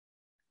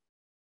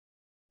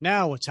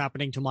 Now what's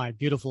happening to my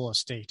beautiful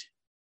estate?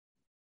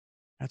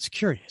 That's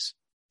curious.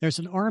 There's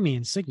an army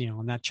insignia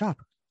on that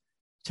chopper.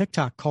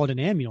 TikTok called an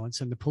ambulance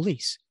and the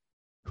police.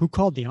 Who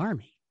called the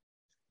army?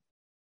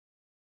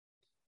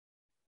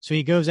 So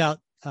he goes out,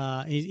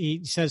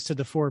 he says to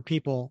the 4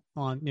 people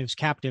on his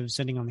captives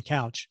sitting on the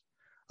couch,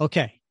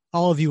 okay,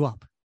 all of you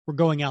up. We're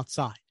going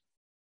outside.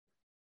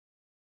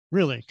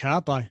 Really,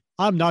 Cap?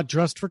 I'm not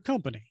dressed for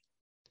company.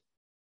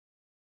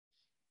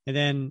 And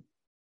then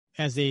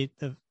as he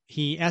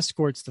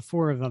escorts the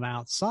 4 of them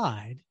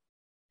outside,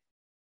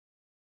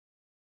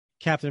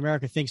 Captain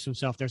America thinks to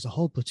himself, there's a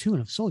whole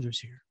platoon of soldiers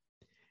here.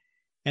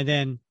 And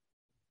then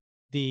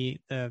the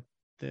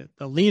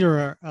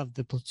leader of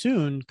the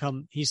platoon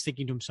he's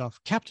thinking to himself,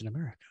 Captain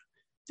America,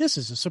 this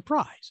is a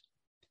surprise.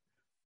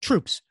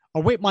 Troops,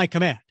 await my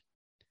command.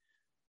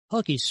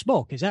 Holy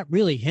smoke, is that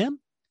really him?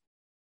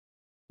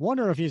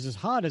 Wonder if he's as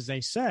hot as they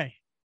say.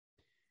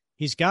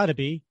 He's got to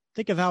be.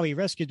 Think of how he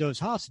rescued those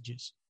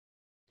hostages.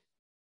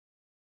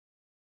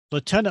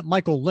 Lieutenant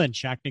Michael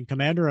Lynch, acting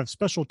commander of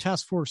Special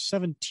Task Force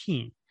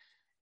 17.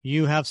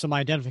 You have some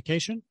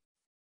identification?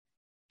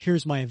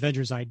 Here's my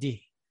Avengers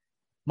ID.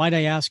 Might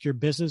I ask your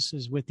business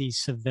is with these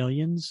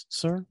civilians,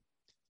 sir?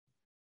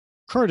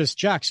 Curtis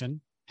Jackson,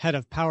 head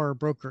of Power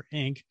Broker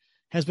Inc.,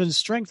 has been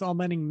strength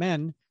augmenting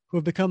men who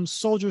have become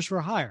soldiers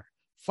for hire,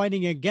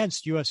 fighting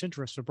against U.S.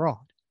 interests abroad.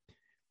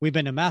 We've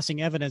been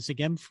amassing evidence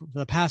again for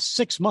the past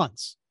 6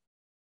 months.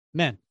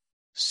 Men,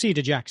 see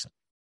to Jackson.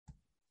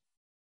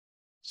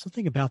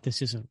 Something about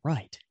this isn't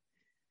right.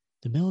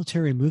 The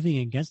military moving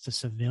against a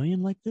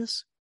civilian like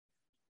this?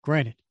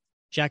 Granted,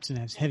 Jackson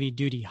has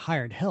heavy-duty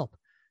hired help,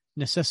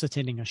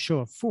 necessitating a show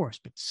of force,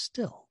 but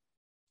still.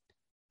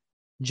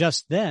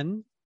 Just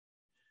then,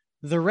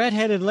 the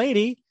redheaded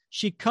lady,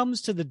 she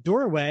comes to the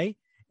doorway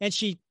and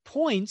she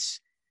points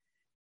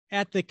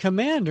at the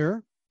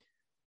commander.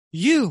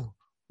 You,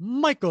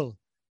 Michael,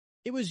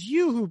 it was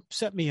you who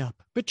set me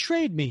up,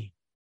 betrayed me.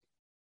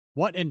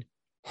 What? And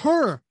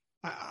her?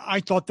 I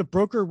thought the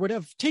broker would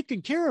have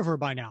taken care of her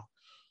by now.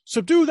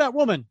 Subdue that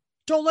woman.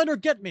 Don't let her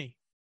get me.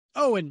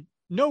 Oh, and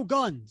no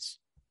guns.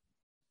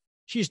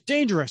 She's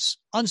dangerous,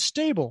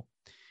 unstable.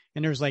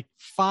 And there's like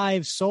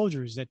 5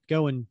 soldiers that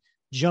go and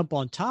jump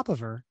on top of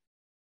her.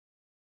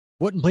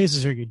 What in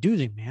blazes are you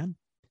doing, man?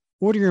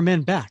 Order your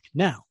men back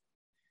now.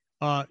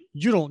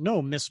 You don't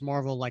know Miss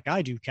Marvel like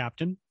I do,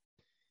 Captain.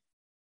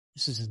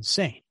 This is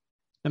insane.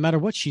 No matter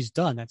what she's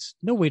done, that's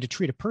no way to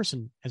treat a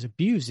person as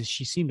abused as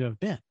she seemed to have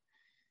been.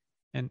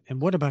 And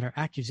what about her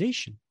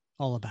accusation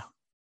all about?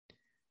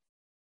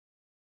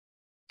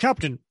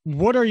 Captain,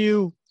 what are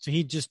you? So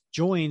he just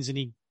joins and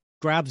he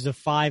grabs the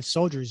 5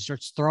 soldiers,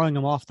 starts throwing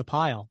them off the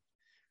pile.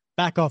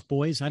 Back off,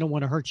 boys. I don't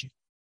want to hurt you.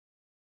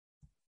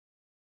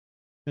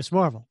 Miss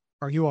Marvel,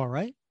 are you all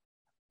right?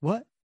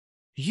 What?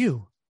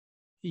 You?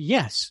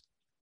 Yes.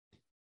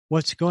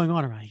 What's going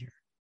on around here?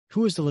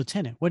 Who is the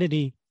lieutenant? What did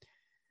he?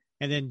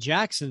 And then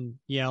Jackson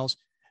yells,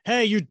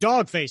 hey, you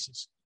dog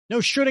faces.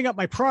 No shooting up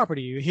my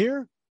property, you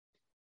hear?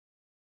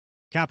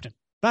 Captain,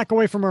 back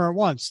away from her at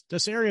once.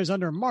 This area is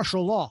under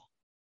martial law.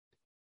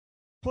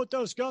 Put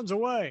those guns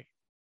away.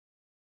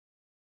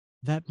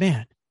 That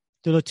man,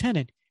 the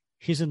lieutenant,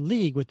 he's in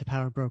league with the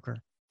power broker.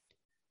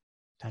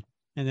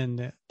 And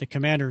then the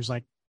commander's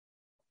like,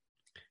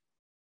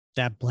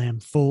 that blam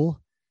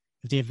fool.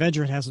 If the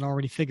Avenger hasn't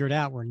already figured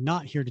out we're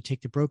not here to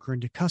take the broker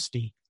into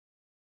custody,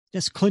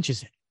 this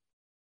clinches it.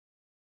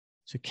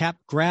 So Cap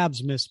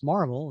grabs Miss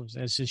Marvel,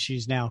 as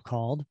she's now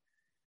called.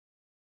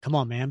 Come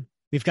on, ma'am.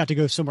 We've got to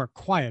go somewhere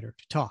quieter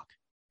to talk.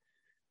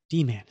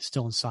 D-Man is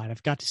still inside.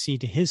 I've got to see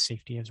to his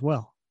safety as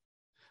well.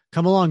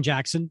 Come along,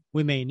 Jackson.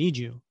 We may need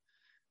you.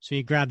 So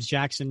he grabs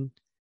Jackson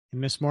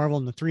and Miss Marvel,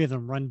 and the 3 of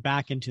them run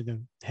back into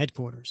the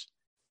headquarters.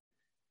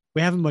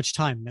 We haven't much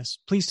time, miss.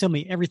 Please tell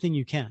me everything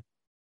you can.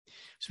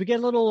 So we get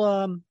a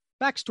little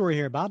backstory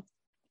here, Bob.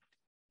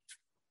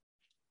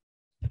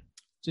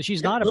 So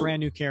she's not a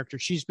brand new character.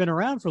 She's been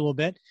around for a little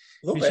bit.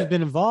 She's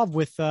been involved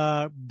with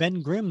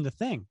Ben Grimm, the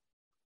Thing.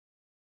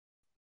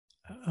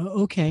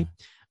 Okay.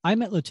 I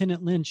met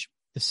Lieutenant Lynch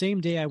the same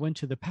day I went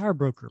to the power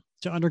broker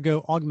to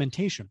undergo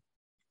augmentation.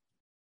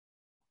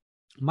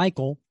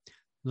 Michael,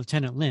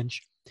 Lieutenant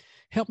Lynch,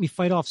 helped me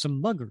fight off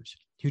some muggers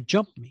who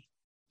jumped me.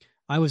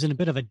 I was in a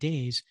bit of a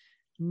daze,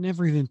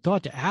 never even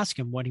thought to ask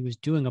him what he was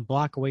doing a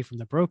block away from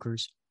the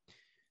brokers.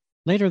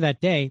 Later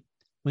that day,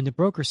 when the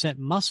broker sent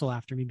Muscle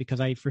after me because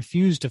I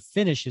refused to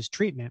finish his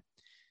treatment,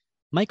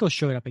 Michael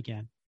showed up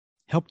again,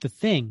 helped the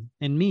Thing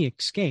and me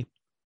escape.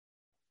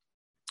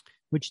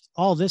 Which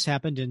all this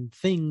happened in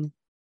Thing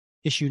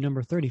issue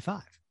number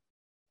 35.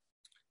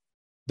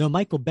 Though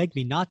Michael begged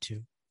me not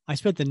to, I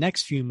spent the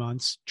next few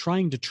months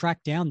trying to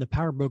track down the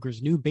power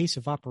broker's new base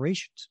of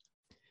operations.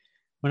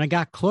 When I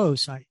got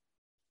close, I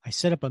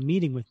set up a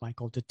meeting with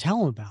Michael to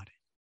tell him about it.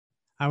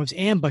 I was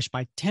ambushed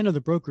by 10 of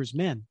the broker's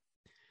men.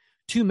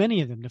 Too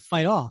many of them to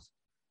fight off.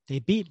 They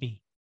beat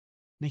me.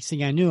 Next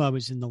thing I knew, I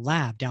was in the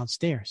lab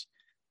downstairs.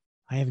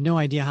 I have no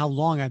idea how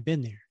long I've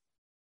been there.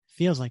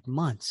 Feels like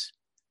months.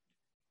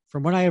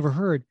 From what I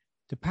overheard,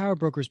 the power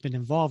broker's been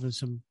involved in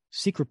some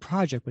secret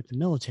project with the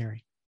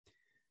military.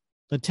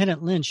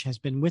 Lieutenant Lynch has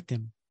been with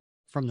them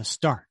from the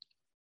start.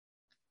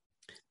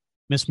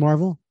 Miss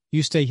Marvel,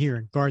 you stay here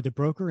and guard the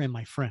broker and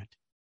my friend.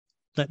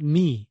 Let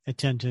me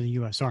attend to the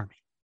U.S.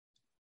 Army.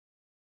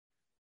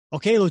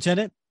 Okay,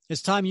 Lieutenant,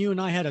 it's time you and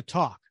I had a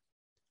talk.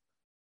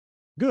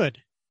 Good.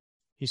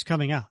 He's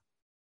coming out.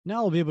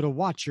 Now we'll be able to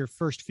watch your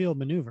first field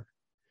maneuver.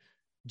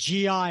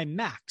 G.I.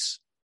 Max.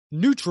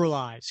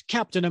 Neutralize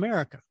Captain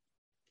America.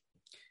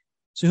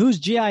 So who's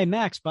G.I.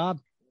 Max, Bob?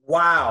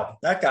 Wow,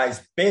 that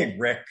guy's big,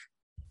 Rick.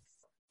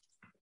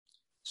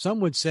 Some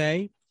would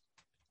say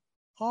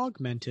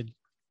augmented.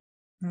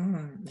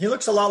 He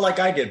looks a lot like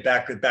I did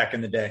back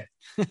in the day.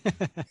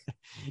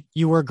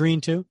 You were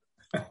green too?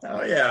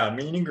 Oh, yeah,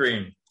 mean and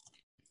green.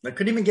 I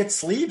couldn't even get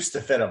sleeves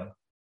to fit him.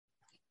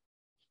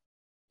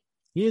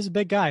 He is a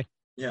big guy.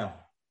 Yeah.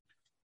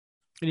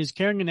 And he's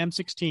carrying an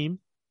M16.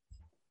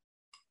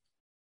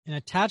 And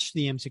attached to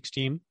the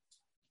M16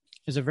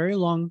 is a very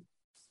long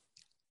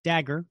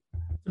dagger.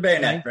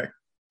 Bayonet, Rick.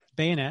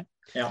 Bayonet.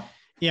 Yeah.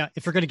 Yeah,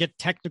 if you're going to get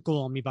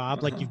technical on me,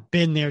 Bob, like you've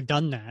been there,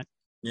 done that.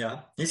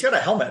 Yeah. He's got a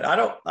helmet.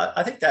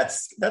 I think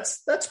that's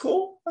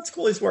cool. That's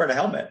cool. He's wearing a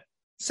helmet.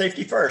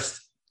 Safety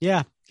first.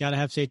 Yeah. Got to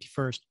have safety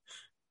first.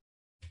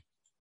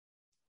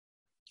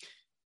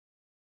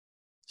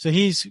 So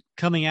he's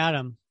coming at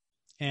him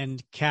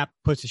and Cap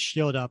puts his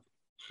shield up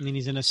and then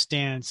he's in a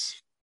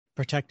stance,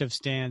 protective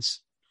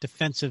stance,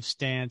 defensive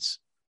stance.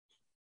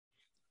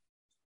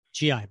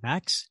 G.I.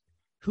 Max?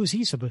 Who's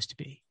he supposed to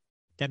be?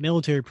 That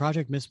military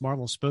project Miss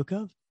Marvel spoke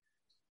of?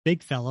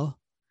 Big fellow,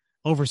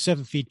 over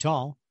 7 feet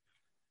tall.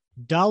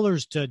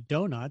 Dollars to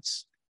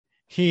donuts.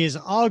 He is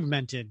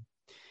augmented.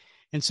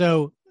 And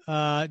so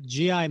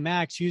G.I.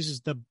 Max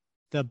uses the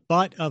the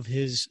butt of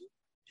his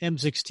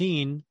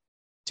M16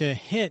 to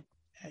hit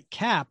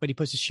Cap, but he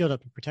puts his shield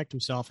up to protect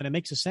himself, and it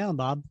makes a sound,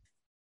 Bob.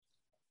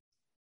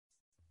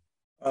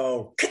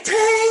 Oh,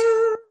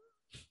 ka-tang!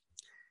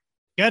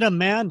 Get him,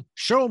 man.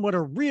 Show him what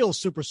a real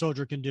super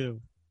soldier can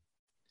do.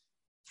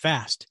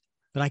 Fast,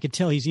 but I could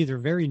tell he's either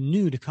very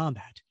new to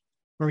combat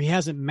or he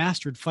hasn't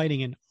mastered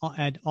fighting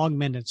at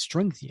augmented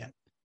strength yet.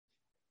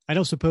 I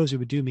don't suppose it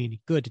would do me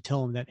any good to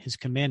tell him that his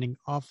commanding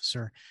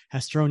officer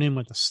has thrown in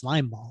with a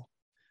slime ball.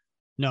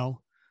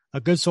 No, a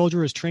good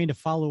soldier is trained to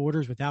follow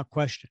orders without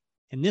question,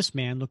 and this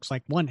man looks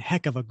like one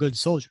heck of a good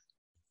soldier.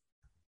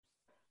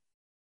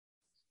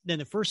 Then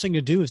the first thing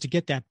to do is to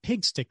get that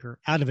pig sticker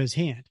out of his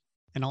hand,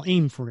 and I'll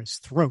aim for his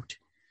throat.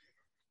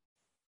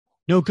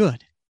 No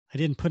good. I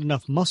didn't put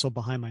enough muscle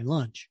behind my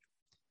lunge.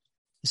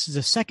 This is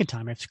the second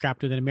time I've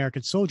scrapped with an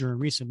American soldier in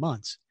recent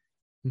months.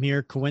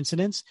 Mere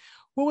coincidence?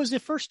 What was the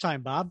first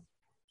time, Bob?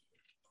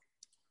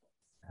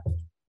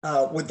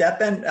 Would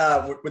that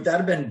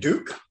have been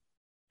Duke?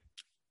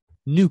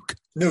 Nuke.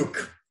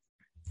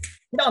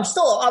 I'm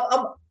still.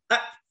 I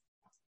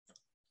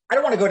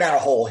don't want to go down a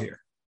hole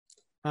here.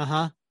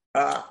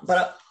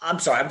 But I'm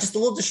sorry. I'm just a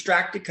little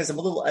distracted because I'm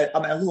a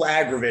little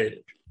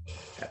aggravated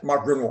at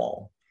Mark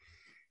Grunwald.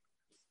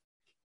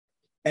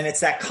 And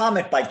it's that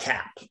comment by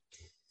Cap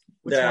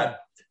that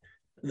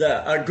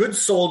a good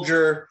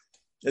soldier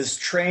is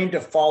trained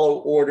to follow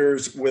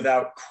orders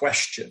without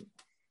question.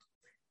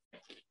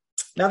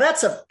 Now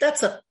that's a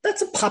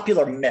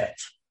popular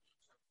myth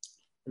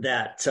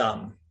that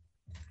at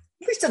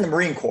least in the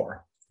Marine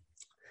Corps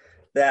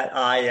that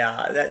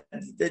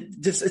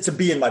it's a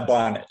bee in my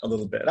bonnet a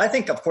little bit. I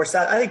think, of course,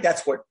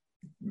 that's what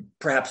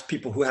perhaps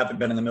people who haven't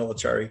been in the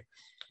military,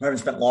 who haven't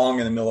spent long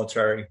in the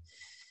military,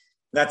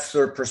 that's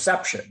their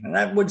perception. And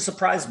that wouldn't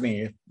surprise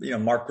me if,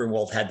 Mark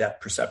Grunwald had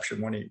that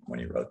perception when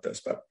he wrote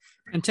this.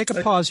 And take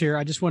a pause here.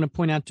 I just want to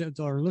point out to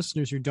our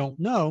listeners who don't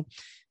know,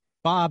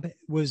 Bob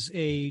was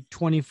a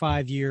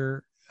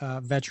 25-year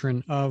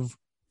veteran of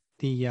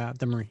the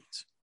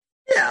Marines.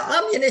 Yeah,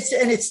 I mean, it's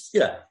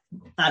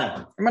I don't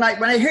know. When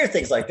I hear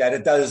things like that,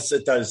 it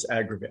does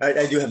aggravate.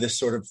 I do have this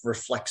sort of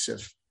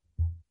reflexive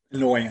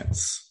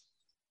annoyance.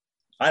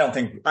 I don't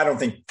think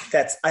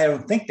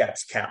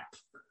that's Cap.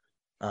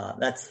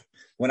 That's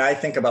when I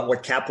think about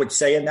what Cap would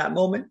say in that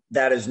moment.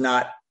 That is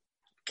not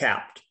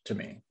Cap to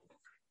me,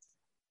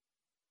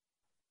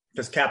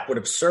 because Cap would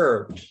have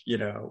served,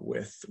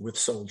 with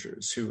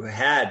soldiers who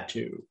had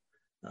to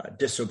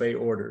disobey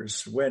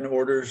orders when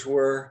orders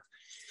were,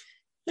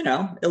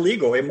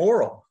 illegal,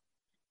 immoral.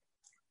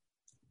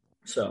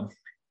 So, did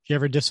you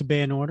ever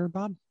disobey an order,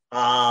 Bob?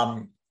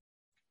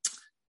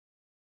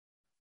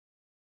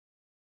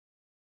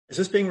 Is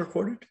this being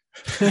recorded?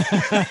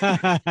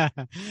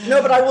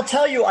 No, but I will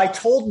tell you, I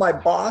told my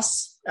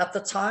boss at the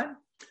time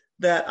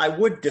that I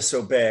would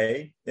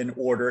disobey an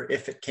order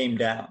if it came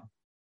down.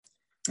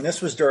 And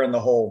this was during the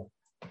whole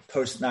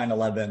post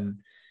 9/11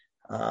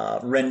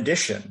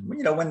 rendition,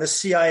 when the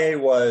CIA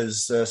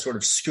was sort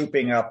of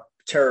scooping up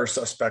terror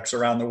suspects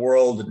around the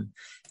world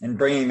and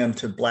bringing them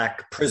to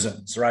black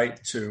prisons,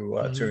 right, to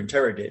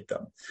interrogate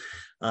them.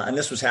 And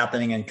this was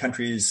happening in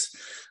countries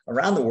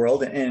around the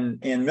world, and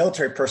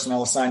military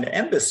personnel assigned to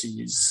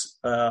embassies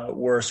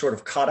were sort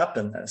of caught up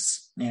in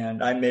this.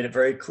 And I made it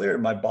very clear to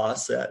my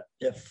boss that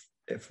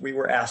if we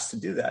were asked to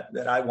do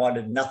that I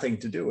wanted nothing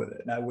to do with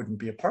it, and I wouldn't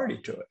be a party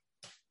to it,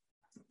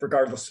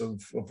 regardless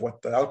of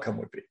what the outcome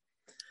would be.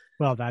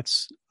 Well,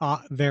 that's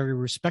very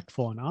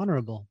respectful and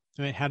honorable.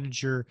 I mean, how did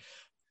your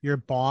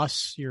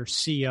boss, your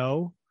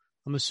CO,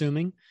 I'm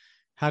assuming,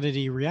 how did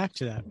he react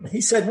to that? He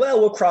said, "Well,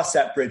 we'll cross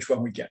that bridge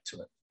when we get to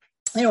it."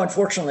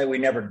 Unfortunately, we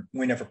never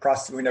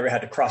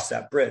had to cross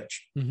that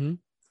bridge. Mm-hmm.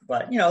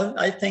 But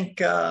I think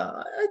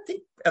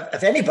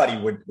if anybody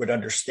would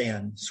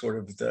understand sort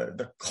of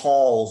the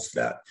calls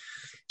that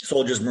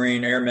soldiers,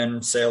 Marine,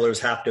 airmen, sailors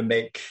have to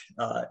make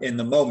in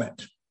the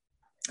moment.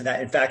 And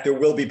that, in fact, there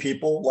will be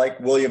people like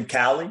William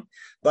Calley,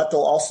 but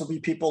there'll also be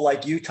people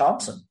like Hugh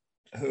Thompson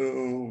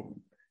who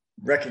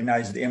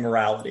recognize the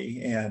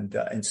immorality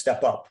and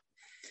step up.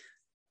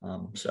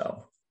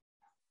 So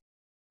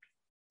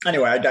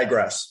anyway, I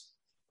digress.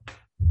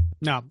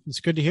 No, it's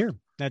good to hear.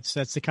 That's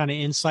the kind of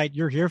insight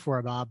you're here for,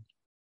 Bob.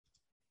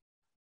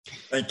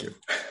 Thank you.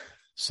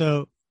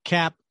 So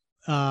Cap,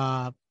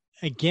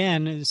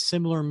 again, a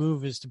similar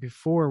move as to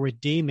before with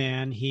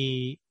D-Man.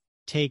 He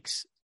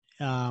takes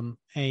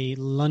a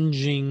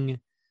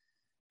lunging,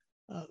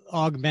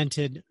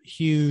 augmented,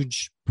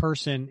 huge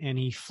person, and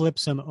he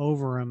flips him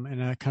over him in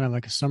a kind of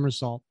like a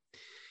somersault.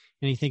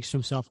 And he thinks to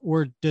himself,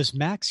 or does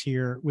Max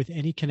here with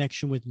any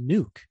connection with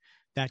Nuke,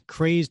 that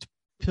crazed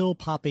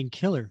pill-popping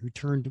killer who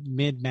turned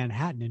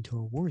mid-Manhattan into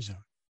a war zone?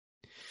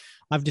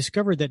 I've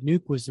discovered that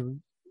Nuke was the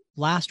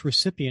last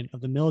recipient of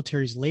the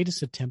military's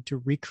latest attempt to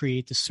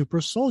recreate the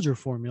super soldier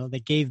formula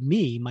that gave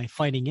me my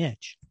fighting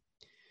edge.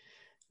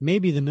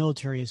 Maybe the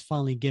military has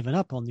finally given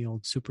up on the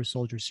old super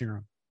soldier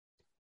serum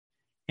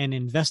and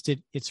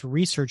invested its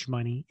research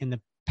money in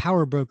the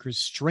power broker's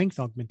strength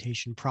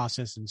augmentation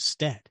process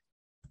instead.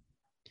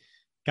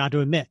 Got to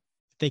admit,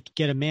 they could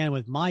get a man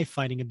with my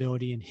fighting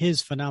ability and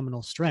his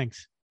phenomenal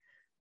strength,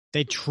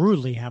 they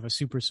truly have a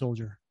super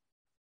soldier.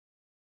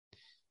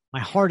 My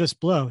hardest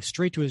blow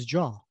straight to his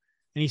jaw,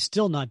 and he's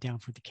still not down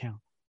for the count.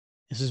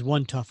 This is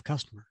one tough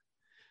customer.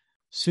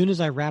 Soon as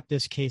I wrap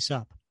this case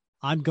up,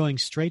 I'm going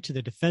straight to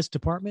the Defense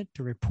Department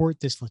to report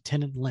this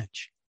Lieutenant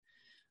Lynch.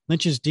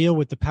 Lynch's deal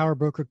with the power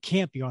broker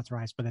can't be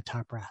authorized by the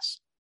top brass.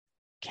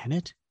 Can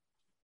it?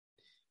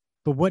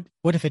 But what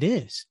if it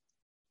is?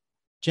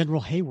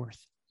 General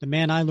Hayworth, the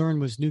man I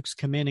learned was Nuke's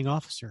commanding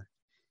officer.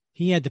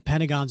 He had the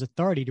Pentagon's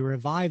authority to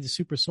revive the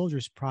Super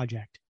Soldiers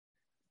Project.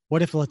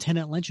 What if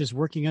Lieutenant Lynch is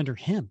working under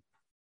him?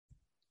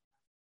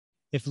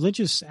 If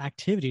Lynch's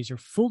activities are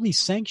fully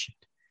sanctioned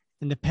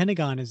and the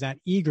Pentagon is that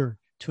eager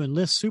to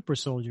enlist super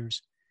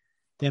soldiers,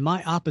 then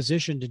my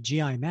opposition to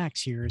GI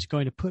Max here is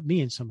going to put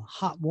me in some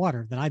hot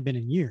water that I've been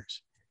in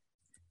years.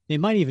 They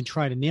might even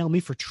try to nail me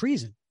for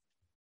treason.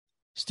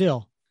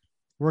 Still,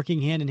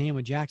 working hand in hand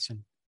with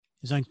Jackson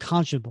is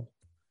unconscionable,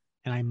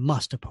 and I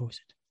must oppose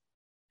it.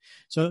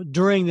 So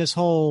during this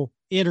whole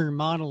inner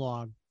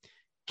monologue,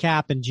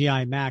 Cap and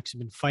GI Max have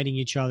been fighting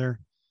each other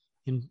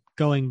and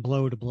going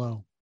blow to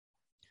blow.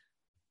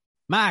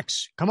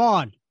 Max, come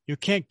on. You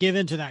can't give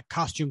in to that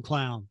costume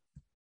clown.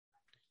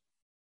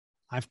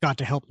 I've got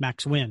to help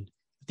Max win.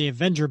 If the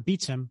Avenger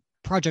beats him,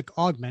 Project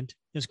Augment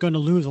is going to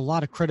lose a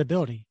lot of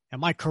credibility,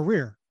 and my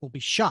career will be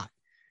shot.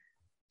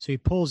 So he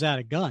pulls out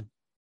a gun.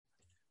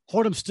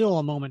 Hold him still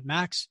a moment,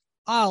 Max.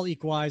 I'll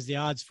equalize the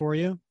odds for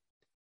you.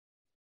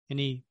 And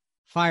he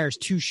fires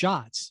 2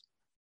 shots,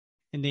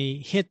 and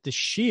they hit the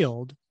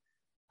shield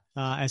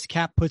as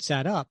Cap puts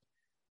that up.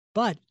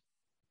 But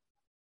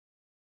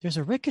there's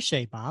a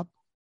ricochet, Bob,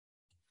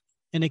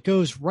 and it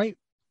goes right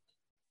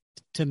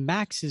to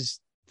Max's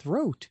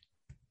throat.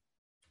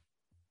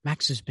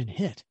 Max has been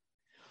hit.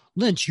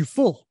 Lynch, you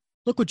fool.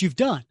 Look what you've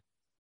done.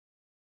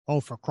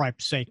 Oh, for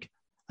cripe's sake.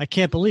 I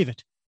can't believe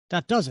it.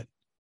 That does it.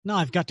 Now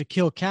I've got to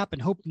kill Cap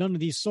and hope none of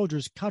these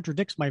soldiers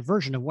contradicts my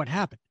version of what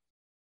happened.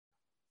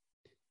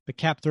 But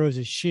Cap throws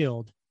his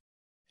shield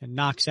and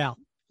knocks out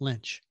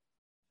Lynch.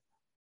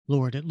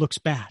 Lord, it looks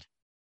bad.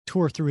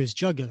 Tore through his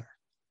jugular.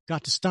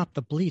 Got to stop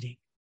the bleeding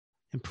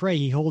and pray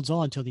he holds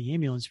on till the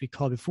ambulance we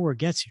called before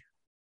gets here.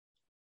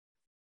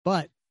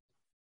 But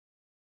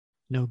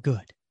no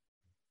good.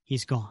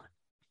 He's gone.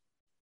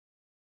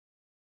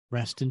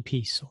 Rest in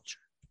peace, soldier.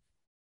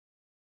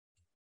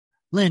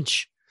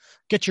 Lynch,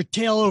 get your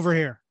tail over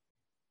here.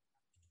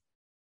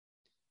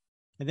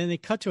 And then they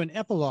cut to an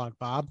epilogue,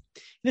 Bob.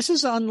 This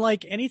is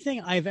unlike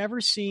anything I've ever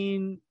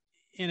seen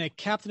in a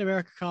Captain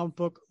America comic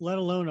book, let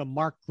alone a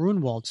Mark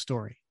Grunwald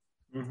story.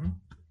 Mm-hmm.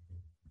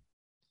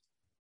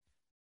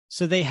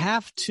 So they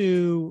have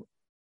to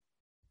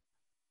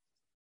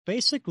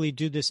basically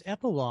do this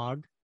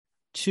epilogue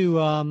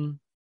to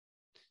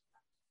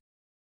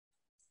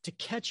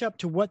catch up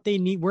to what they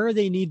need, where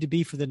they need to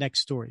be for the next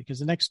story, because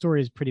the next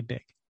story is pretty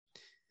big.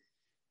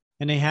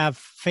 And they have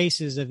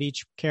faces of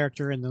each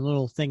character and the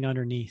little thing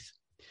underneath.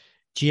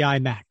 G.I.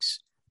 Max,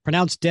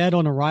 pronounced dead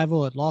on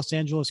arrival at Los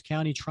Angeles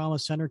County Trauma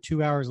Center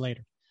 2 hours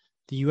later.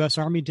 The U.S.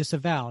 Army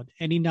disavowed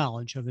any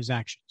knowledge of his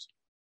actions.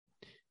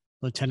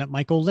 Lieutenant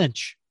Michael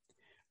Lynch,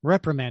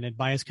 reprimanded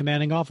by his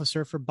commanding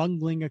officer for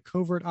bungling a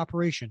covert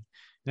operation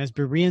and has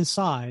been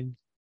reassigned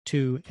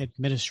to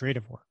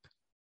administrative work.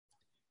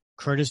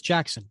 Curtis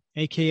Jackson,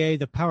 a.k.a.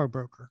 the Power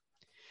Broker,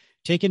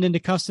 taken into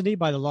custody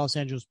by the Los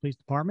Angeles Police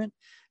Department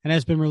and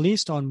has been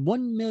released on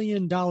 $1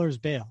 million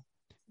bail.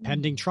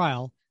 Pending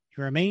trial,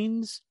 he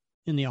remains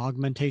in the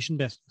augmentation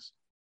business.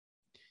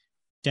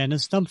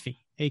 Dennis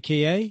Stumphy,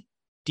 a.k.a.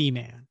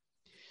 D-Man,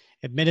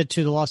 admitted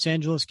to the Los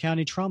Angeles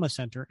County Trauma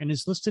Center and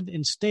is listed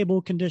in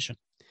stable condition.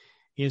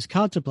 He is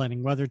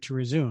contemplating whether to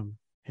resume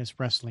his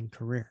wrestling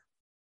career.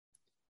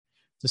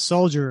 The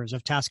soldiers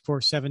of Task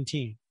Force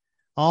 17,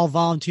 all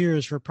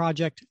volunteers for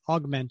Project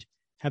Augment,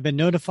 have been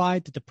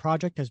notified that the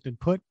project has been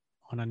put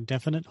on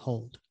indefinite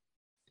hold.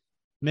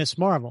 Miss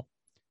Marvel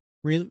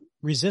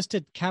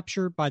resisted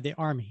capture by the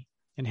Army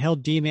and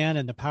held D-Man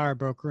and the Power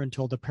Broker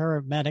until the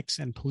paramedics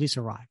and police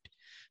arrived.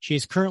 She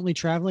is currently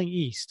traveling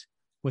east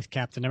with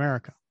Captain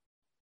America.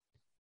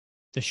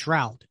 The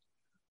Shroud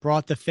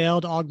brought the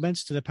failed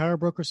augments to the Power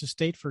Broker's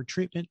estate for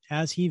treatment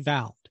as he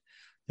vowed.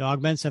 The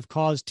augments have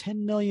caused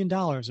 $10 million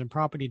in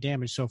property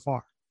damage so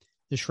far.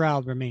 The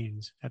Shroud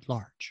remains at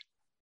large.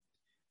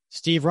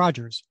 Steve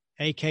Rogers,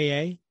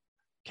 a.k.a.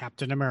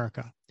 Captain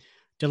America,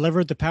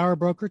 delivered the Power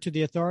Broker to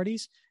the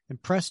authorities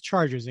and pressed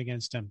charges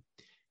against him.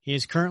 He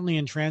is currently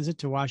in transit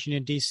to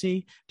Washington,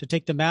 D.C. to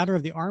take the matter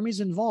of the Army's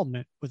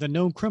involvement with a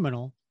known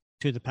criminal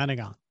to the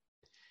Pentagon.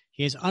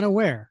 He is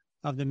unaware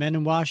of the men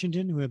in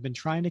Washington who have been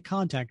trying to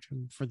contact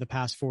him for the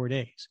past 4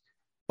 days.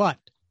 But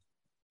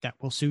that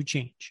will soon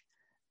change.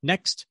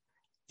 Next,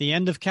 the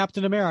end of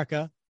Captain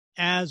America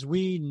as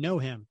we know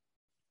him.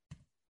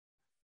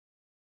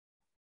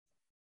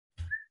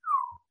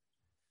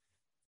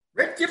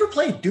 Rick, you ever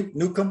play Duke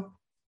Nukem?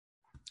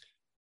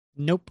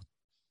 Nope.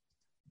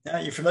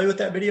 You familiar with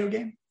that video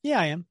game? Yeah,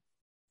 I am.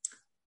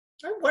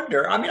 I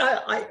wonder. I mean,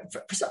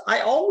 I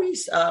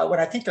always, when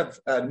I think of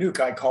Nuke,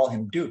 I call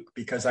him Duke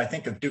because I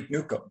think of Duke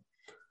Nukem.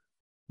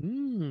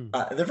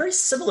 They're very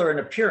similar in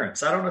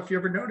appearance. I don't know if you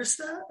ever noticed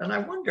that, and I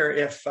wonder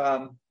if,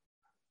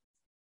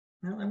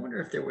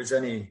 there was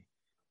any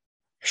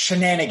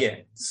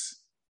shenanigans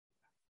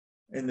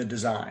in the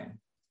design.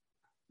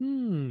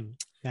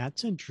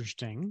 That's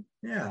interesting.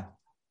 Yeah,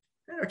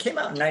 it came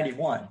out in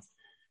 '91.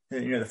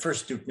 The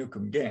first Duke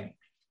Nukem game.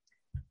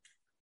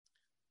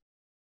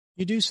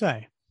 You do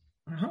say.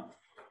 Uh-huh.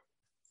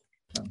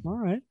 All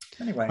right.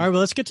 Anyway. All right. Well,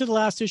 let's get to the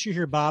last issue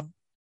here, Bob.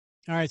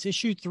 All right. It's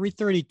issue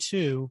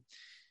 332.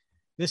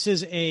 This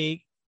is an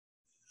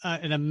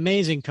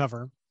amazing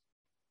cover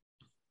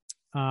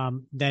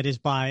that is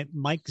by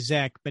Mike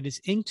Zeck, but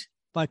it's inked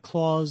by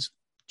Claus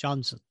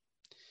Johnson.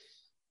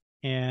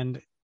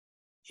 And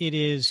it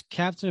is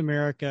Captain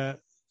America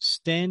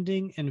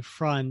standing in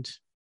front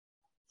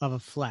of a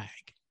flag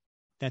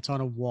that's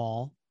on a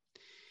wall.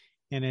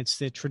 And it's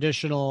the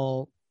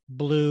traditional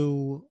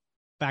blue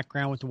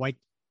background with the white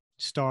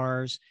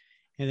stars,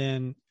 and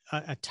then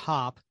a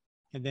top,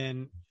 and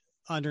then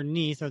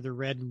underneath are the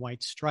red and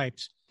white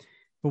stripes.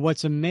 But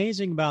what's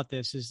amazing about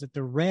this is that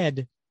the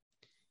red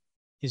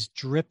is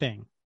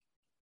dripping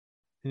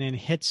and then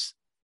hits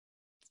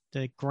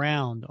the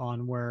ground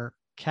on where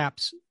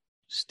Cap's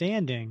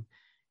standing,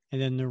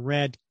 and then the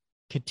red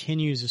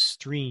continues a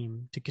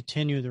stream to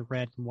continue the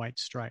red and white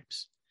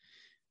stripes.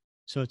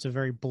 So it's a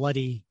very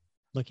bloody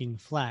looking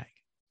flag.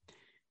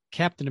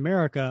 Captain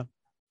America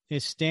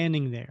is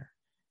standing there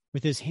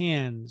with his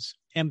hands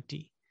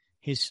empty,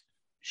 his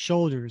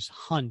shoulders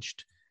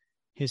hunched,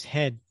 his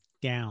head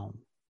down.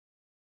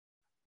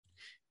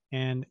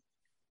 And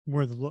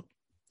where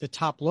the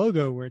top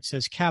logo where it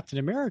says Captain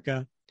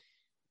America,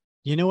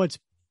 it's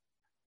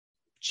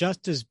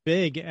just as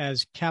big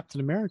as Captain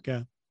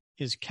America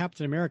is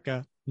Captain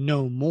America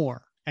No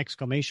More! !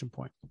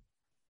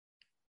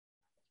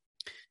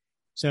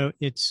 So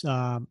it's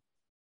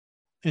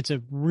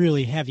a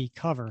really heavy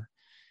cover.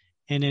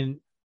 And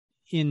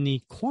in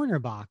the corner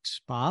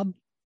box, Bob,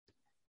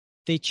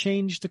 they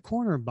changed the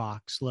corner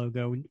box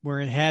logo where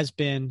it has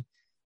been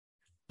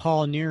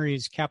Paul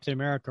Neary's Captain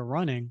America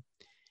running.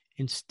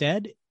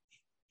 Instead,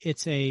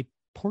 it's a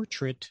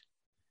portrait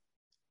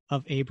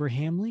of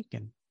Abraham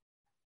Lincoln.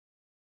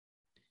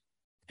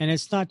 And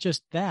it's not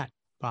just that,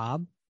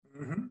 Bob.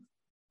 Mm-hmm.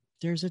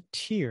 There's a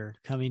tear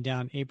coming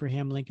down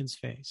Abraham Lincoln's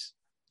face.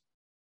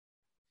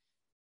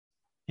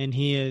 And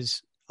he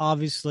is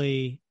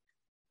obviously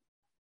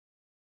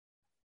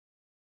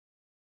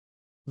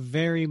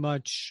very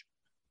much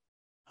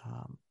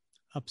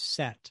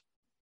upset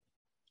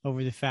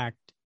over the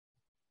fact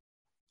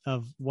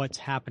of what's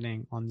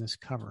happening on this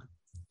cover.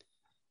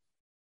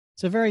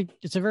 It's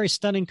a very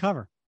stunning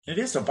cover. It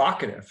is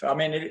evocative. I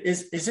mean,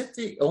 is it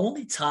the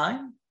only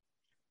time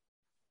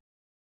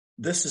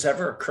this has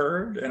ever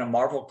occurred in a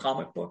Marvel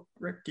comic book,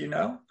 Rick? Do you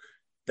know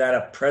that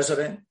a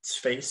president's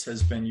face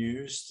has been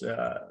used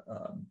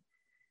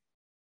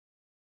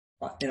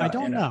I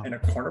don't know. In a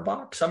corner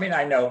box? I mean,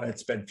 I know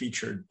it's been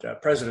featured.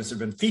 Presidents have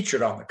been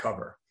featured on the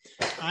cover.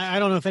 I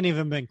don't know if any of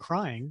them have been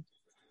crying.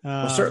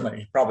 Well,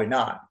 certainly, probably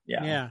not.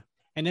 Yeah. Yeah.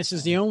 And this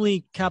is the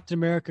only Captain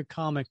America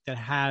comic that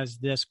has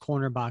this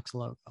corner box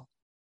logo.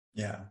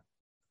 Yeah.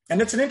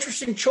 And it's an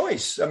interesting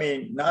choice. I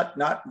mean,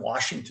 not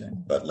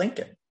Washington, but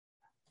Lincoln.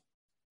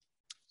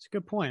 It's a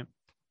good point.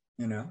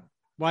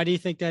 Why do you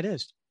think that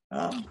is?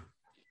 I'd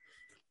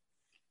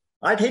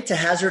hate to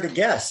hazard a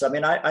guess. I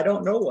mean, I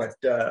don't know what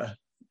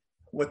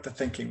the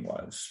thinking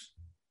was.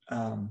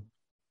 I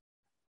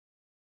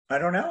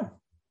don't know.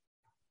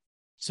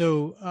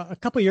 So a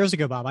couple of years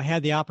ago, Bob, I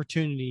had the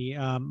opportunity.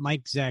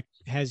 Mike Zeck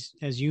has,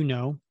 as you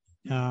know,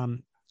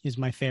 is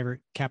my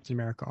favorite Captain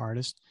America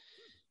artist.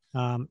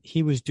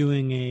 He was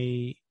doing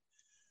a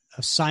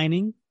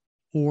signing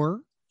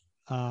or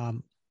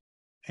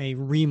a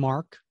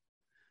remark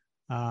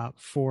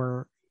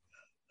for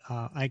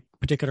a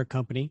particular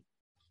company,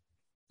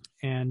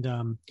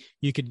 and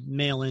you could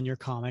mail in your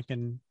comic,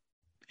 and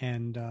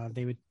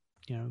they would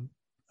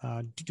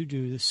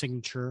do the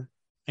signature.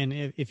 And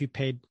if you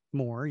paid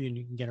more,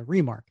 you can get a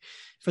remark.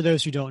 For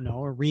those who don't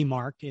know, a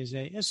remark is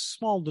a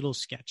small little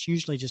sketch,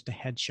 usually just a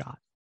headshot,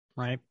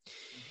 right?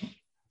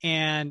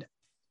 And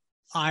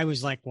I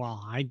was like,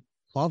 well, I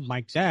love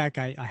Mike Zeck.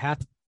 I have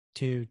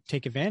to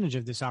take advantage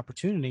of this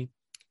opportunity.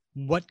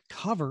 What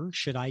cover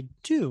should I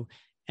do?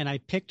 And I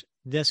picked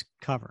this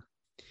cover.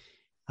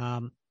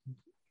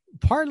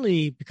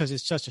 Partly because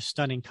it's such a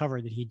stunning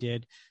cover that he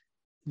did.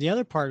 The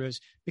other part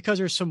was because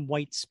there's some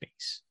white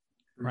space,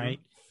 right?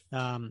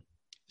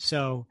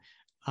 So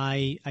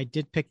I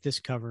did pick this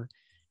cover,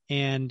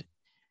 and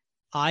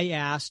I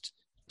asked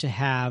to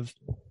have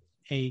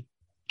a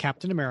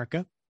Captain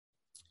America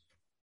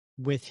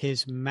with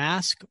his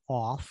mask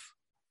off,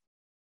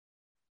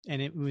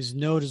 and it was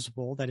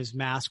noticeable that his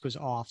mask was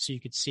off, so you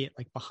could see it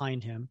like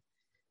behind him,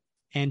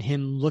 and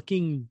him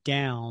looking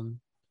down,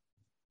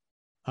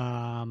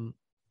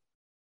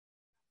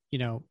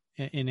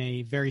 in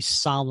a very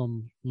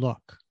solemn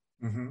look.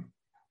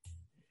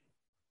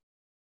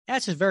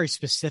 That's a very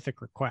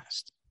specific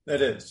request.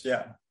 It is,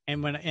 yeah.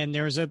 And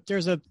there's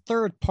a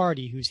third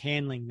party who's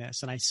handling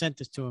this, and I sent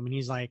this to him, and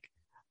he's like,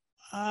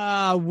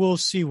 we'll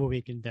see what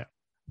we can do.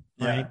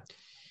 Right. Yeah.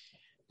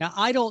 Now,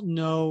 I don't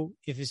know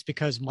if it's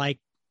because Mike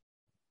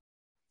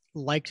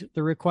liked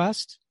the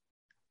request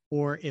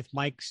or if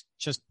Mike's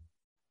just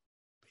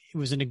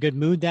was in a good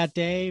mood that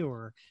day,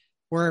 or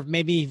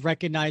maybe he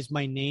recognized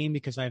my name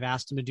because I've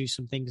asked him to do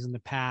some things in the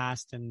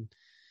past, and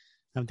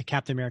the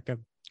Captain America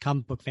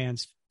comic book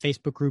fans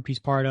Facebook group he's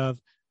part of.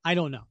 I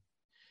don't know,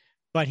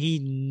 but he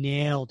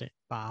nailed it,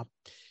 Bob.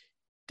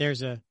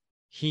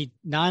 He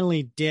not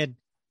only did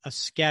a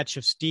sketch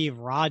of Steve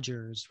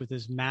Rogers with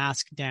his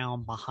mask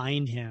down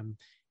behind him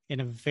in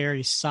a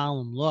very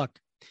solemn look,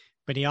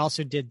 but he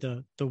also did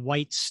the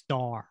white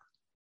star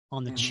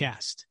on the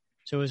chest.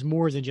 So it was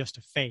more than just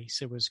a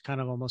face. It was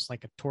kind of almost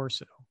like a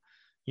torso,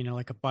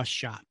 like a bust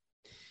shot.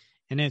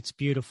 And it's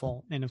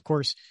beautiful. And of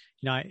course,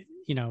 it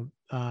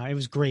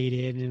was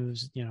graded, and it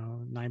was,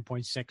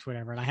 9.6,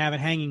 whatever. And I have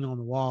it hanging on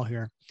the wall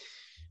here.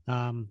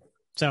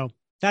 So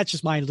that's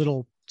just my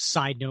little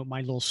side note, my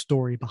little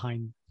story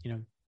behind,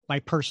 my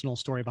personal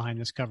story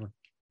behind this cover.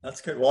 That's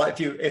good. Well,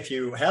 if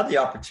you have the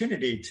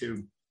opportunity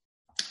to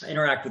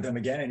interact with him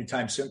again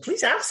anytime soon,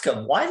 please ask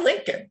him, why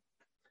Lincoln?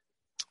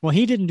 Well,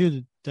 he didn't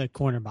do the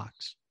corner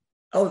box.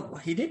 Oh,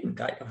 he didn't.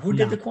 Who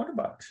did the corner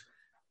box?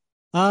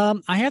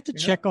 I have to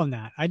check on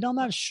that. I'm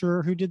not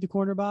sure who did the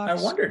corner box.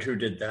 I wondered who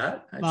did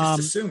that. I just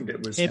assumed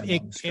it was him on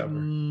this cover. It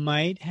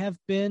might have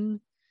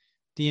been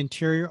the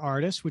interior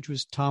artist, which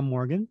was Tom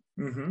Morgan.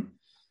 Mm-hmm.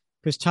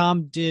 Because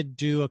Tom did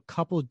do a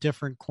couple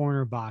different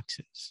corner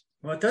boxes.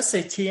 Well, it does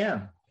say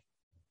TM.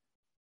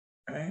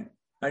 Right?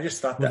 I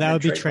just thought that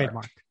would be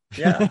trademark.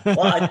 Yeah.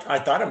 Well, I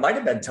thought it might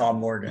have been Tom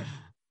Morgan.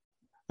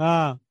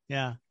 Oh,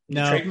 yeah.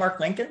 No. Trademark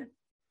Lincoln?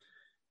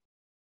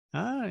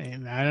 I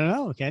don't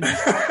know, Ken.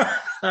 I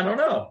don't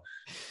know.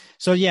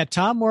 So, yeah,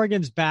 Tom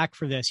Morgan's back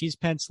for this. He's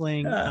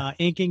penciling. Yeah.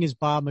 Inking is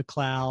Bob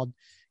McLeod.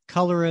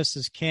 Colorist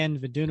is Ken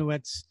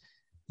Vidunowicz.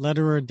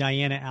 Letterer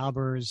Diana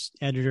Albers.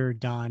 Editor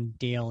Don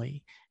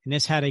Daly. And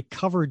this had a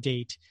cover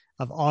date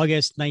of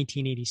August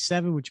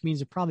 1987, which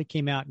means it probably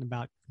came out in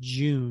about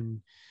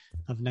June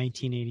of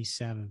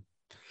 1987.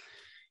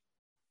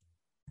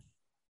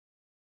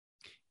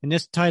 And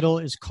this title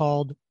is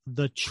called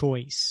The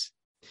Choice.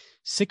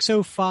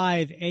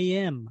 6:05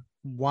 a.m.,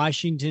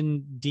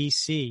 Washington,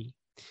 D.C.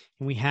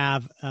 And we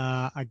have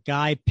a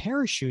guy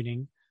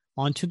parachuting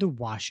onto the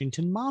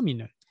Washington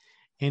Monument.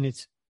 And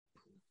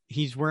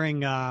he's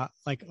wearing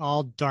like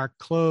all dark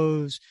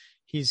clothes.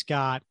 He's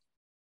got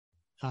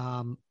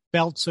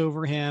belts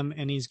over him,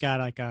 and he's got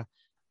like a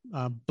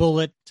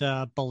bullet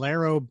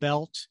bolero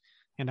belt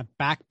and a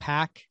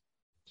backpack,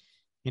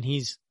 and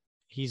he's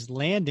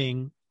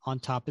landing on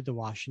top of the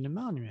Washington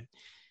Monument.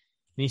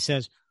 And he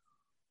says,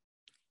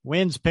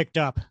 "Wind's picked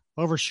up,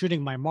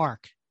 overshooting my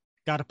mark.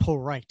 Got to pull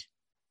right.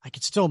 I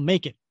can still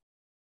make it.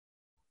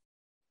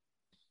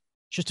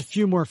 Just a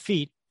few more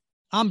feet.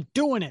 I'm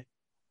doing it.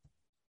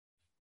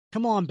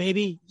 Come on,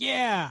 baby.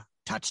 Yeah,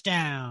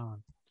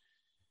 touchdown."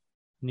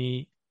 And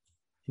he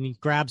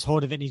grabs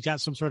hold of it, and he's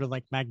got some sort of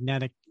like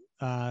magnetic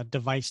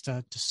device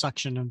to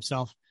suction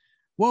himself.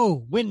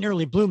 Whoa, wind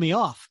nearly blew me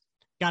off.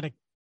 Gotta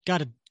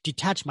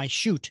detach my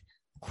chute.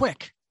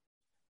 Quick.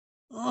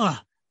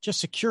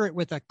 Just secure it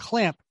with a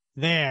clamp.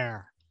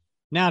 There.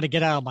 Now to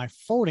get out of my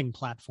folding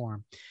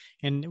platform.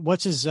 And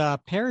what's his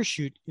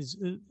parachute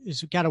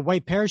is got a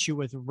white parachute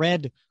with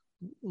red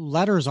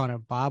letters on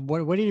it, Bob.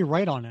 What did he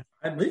write on it?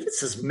 I believe it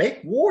says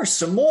 "Make war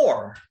some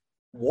more."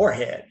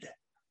 Warhead.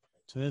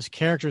 So this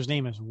character's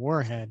name is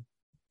Warhead.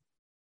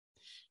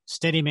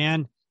 Steady,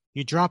 man.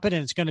 You drop it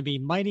and it's going to be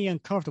mighty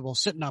uncomfortable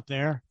sitting up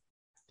there.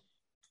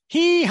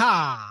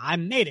 Hee-haw! I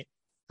made it.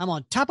 I'm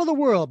on top of the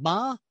world,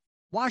 Ma.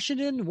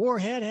 Washington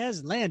Warhead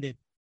has landed.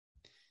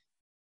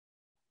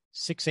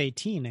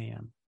 6:18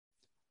 a.m.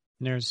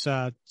 And there's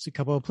a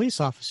couple of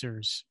police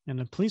officers in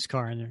a police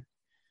car in there.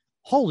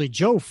 Holy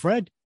Joe,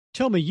 Fred.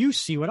 Tell me you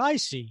see what I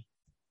see.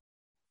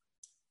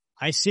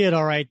 I see it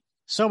all right.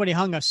 Somebody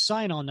hung a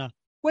sign on the...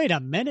 Wait a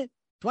minute.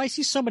 Do I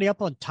see somebody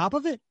up on top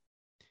of it?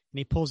 And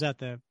he pulls out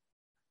the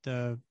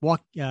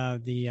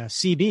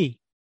CB.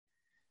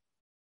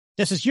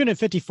 This is Unit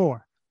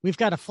 54. We've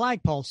got a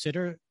flagpole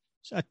sitter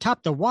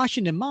atop the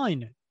Washington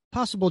Monument.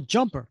 Possible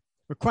jumper.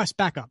 Request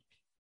backup.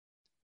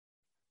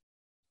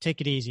 Take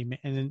it easy,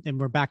 and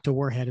we're back to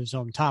Warhead who's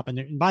on top.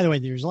 And by the way,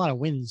 there's a lot of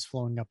winds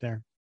flowing up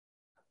there.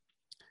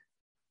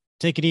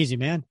 Take it easy,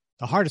 man.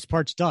 The hardest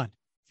part's done.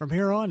 From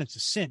here on, it's a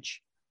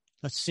cinch.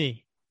 Let's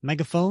see.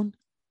 Megaphone,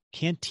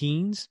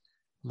 canteens,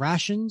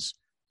 rations,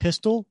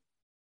 pistol.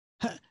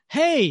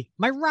 Hey,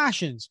 my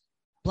rations!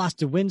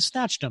 Blasted wind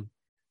snatched them.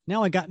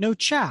 Now I got no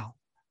chow.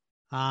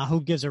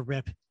 Who gives a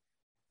rip?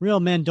 Real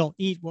men don't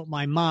eat what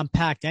my mom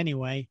packed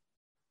anyway.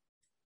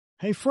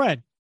 Hey,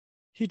 Fred,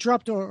 he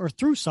dropped or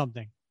threw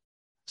something.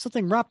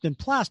 Something wrapped in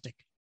plastic.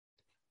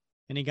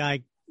 And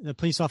the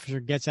police officer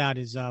gets out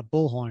his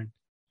bullhorn.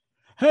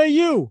 Hey,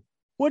 you!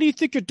 What do you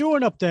think you're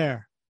doing up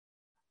there?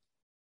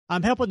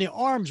 I'm helping the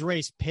arms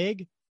race,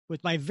 pig.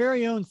 with my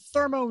very own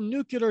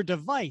thermonuclear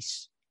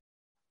device.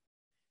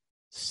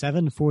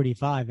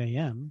 7:45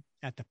 a.m.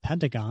 at the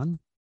Pentagon.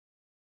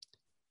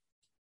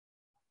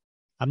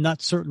 I'm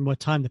not certain what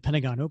time the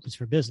Pentagon opens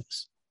for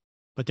business,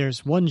 but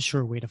there's one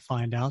sure way to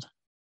find out.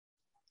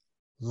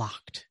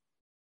 Locked.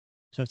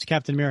 So it's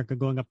Captain America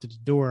going up to the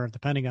door of the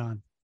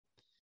Pentagon.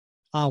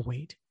 I'll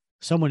wait.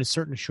 Someone is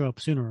certain to show up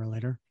sooner or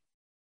later.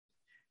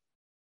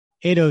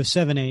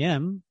 8:07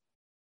 a.m.,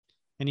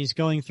 and he's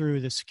going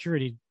through the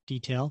security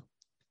detail.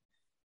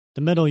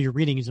 The medal you're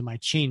reading is in my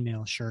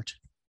chainmail shirt.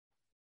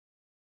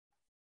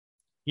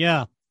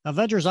 Yeah,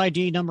 Avengers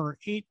ID number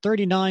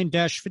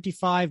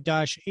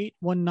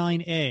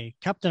 839-55-819A,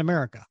 Captain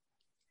America.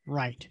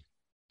 Right.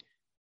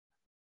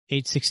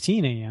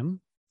 8:16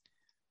 a.m.,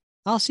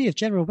 I'll see if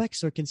General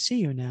Wexler can see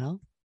you now.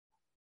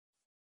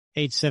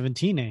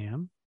 8:17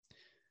 a.m.,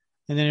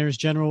 and then there's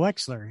General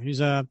Wexler.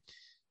 He's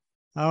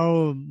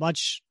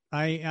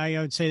I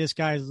would say this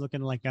guy is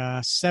looking like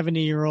a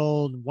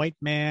 70-year-old white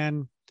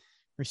man,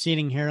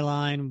 receding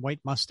hairline, white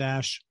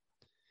mustache.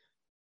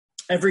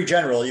 Every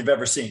general you've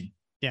ever seen.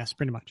 Yes,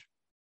 pretty much.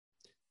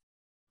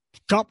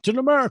 Captain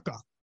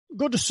America,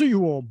 good to see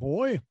you, old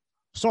boy.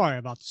 Sorry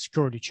about the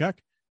security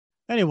check.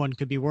 Anyone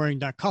could be wearing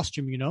that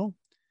costume, you know.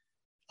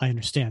 I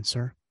understand,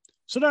 sir.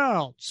 Sit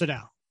down, sit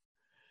down.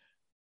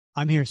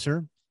 I'm here,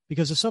 sir,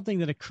 because of something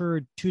that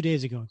occurred 2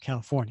 days ago in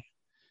California.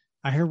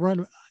 I had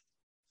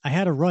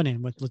a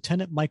run-in with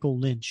Lieutenant Michael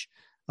Lynch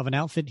of an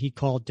outfit he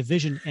called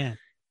Division N.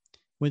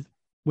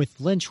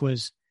 With Lynch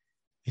was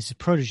his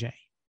protege,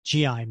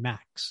 G.I.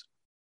 Max.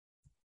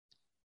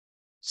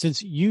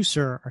 Since you,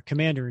 sir, are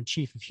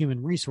Commander-in-Chief of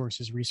Human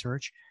Resources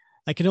Research,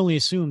 I can only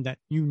assume that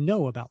you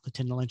know about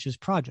Lieutenant Lynch's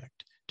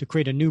project to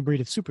create a new breed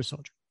of super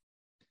soldier.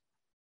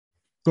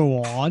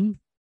 Go on.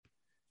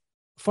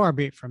 Far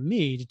be it from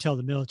me to tell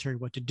the military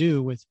what to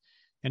do with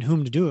and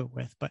whom to do it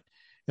with, but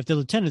if the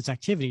lieutenant's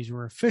activities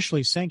were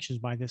officially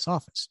sanctioned by this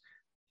office,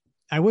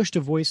 I wish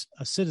to voice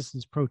a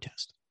citizen's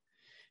protest.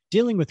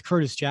 Dealing with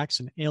Curtis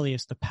Jackson,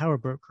 alias the Power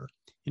Broker,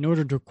 in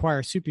order to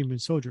acquire superhuman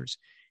soldiers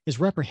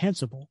is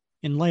reprehensible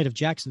in light of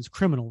Jackson's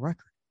criminal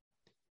record.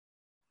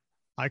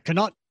 I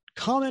cannot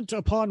comment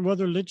upon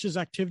whether Lynch's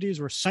activities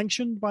were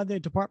sanctioned by the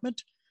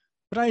department,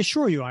 but I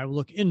assure you I will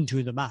look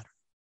into the matter.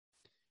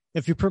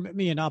 If you permit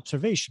me an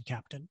observation,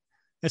 Captain,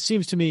 it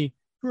seems to me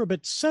you're a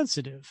bit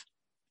sensitive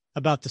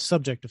about the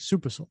subject of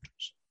super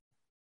soldiers.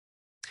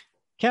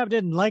 Cap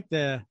didn't like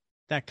that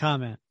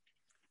comment.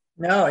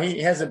 No,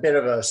 he has a bit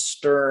of a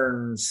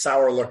stern,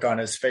 sour look on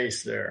his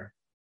face there.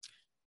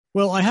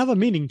 Well, I have a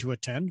meeting to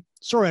attend.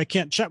 Sorry I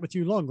can't chat with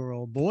you longer,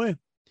 old boy.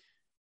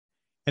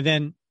 And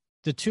then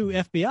the two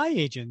FBI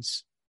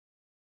agents,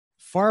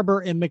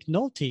 Farber and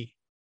McNulty,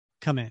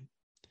 come in.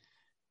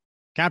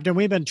 Captain,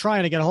 we've been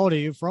trying to get a hold of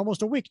you for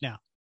almost a week now.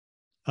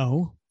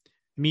 Oh?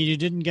 I mean, you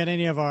didn't get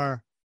any of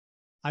our...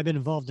 I've been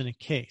involved in a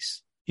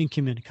case,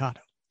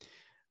 incommunicado.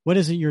 What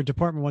is it your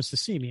department wants to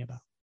see me about?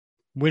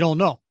 We don't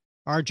know.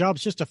 Our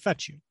job's just to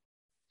fetch you.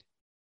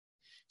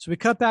 So we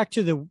cut back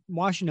to the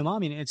Washington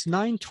Monument. It's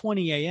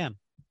 9:20 a.m.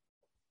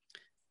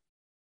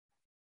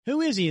 Who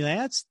is he,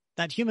 lads?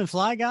 That human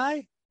fly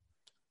guy?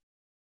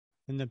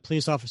 And the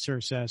police officer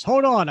says,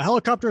 hold on, a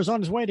helicopter is on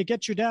his way to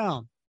get you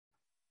down.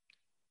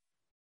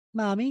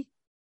 Mommy,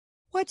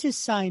 what's his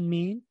sign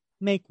mean?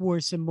 Make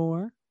worse and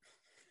more.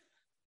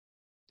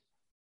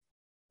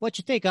 What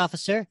you think,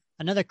 officer?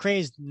 Another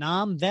crazed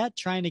Nam vet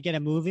trying to get a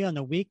movie on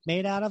the week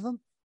made out of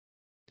him?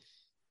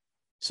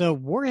 So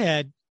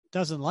Warhead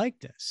doesn't like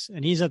this,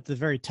 and he's at the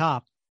very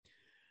top.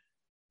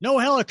 No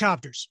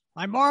helicopters.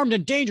 I'm armed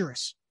and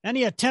dangerous.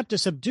 Any attempt to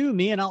subdue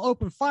me, and I'll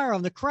open fire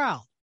on the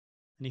crowd.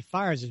 And he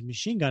fires his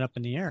machine gun up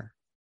in the air.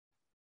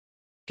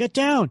 Get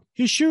down.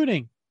 He's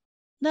shooting.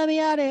 Let me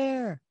out of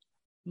here.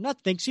 Nut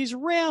thinks he's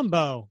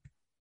Rambo.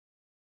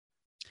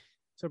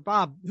 So,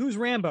 Bob, who's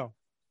Rambo?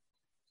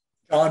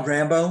 John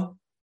Rambo.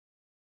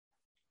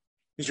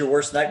 He's your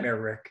worst nightmare,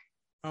 Rick.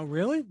 Oh,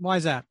 really? Why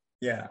is that?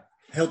 Yeah.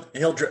 He'll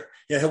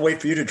wait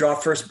for you to draw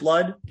first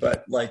blood,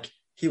 but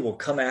he will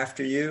come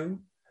after you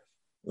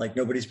like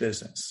nobody's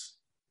business.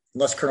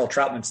 Unless Colonel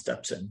Troutman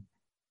steps in,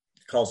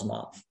 calls him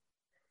off.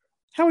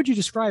 How would you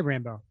describe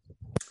Rambo?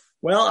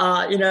 Well,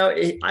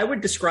 I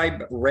would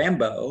describe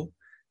Rambo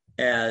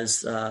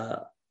as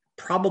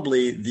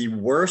probably the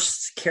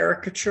worst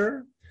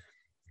caricature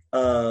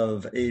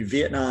of a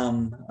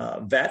Vietnam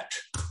vet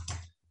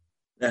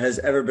that has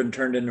ever been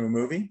turned into a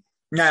movie.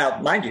 Now,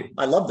 mind you,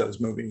 I love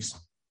those movies.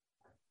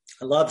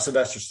 I love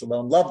Sylvester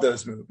Stallone, love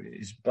those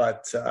movies,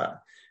 but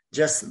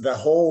just the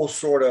whole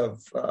sort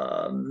of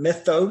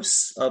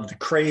mythos of the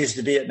crazed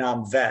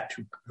Vietnam vet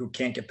who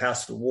can't get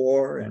past the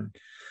war and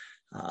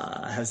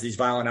has these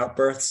violent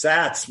outbursts.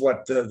 That's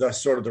what the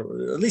sort of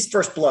at least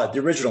First Blood, the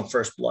original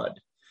First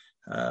Blood,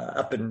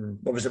 up in,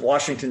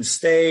 Washington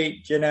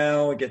State,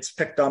 gets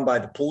picked on by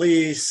the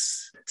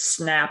police,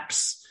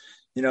 snaps,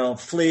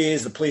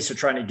 flees. The police are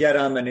trying to get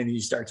him, and then he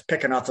starts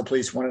picking off the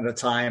police one at a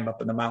time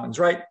up in the mountains,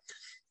 right?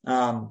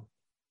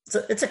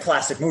 It's a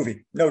classic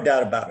movie, no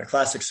doubt about it.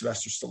 Classic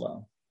Sylvester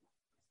Stallone.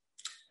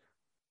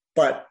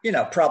 but,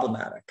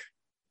 problematic.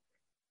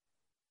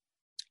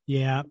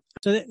 Yeah.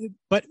 So,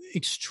 but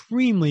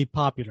extremely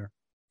popular.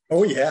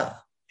 Oh, yeah.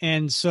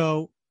 And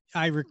so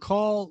I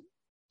recall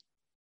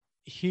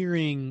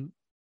hearing,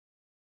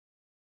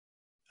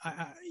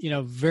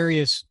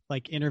 various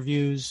like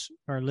interviews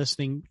or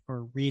listening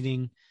or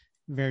reading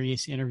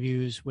various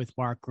interviews with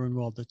Mark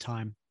Grunwald at the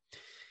time.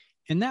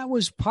 And that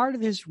was part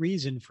of his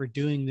reason for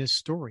doing this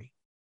story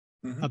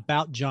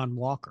about John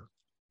Walker,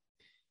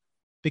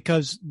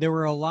 because there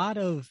were a lot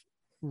of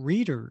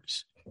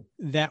readers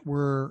that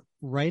were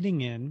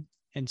writing in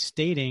and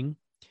stating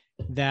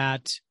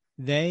that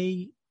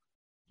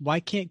why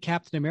can't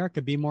Captain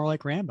America be more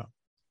like Rambo?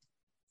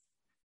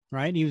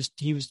 Right?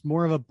 He was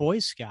more of a Boy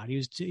Scout.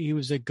 He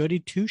was a goody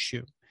two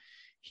shoe.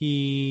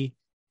 He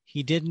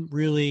didn't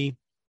really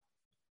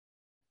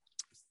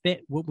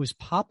fit what was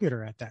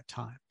popular at that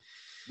time.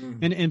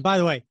 And by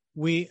the way,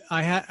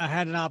 I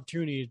had an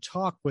opportunity to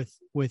talk with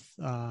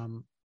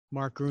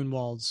Mark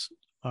Grunwald's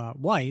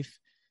wife,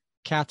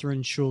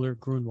 Catherine Schuler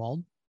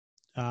Grunwald,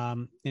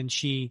 and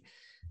she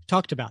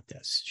talked about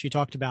this. She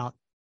talked about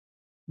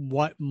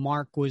what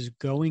Mark was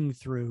going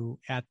through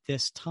at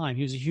this time.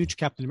 He was a huge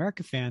Captain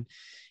America fan,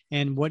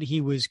 and what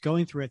he was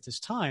going through at this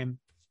time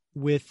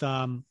with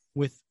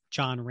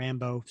John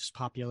Rambo's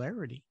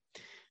popularity.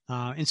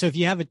 And so if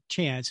you have a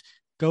chance,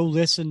 go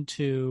listen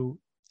to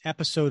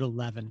episode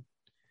 11,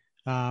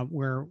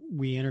 where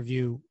we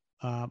interview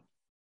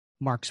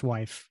Mark's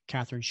wife,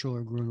 Catherine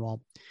Schuler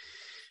Grunwald.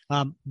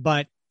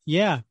 But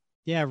yeah,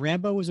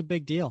 Rambo was a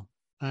big deal.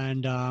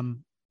 And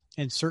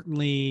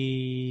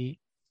certainly,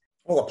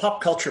 well, a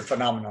pop culture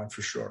phenomenon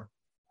for sure.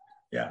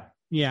 Yeah.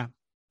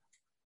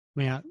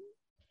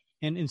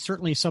 And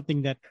certainly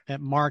something that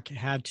Mark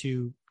had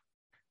to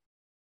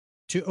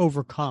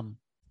overcome,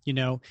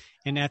 and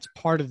that's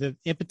part of the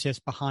impetus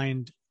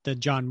behind the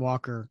John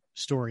Walker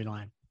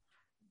storyline.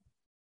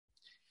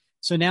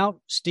 So now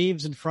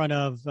Steve's in front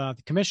of the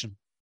commission.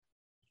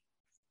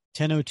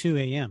 10:02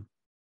 a.m.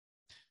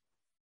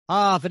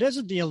 If it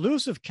isn't the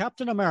elusive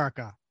Captain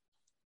America.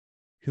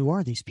 Who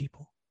are these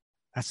people?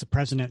 That's the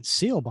president's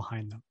seal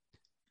behind them.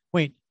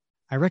 Wait,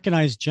 I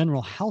recognize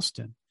General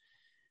Halston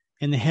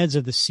and the heads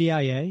of the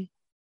CIA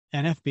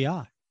and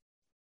FBI.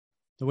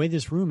 The way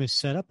this room is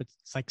set up,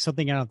 it's like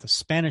something out of the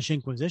Spanish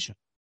Inquisition.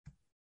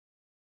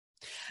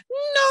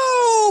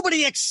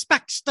 Nobody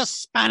expects the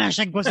Spanish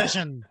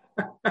Inquisition.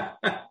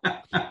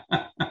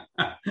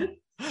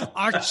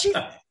 Our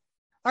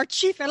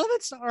chief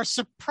elements are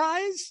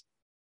surprised.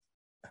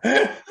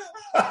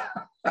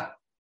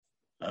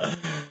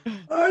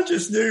 I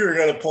just knew you were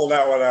going to pull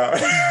that one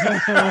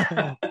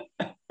out.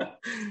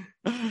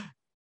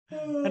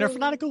 And our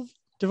fanatical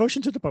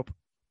devotion to the Pope.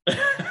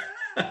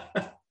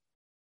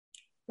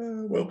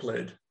 Well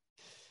played.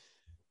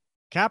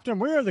 Captain,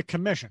 we are the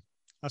Commission,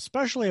 a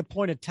specially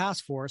appointed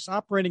task force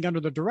operating under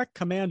the direct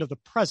command of the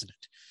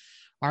President.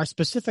 Our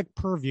specific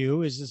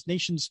purview is this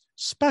nation's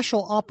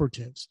special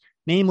operatives,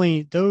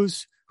 namely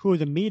those who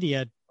the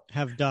media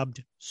have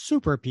dubbed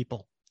super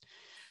people.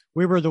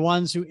 We were the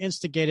ones who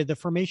instigated the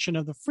formation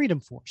of the Freedom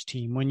Force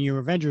team when your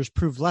Avengers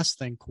proved less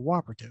than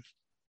cooperative.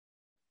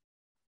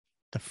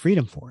 The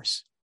Freedom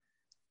Force?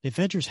 The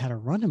Avengers had a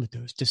run-in with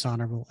those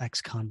dishonorable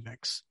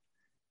ex-convicts.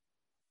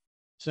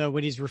 So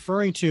what he's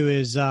referring to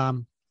is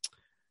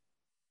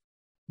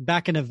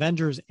back in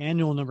Avengers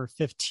Annual number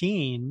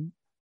 15,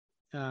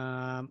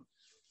 it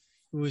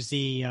was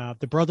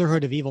the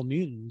Brotherhood of Evil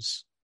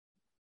Mutants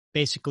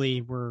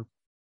basically were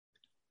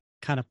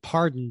kind of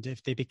pardoned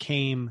if they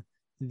became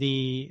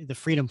the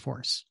Freedom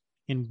Force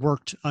and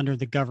worked under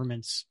the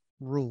government's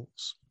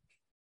rules.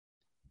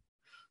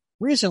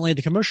 Recently,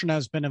 the Commission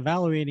has been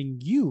evaluating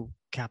you,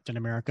 Captain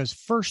America's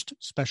first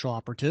special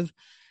operative.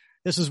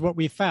 This is what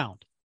we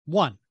found.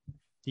 1,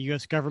 the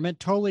U.S. government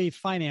totally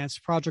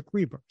financed Project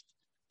Rebirth,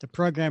 the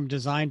program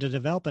designed to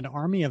develop an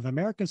army of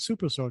American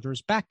super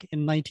soldiers back in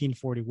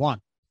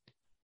 1941.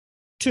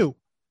 2,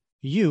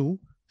 you,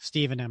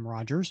 Stephen M.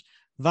 Rogers,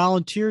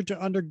 volunteered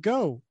to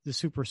undergo the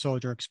super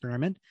soldier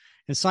experiment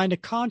and signed a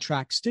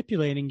contract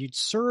stipulating you'd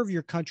serve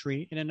your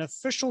country in an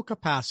official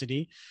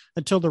capacity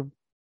until the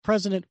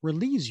president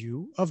relieves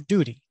you of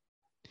duty.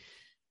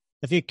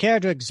 If you care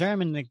to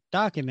examine the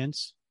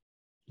documents,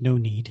 no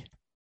need.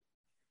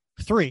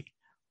 3,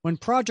 when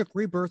Project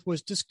Rebirth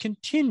was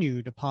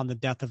discontinued upon the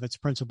death of its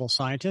principal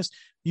scientist,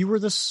 you were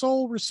the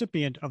sole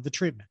recipient of the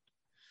treatment.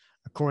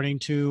 According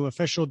to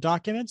official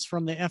documents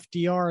from the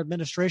FDR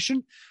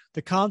administration,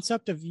 the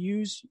concept of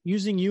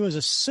using you as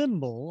a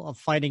symbol of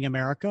fighting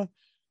America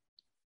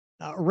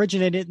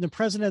originated in the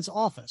president's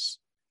office,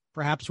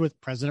 perhaps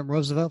with President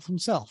Roosevelt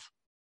himself.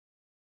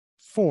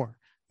 4,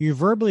 you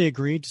verbally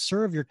agreed to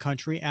serve your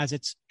country as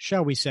its,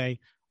 shall we say,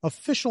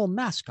 official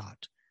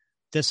mascot.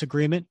 This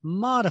agreement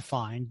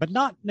modifying, but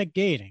not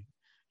negating,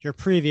 your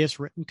previous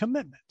written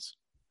commitments.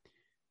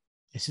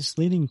 Is this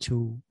leading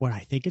to what I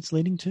think it's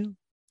leading to?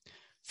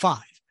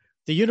 5,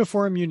 the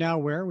uniform you now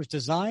wear was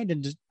designed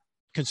and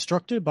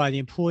constructed by the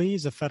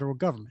employees of federal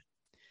government.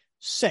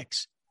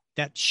 6,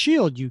 that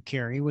shield you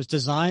carry was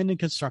designed and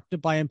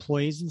constructed by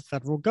employees of the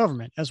federal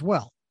government as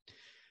well.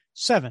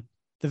 7.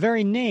 The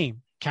very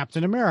name,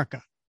 Captain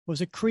America,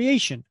 was a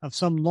creation of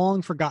some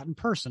long-forgotten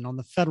person on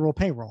the federal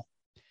payroll.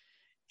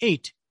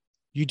 8.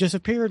 You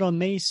disappeared on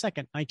May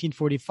 2nd,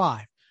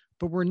 1945,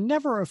 but were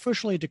never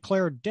officially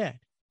declared dead,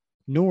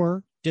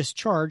 nor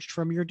discharged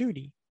from your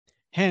duty.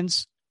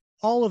 Hence,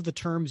 all of the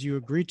terms you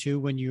agreed to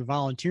when you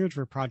volunteered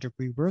for Project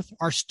Rebirth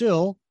are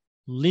still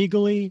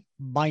legally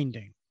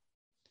binding.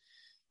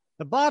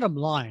 The bottom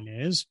line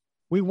is,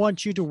 we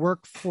want you to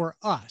work for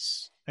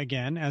us,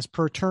 again, as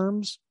per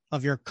terms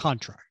of your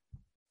contract.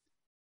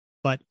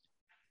 But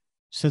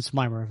since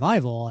my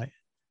revival,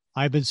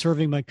 I've been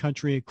serving my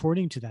country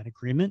according to that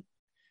agreement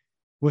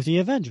with the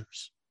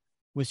Avengers,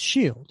 with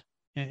S.H.I.E.L.D.,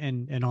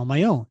 and on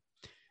my own.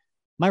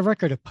 My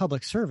record of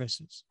public service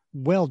is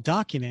well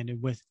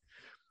documented with,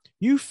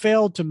 you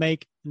failed to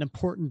make an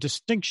important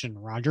distinction,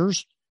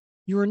 Rogers.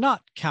 You are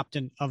not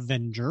Captain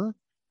Avenger,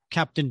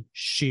 Captain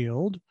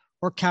S.H.I.E.L.D.,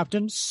 or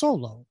Captain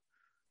Solo.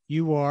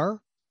 You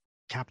are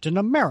Captain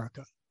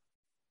America.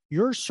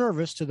 Your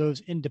service to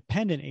those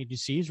independent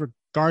agencies,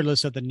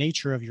 regardless of the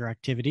nature of your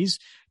activities,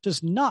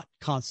 does not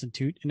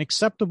constitute an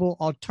acceptable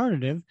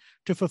alternative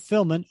to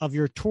fulfillment of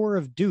your tour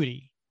of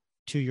duty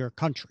to your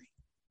country.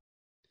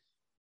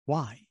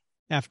 Why?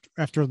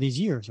 After these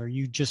years, are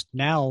you just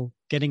now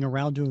getting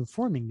around to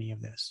informing me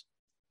of this?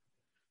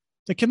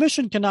 The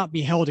Commission cannot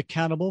be held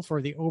accountable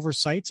for the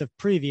oversights of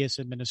previous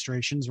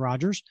administrations,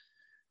 Rogers.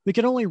 We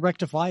can only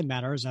rectify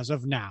matters as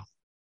of now.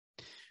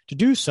 To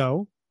do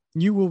so,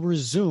 you will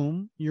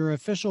resume your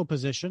official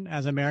position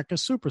as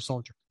America's super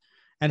soldier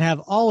and have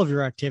all of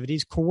your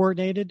activities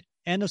coordinated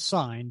and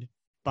assigned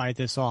by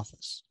this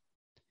office.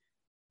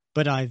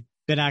 But I've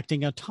been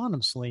acting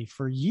autonomously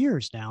for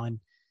years now, and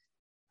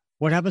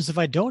what happens if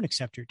I don't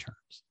accept your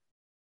terms?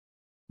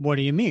 What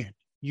do you mean?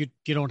 You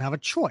don't have a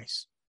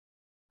choice.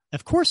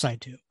 Of course I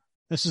do.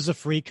 This is a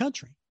free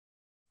country.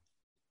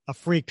 A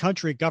free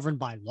country governed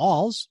by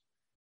laws.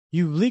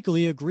 You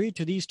legally agreed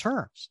to these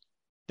terms.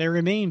 They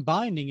remain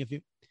binding if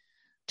you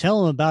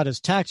tell him about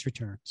his tax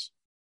returns.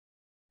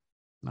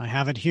 I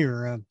have it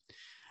here.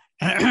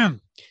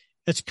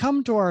 It's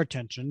come to our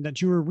attention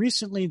that you were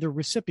recently the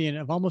recipient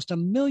of almost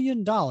 $1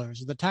 million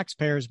of the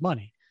taxpayers'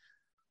 money,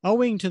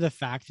 owing to the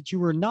fact that you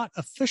were not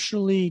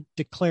officially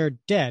declared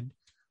dead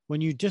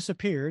when you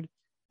disappeared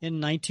in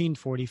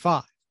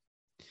 1945.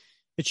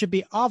 It should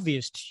be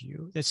obvious to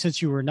you that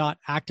since you were not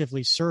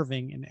actively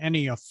serving in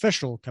any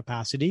official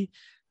capacity,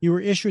 you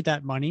were issued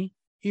that money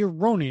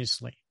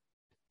erroneously.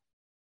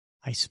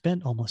 I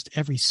spent almost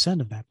every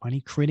cent of that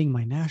money creating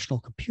my national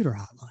computer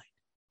hotline.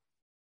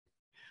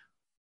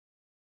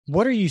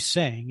 What are you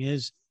saying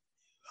is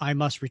I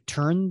must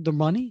return the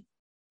money?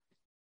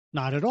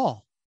 Not at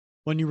all.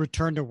 When you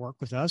return to work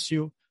with us,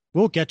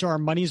 we'll get our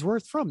money's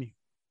worth from you.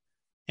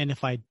 And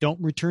if I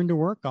don't return to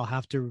work, I'll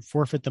have to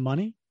forfeit the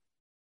money?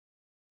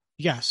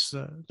 Yes,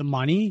 the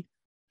money,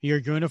 your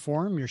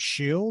uniform, your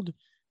shield,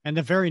 and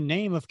the very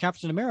name of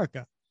Captain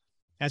America,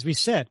 as we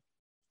said,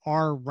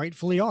 are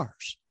rightfully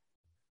ours.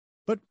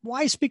 But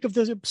why speak of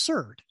this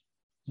absurd?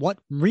 What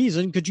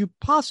reason could you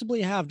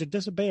possibly have to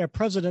disobey a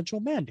presidential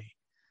mandate?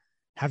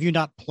 Have you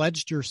not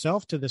pledged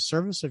yourself to the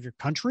service of your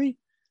country?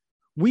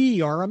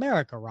 We are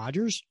America,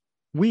 Rogers.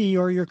 We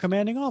are your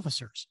commanding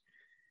officers.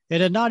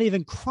 It had not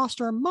even crossed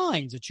our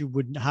minds that you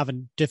would have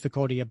a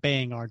difficulty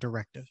obeying our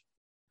directive.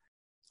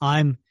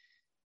 I'm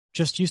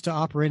just used to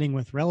operating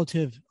with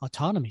relative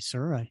autonomy,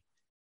 sir.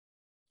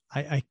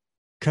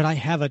 Could I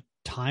have a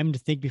time to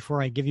think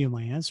before I give you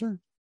my answer?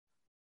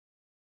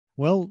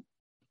 Well,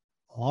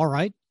 all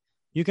right.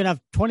 You can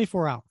have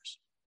 24 hours.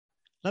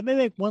 Let me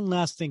make one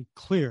last thing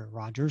clear,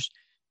 Rogers.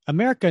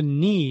 America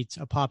needs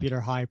a popular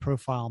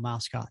high-profile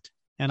mascot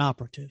and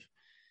operative.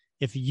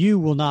 If you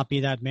will not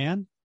be that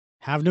man,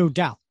 have no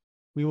doubt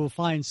we will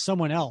find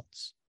someone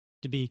else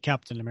to be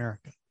Captain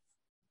America.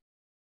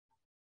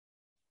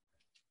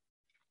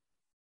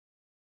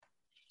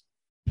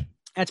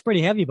 That's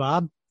pretty heavy,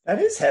 Bob. That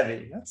is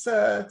heavy. It's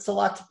a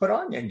lot to put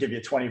on you and give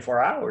you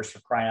 24 hours for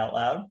crying out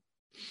loud.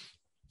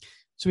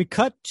 So we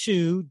cut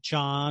to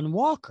John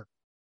Walker,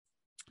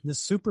 the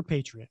super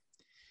patriot,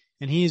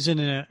 and he's in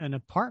an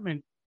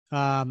apartment,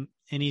 and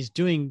he's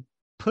doing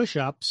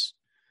push-ups.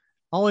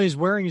 Always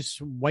wearing his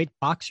white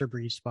boxer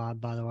briefs,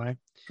 Bob, by the way.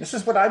 This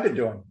is what I've been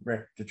doing,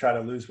 Rick, to try to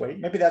lose weight.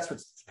 Maybe that's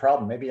what's the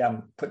problem. Maybe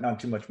I'm putting on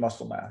too much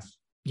muscle mass.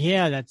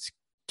 Yeah, that's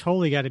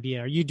totally got to be it.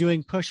 Are you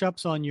doing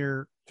push-ups on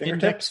your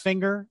index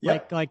finger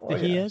yep. like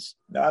he is?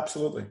 No,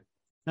 absolutely.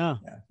 Oh,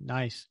 yeah.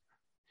 Nice.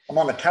 I'm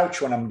on the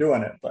couch when I'm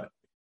doing it, but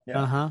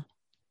yeah. Uh-huh.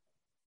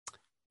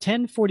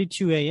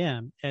 10:42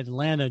 a.m.,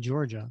 Atlanta,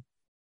 Georgia.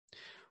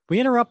 We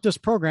interrupt this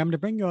program to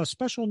bring you a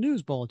special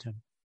news bulletin.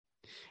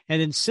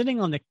 And then sitting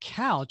on the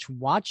couch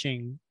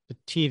watching the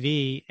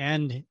TV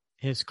and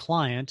his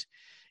client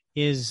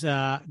is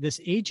this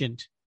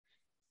agent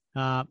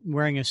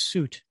wearing a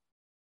suit.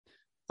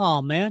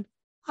 Oh, man,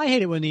 I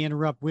hate it when they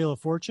interrupt Wheel of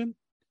Fortune.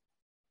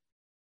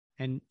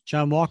 And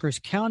John Walker's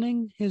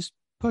counting his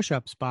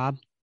push-ups, Bob.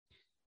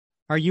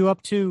 Are you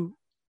up to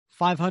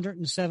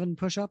 507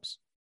 push-ups?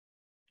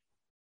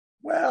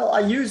 Well, I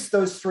use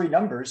those three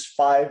numbers,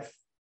 5,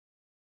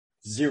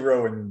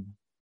 0, and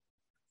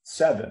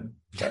 7.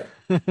 But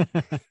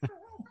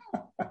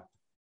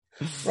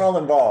we're all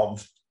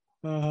involved.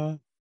 Uh-huh.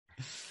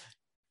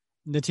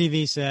 The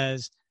TV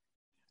says,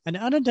 an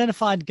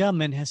unidentified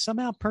gunman has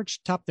somehow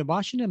perched atop the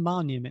Washington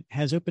Monument,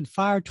 has opened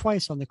fire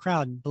twice on the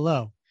crowd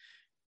below.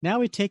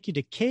 Now we take you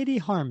to Katie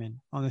Harmon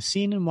on the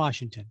scene in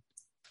Washington.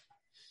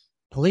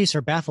 Police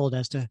are baffled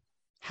as to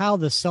how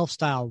the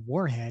self-styled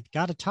warhead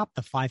got atop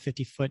the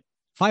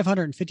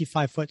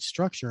 555-foot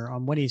structure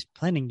on what he's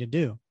planning to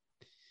do.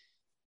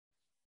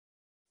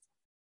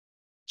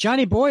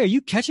 Johnny boy, are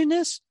you catching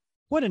this?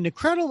 What an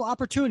incredible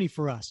opportunity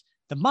for us.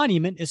 The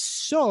monument is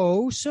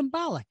so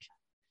symbolic.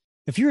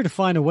 If you were to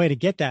find a way to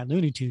get that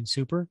Looney Tunes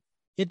super,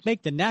 it'd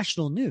make the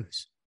national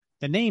news.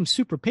 The name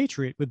Super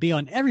Patriot would be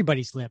on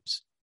everybody's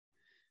lips.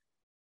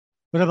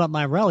 What about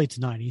my rally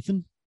tonight,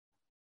 Ethan?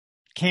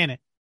 Can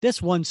it? This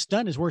one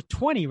stunt is worth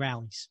 20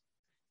 rallies.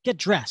 Get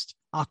dressed.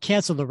 I'll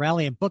cancel the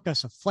rally and book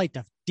us a flight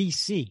to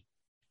D.C.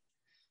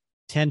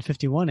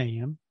 10:51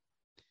 a.m.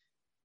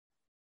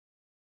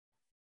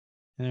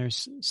 And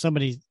there's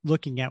somebody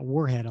looking at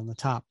Warhead on the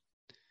top.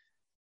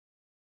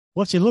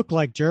 What's he look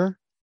like, Jer?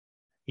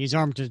 He's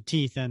armed to the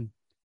teeth, and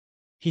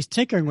he's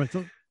tinkering with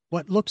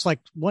what looks like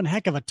one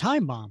heck of a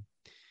time bomb.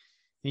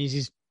 And he's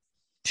these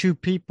two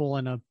people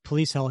in a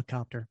police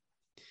helicopter.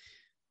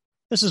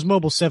 This is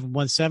Mobile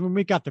 717.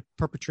 We got the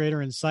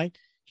perpetrator in sight.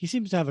 He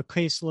seems to have a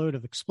caseload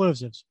of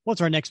explosives.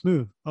 What's our next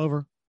move?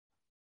 Over.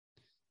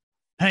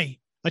 Hey,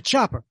 a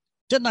chopper.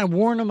 Didn't I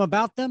warn him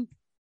about them?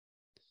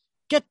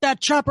 Get that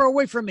chopper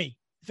away from me.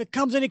 If it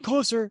comes any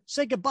closer,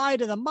 say goodbye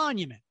to the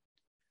monument.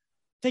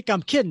 Think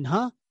I'm kidding,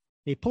 huh?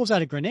 He pulls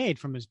out a grenade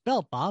from his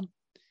belt, Bob,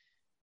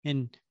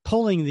 and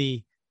pulling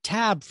the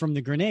tab from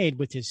the grenade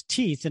with his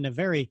teeth in a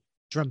very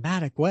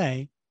dramatic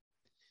way.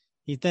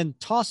 He then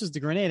tosses the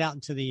grenade out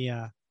into the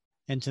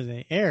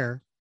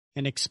air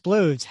and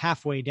explodes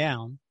halfway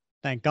down.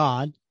 Thank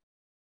God.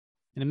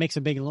 And it makes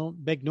a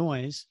big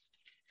noise.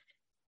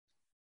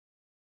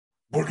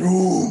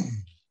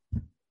 Boom.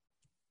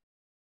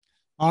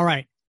 All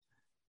right.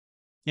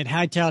 It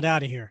hightailed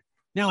out of here.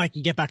 Now I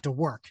can get back to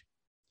work.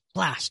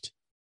 Blast.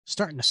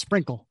 Starting to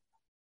sprinkle.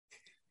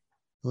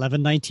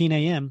 11:19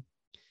 a.m.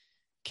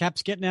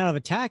 Cap's getting out of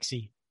a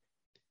taxi.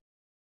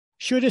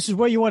 Sure this is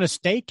where you want to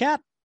stay,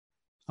 Cap?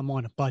 I'm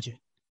on a budget.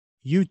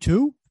 You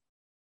too?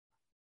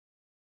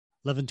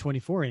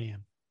 11:24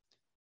 a.m.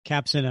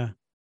 Cap's in a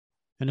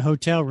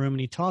hotel room,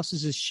 and he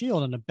tosses his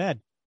shield on the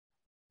bed.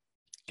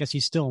 Guess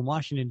he's still in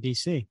Washington,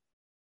 D.C.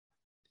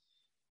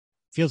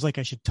 Feels like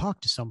I should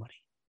talk to somebody.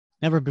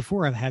 Never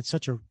before I've had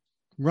such a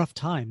rough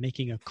time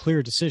making a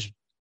clear decision.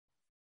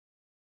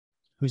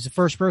 Who's the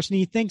first person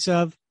he thinks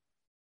of?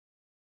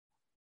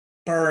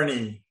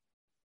 Bernie.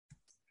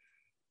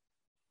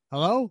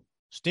 Hello?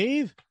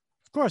 Steve?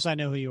 Of course I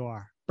know who you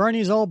are.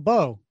 Bernie's old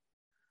beau.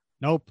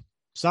 Nope.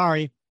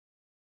 Sorry.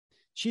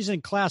 She's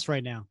in class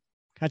right now.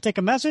 Can I take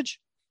a message?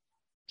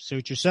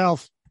 Suit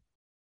yourself.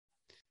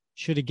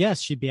 Should have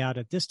guessed she'd be out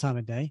at this time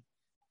of day.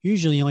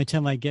 Usually the only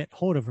time I get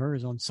hold of her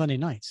is on Sunday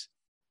nights.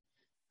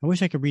 I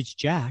wish I could reach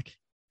Jack,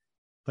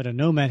 but a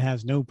nomad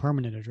has no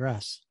permanent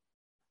address.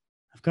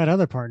 I've got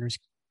other partners'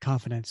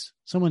 confidence.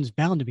 Someone's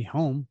bound to be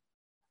home.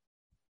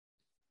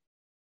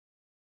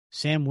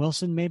 Sam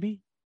Wilson, maybe?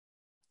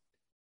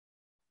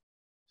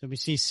 So we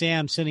see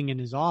Sam sitting in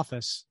his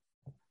office.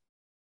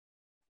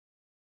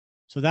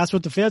 So that's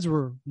what the feds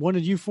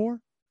wanted you for?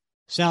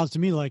 Sounds to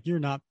me like you're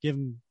not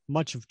given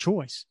much of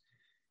choice.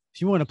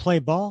 If you want to play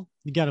ball,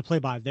 you got to play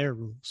by their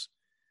rules.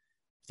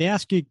 If they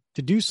ask you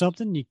to do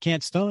something you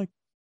can't stomach,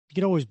 you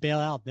can always bail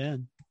out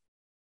then.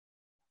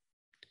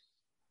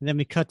 And then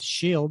we cut to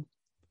Shield.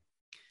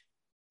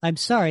 I'm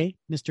sorry,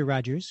 Mr.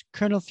 Rogers.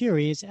 Colonel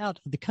Fury is out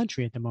of the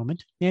country at the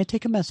moment. May I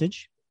take a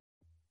message?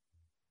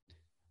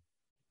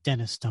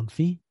 Dennis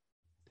Stumphy.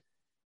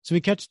 So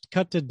we cut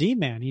to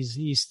D-Man.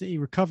 He's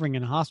recovering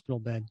in a hospital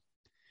bed.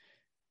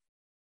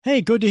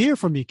 Hey, good to hear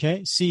from you,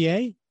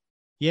 CA.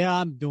 Yeah,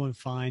 I'm doing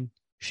fine.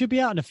 Should be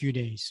out in a few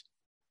days.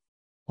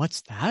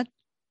 What's that?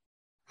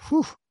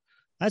 Whew,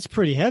 that's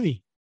pretty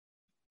heavy.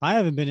 I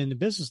haven't been in the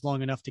business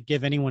long enough to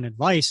give anyone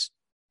advice.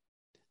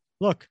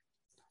 Look,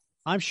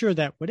 I'm sure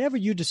that whatever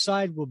you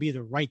decide will be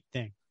the right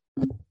thing.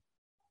 And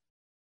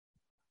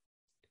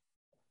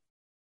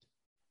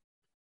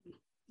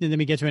then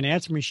we get to an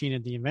answer machine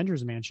at the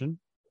Avengers Mansion.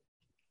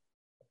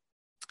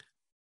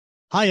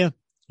 Hiya,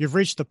 you've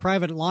reached the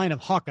private line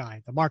of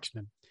Hawkeye, the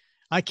marksman.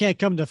 I can't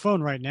come to the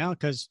phone right now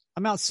because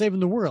I'm out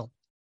saving the world.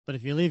 But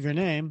if you leave your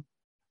name,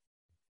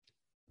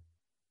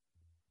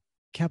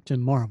 Captain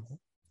Marvel.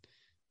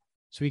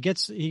 So he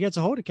gets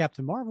a hold of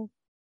Captain Marvel.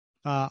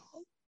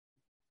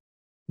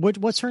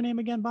 What's her name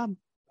again, Bob?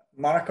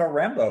 Monica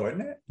Rambeau,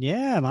 isn't it?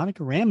 Yeah,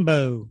 Monica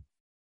Rambeau.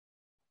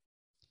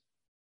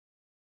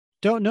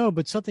 Don't know,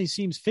 but something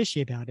seems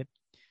fishy about it.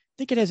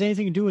 Think it has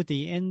anything to do with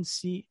the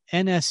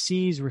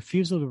NSC's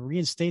refusal to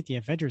reinstate the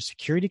Avengers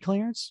security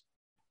clearance?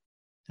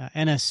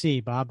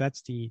 NSC, Bob.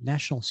 That's the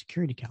National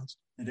Security Council.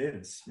 It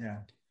is, yeah.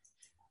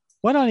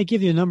 Why don't I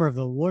give you the number of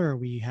the lawyer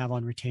we have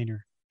on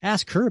retainer?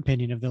 Ask her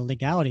opinion of the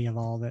legality of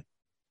all of it.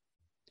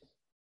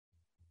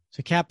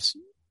 So Cap's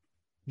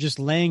just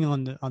laying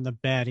on the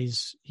bed.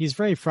 He's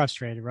very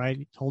frustrated, right?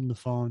 He's holding the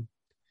phone.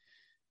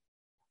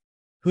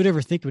 Who'd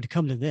ever think it would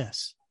come to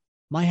this?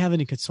 My having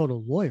to consult a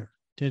lawyer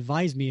to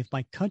advise me if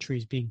my country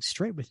is being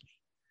straight with me.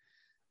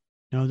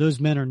 No, those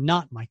men are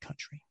not my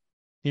country.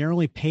 They are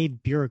only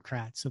paid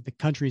bureaucrats of the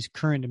country's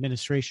current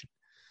administration.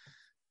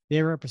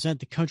 They represent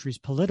the country's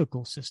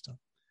political system,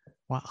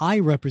 while I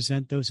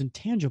represent those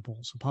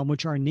intangibles upon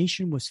which our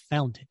nation was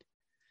founded: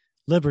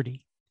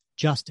 liberty,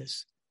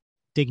 justice,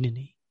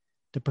 dignity,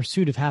 the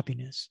pursuit of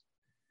happiness.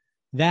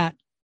 That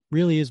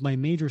really is my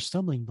major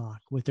stumbling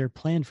block with their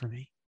plan for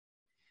me.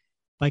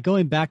 By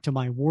going back to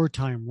my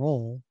wartime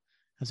role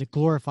as a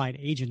glorified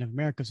agent of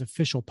America's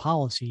official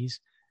policies,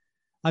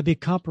 I'd be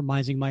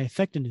compromising my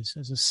effectiveness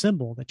as a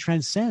symbol that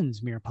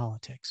transcends mere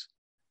politics.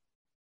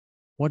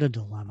 What a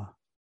dilemma.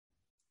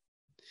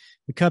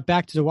 We cut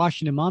back to the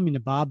Washington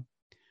Monument, Bob,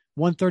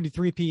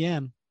 1:33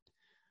 p.m.,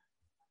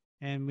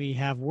 and we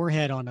have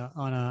Warhead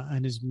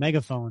on his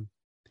megaphone.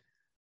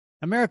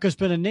 America's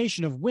been a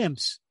nation of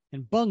wimps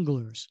and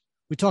bunglers.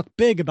 We talk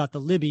big about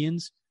the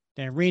Libyans,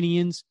 the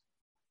Iranians.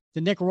 The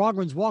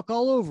Nicaraguans walk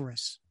all over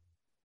us.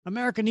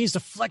 America needs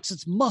to flex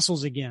its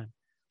muscles again,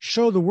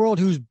 show the world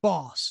who's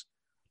boss.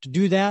 To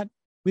do that,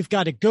 we've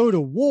got to go to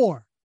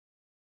war.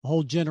 A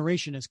whole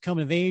generation has come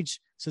of age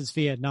since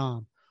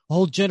Vietnam. A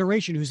whole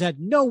generation who's had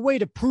no way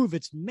to prove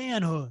its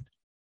manhood.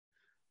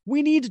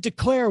 We need to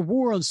declare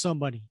war on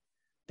somebody.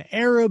 The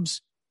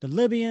Arabs, the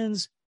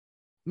Libyans,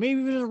 maybe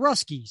even the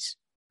Ruskies.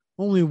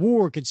 Only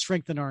war can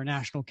strengthen our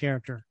national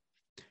character.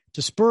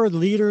 To spur the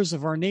leaders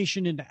of our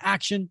nation into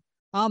action,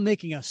 I'm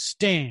making a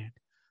stand.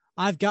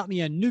 I've got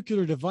me a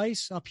nuclear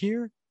device up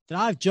here that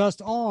I've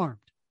just armed.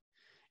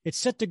 It's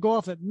set to go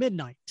off at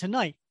midnight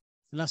tonight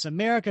unless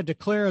America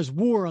declares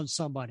war on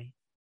somebody.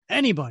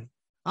 Anybody.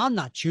 I'm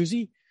not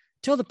choosy.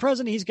 Tell the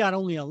president he's got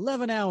only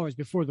 11 hours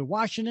before the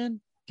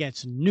Washington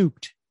gets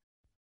nuked.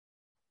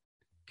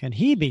 Can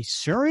he be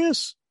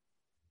serious?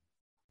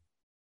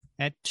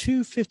 At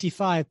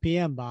 2:55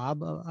 p.m.,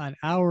 Bob, an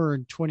hour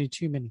and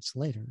 22 minutes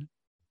later.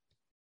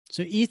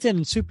 So Ethan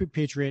and Super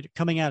Patriot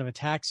coming out of a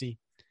taxi.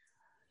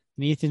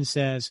 And Ethan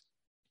says,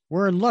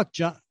 "We're in luck,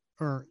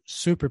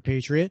 Super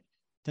Patriot.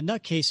 The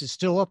nutcase is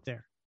still up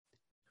there."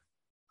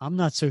 "I'm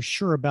not so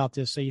sure about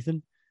this,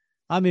 Ethan.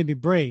 I may be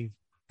brave,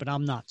 but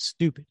I'm not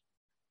stupid."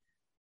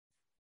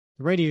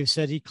 The radio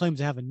said he claims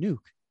to have a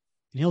nuke,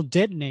 and he'll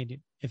detonate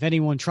it if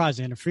anyone tries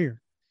to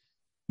interfere.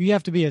 You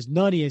have to be as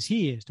nutty as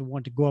he is to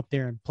want to go up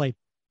there and play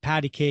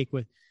patty cake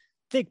with,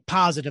 "Think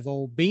positive,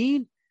 old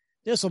bean.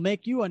 This will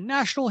make you a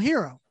national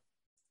hero."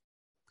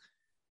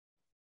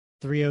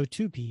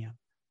 3:02 p.m.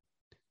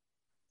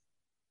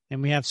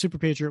 And we have Super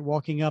Patriot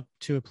walking up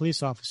to a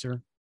police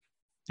officer,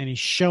 and he's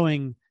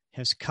showing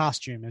his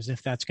costume as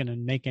if that's going to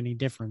make any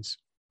difference.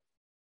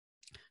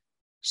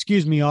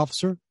 "Excuse me,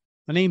 officer.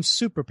 My name's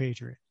Super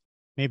Patriot.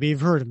 Maybe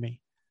you've heard of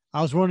me.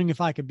 I was wondering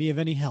if I could be of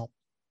any help."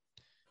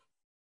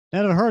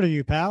 "Never heard of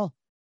you, pal.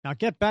 Now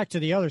get back to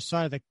the other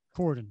side of the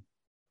cordon.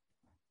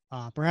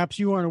 Perhaps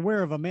you aren't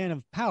aware of a man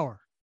of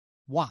power.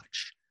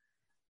 Watch."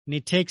 And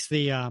he takes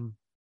the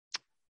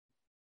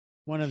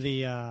one of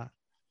the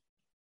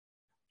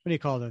what do you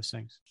call those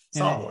things?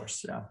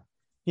 Sawhorse, yeah.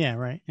 Yeah,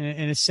 right.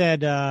 And it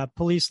said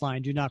police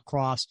line, do not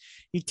cross.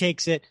 He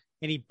takes it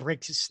and he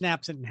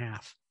snaps it in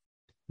half.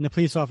 And the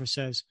police officer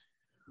says,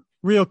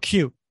 "Real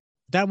cute.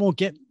 That won't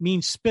get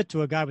mean spit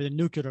to a guy with a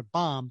nuclear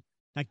bomb.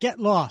 Now get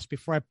lost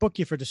before I book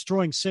you for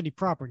destroying city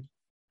property."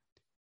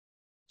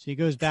 So he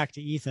goes back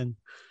to Ethan.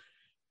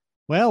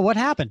 "Well, what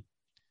happened?"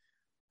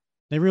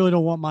 "They really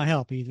don't want my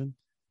help, Ethan.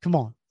 Come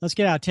on, let's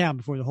get out of town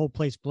before the whole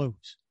place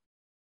blows."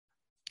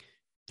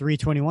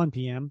 3:21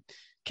 p.m.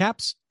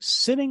 Cap's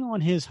sitting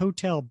on his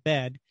hotel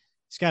bed.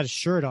 He's got his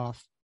shirt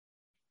off.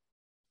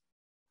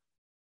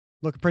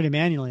 Looking pretty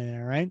manually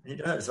there, right? He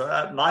does.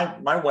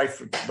 My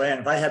wife, man,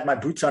 if I had my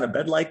boots on a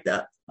bed like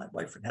that, my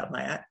wife would have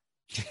my hat.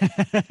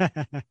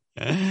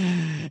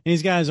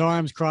 He's got his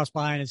arms crossed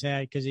behind his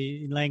head because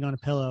he's laying on a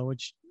pillow,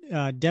 which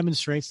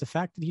demonstrates the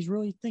fact that he's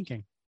really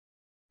thinking.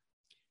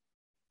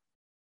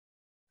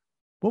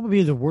 What would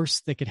be the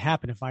worst that could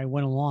happen if I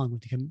went along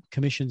with the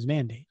commission's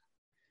mandate?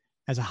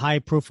 As a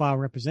high-profile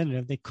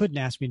representative, they couldn't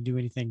ask me to do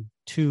anything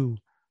too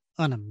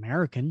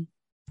un-American,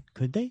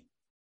 could they?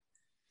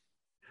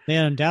 They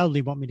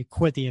undoubtedly want me to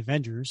quit the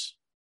Avengers.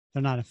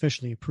 They're not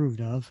officially approved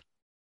of.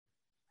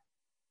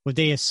 Would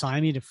they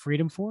assign me to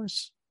Freedom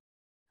Force?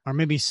 Or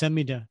maybe send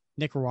me to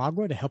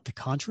Nicaragua to help the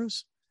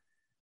Contras?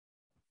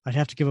 I'd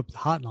have to give up the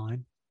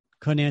hotline.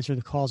 Couldn't answer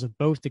the calls of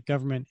both the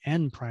government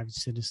and private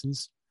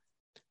citizens.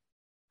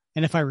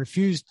 And if I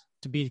refused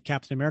to be the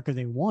Captain America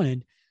they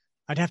wanted,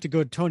 I'd have to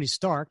go to Tony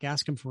Stark,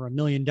 ask him for $1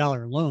 million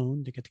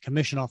loan to get the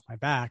commission off my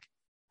back.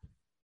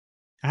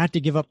 I had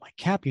to give up my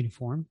Cap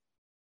uniform,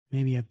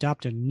 maybe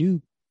adopt a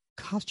new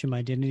costume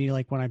identity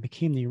like when I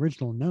became the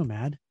original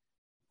Nomad.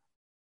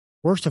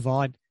 Worst of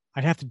all, I'd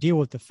have to deal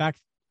with the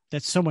fact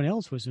that someone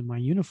else was in my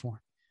uniform,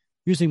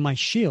 using my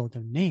shield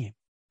and name.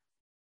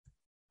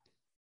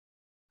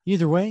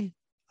 Either way,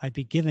 I'd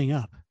be giving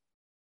up.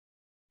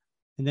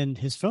 And then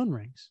his phone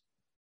rings.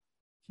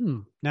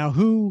 Now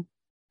who?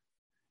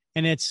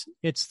 And it's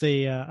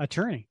the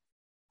attorney.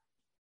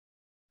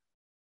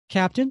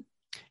 Captain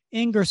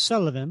Inger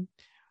Sullivan,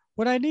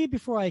 what I need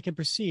before I can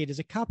proceed is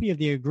a copy of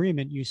the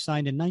agreement you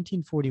signed in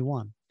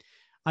 1941.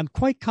 I'm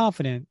quite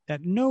confident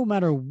that no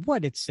matter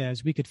what it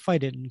says, we could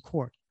fight it in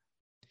court.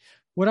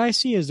 What I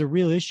see as the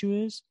real issue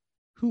is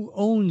who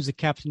owns the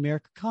Captain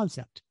America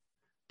concept?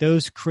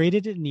 Those who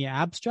created it in the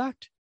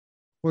abstract,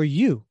 or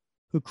you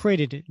who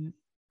created it in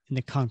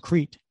the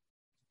concrete?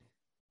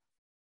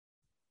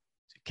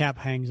 So Cap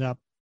hangs up.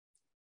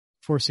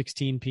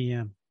 4:16 p.m.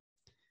 And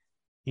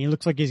he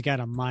looks like he's got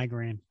a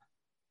migraine.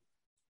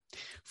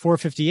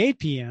 4:58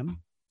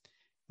 p.m.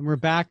 And we're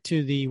back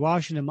to the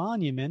Washington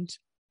Monument.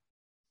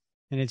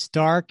 And it's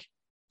dark,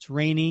 it's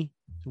rainy,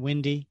 it's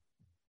windy.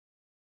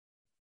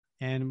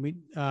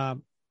 And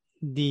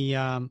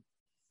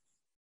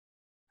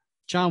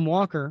John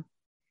Walker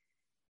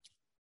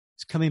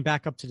is coming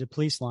back up to the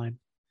police line.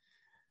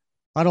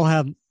 I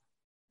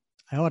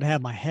ought to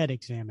have my head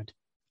examined,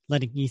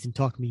 letting Ethan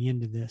talk me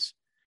into this.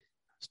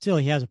 Still,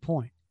 he has a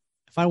point.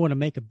 If I want to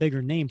make a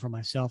bigger name for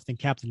myself than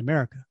Captain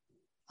America,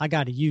 I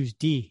got to use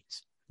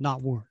deeds,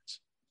 not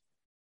words.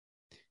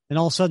 And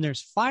all of a sudden,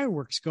 there's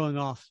fireworks going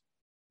off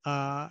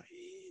up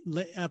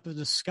in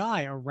the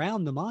sky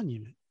around the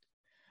monument.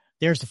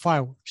 There's the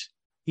fireworks.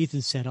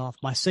 Ethan set off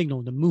my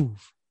signal to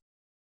move.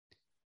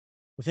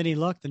 With any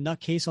luck, the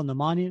nutcase on the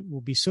monument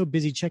will be so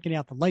busy checking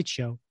out the light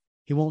show,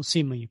 he won't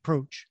see me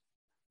approach.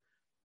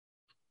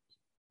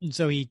 And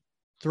so he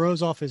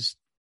throws off his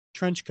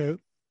trench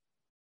coat,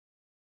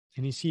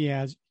 and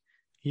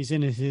he's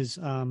in his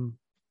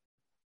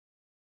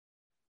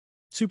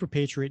Super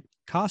Patriot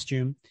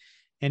costume,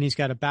 and he's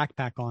got a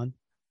backpack on,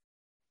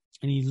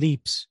 and he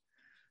leaps.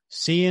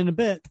 See you in a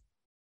bit.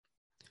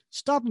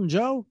 Stop him,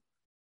 Joe.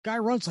 Guy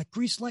runs like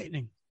greased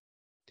lightning.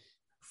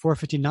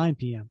 4:59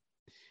 p.m.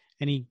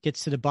 And he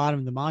gets to the bottom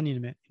of the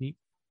monument, and he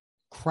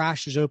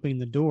crashes open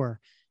the door,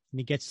 and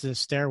he gets to the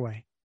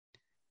stairway.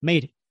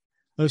 Made it.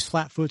 Those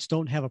flatfoots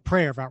don't have a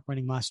prayer about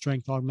running my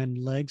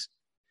strength-augmented legs.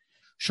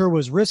 Sure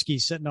was risky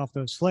setting off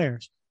those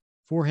flares.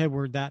 If Warhead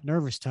were that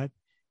nervous type,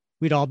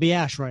 we'd all be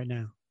ash right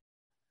now.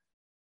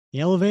 The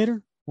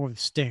elevator or the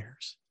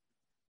stairs?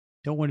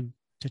 Don't want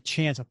to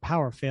chance a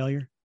power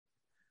failure.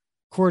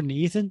 According to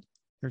Ethan,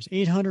 there's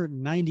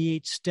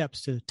 898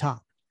 steps to the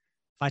top.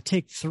 If I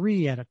take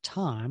 3 at a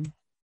time,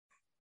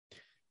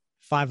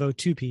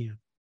 5:02 p.m.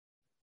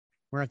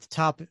 We're at the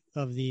top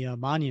of the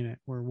monument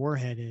where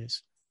Warhead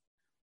is.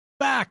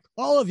 Back,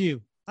 all of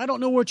you. I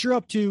don't know what you're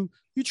up to.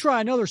 You try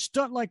another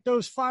stunt like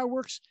those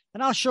fireworks,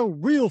 and I'll show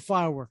real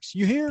fireworks.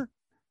 You hear? And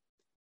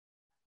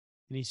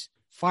he's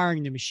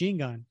firing the machine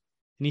gun,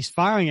 and he's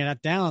firing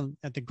it down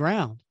at the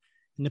ground,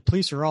 and the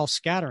police are all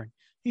scattering.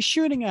 He's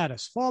shooting at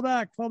us. Fall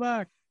back, fall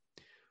back.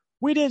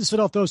 We didn't set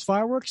off those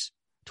fireworks.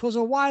 'Twas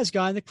a wise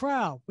guy in the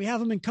crowd. We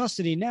have him in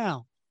custody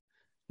now.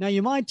 Now,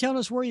 you mind telling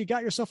us where you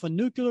got yourself a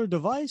nuclear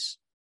device?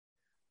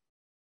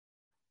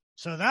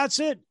 So that's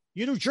it.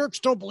 You two jerks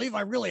don't believe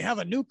I really have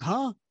a nuke,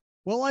 huh?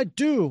 Well, I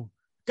do.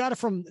 Got it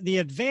from the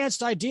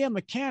Advanced Idea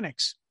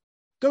Mechanics.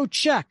 Go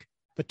check,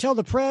 but tell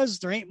the Prez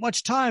there ain't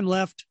much time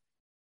left.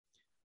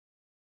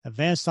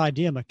 Advanced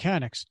Idea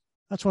Mechanics?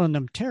 That's one of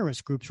them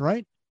terrorist groups,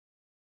 right?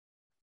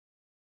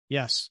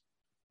 Yes.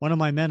 One of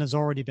my men has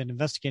already been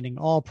investigating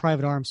all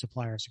private arms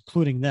suppliers,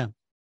 including them.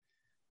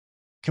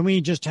 Can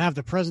we just have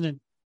the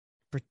president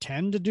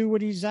pretend to do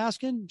what he's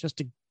asking, just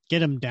to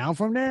get him down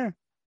from there?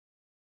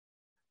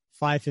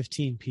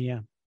 5:15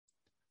 p.m.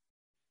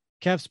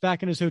 Cap's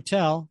back in his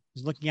hotel.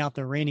 He's looking out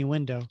the rainy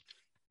window.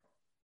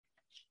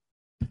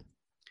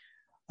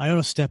 I ought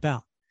to step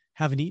out.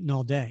 Haven't eaten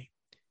all day,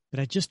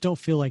 but I just don't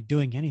feel like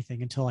doing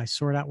anything until I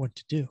sort out what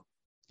to do.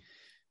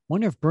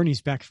 Wonder if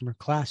Bernie's back from her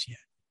class yet.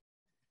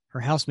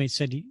 Her housemate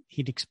said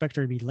he'd expect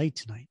her to be late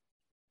tonight.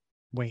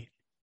 Wait,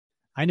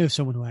 I know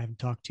someone who I haven't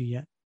talked to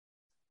yet.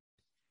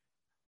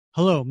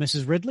 Hello,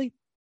 Mrs. Ridley?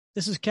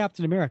 This is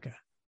Captain America.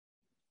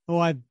 Oh,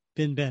 I've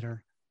been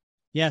better.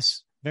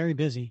 Yes, very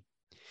busy.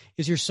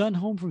 Is your son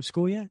home from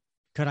school yet?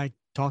 Could I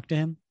talk to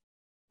him?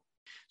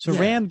 So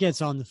yeah. Ram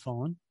gets on the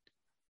phone.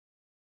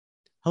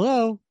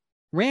 Hello,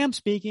 Ram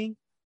speaking.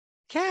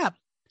 Cap.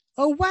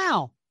 Oh,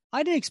 wow.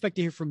 I didn't expect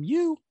to hear from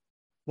you.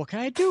 What can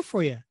I do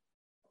for you?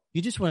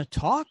 You just want to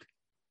talk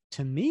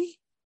to me?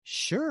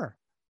 Sure.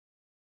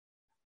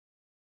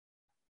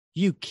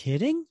 You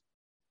kidding?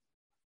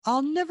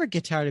 I'll never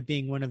get tired of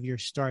being one of your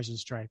stars and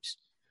stripes.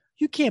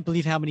 You can't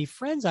believe how many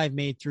friends I've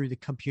made through the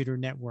computer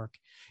network.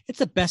 It's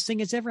the best thing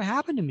that's ever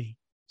happened to me,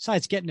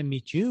 besides getting to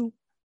meet you.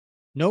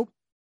 Nope.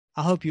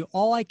 I'll help you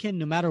all I can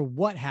no matter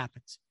what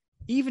happens,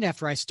 even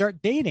after I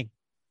start dating.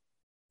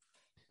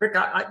 Rick,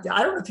 I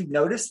don't know if you've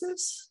noticed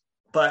this,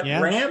 but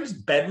yeah. Ram's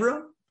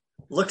bedroom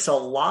looks a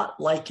lot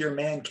like your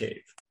man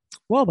cave.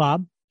 Well,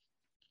 Bob,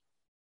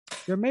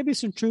 there may be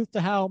some truth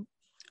to how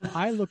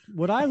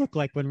what I look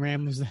like when I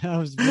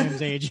was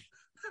Ram's age.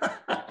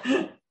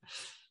 He's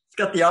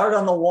got the art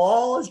on the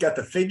wall. He's got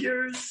the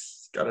figures.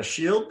 He's got a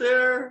shield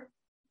there.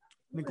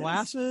 The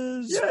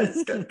glasses. Yeah,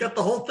 he's got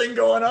the whole thing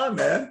going on,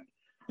 man.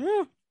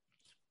 Yeah.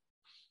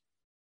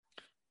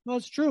 Well,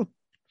 it's true.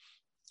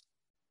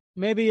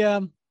 Maybe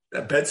that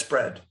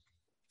bedspread.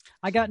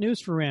 I got news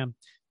for Ram.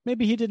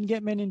 Maybe he didn't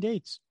get many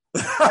dates.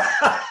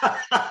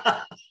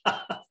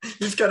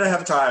 He's gonna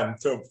have time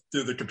to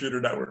do the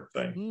computer network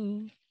thing.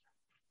 Mm-hmm.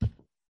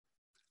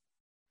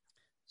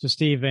 So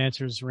Steve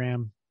answers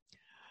Ram,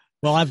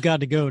 well, I've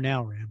got to go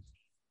now, Ram.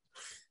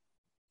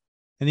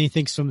 And then he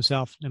thinks to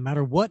himself, no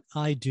matter what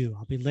I do,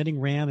 I'll be letting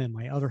Ram and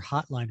my other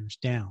hotliners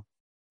down.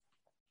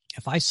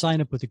 If I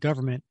sign up with the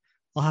government,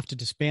 I'll have to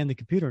disband the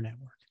computer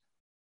network.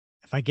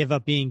 If I give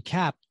up being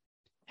Cap,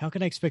 how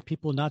can I expect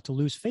people not to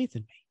lose faith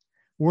in me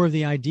or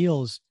the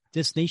ideals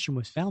this nation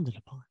was founded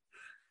upon?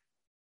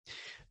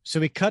 So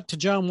we cut to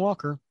John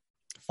Walker,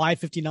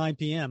 5:59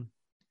 p.m.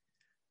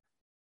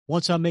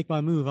 Once I make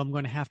my move, I'm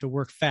going to have to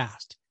work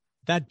fast.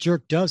 If that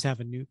jerk does have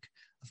a nuke,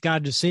 I've got to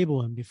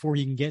disable him before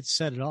he can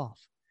set it off.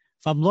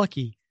 If I'm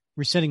lucky,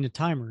 resetting the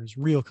timer is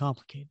real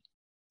complicated.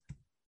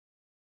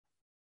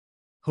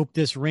 Hope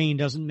this rain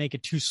doesn't make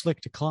it too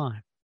slick to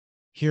climb.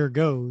 Here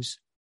goes.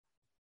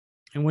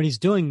 And what he's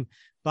doing,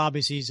 Bob,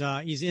 is he's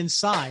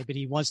inside, but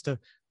he wants to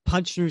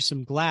punch through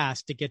some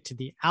glass to get to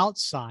the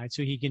outside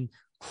so he can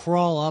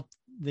crawl up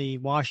the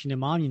Washington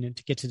Monument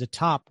to get to the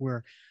top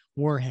where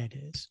Warhead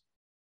is.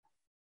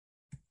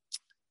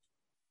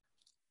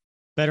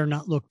 Better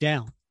not look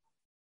down.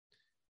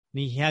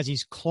 And he has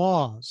these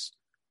claws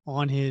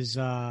on his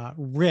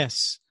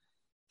wrists.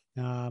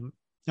 It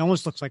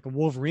almost looks like a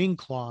Wolverine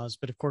claws,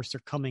 but of course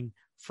they're coming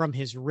from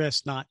his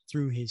wrist, not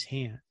through his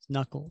hands,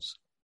 knuckles.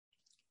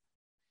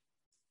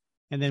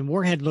 And then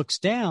Warhead looks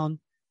down, and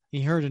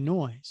he heard a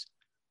noise.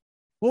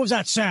 What was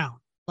that sound?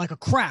 Like a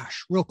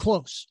crash, real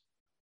close.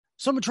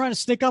 Someone trying to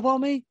sneak up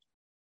on me?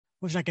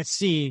 Wish I could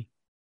see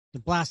the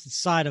blasted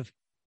side of,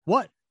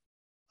 what?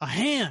 A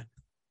hand.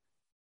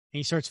 And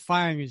he starts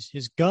firing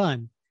his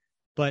gun,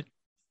 but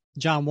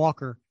John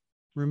Walker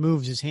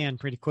removes his hand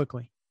pretty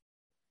quickly.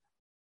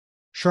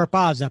 Sharp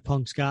odds, that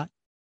punk's got.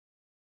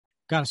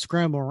 Got to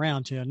scramble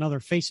around to another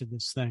face of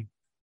this thing.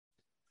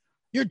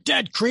 You're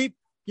dead, creep.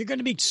 You're going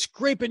to be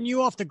scraping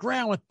you off the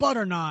ground with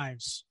butter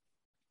knives.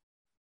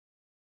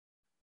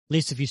 At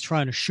least if he's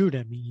trying to shoot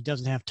at me, he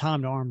doesn't have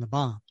time to arm the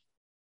bomb.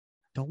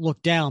 Don't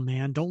look down,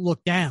 man. Don't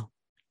look down.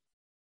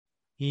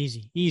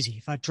 Easy, easy.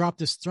 If I drop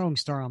this throwing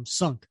star, I'm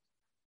sunk.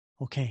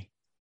 Okay.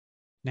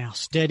 Now,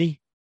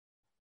 steady.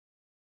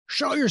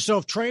 Show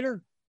yourself,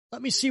 traitor.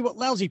 Let me see what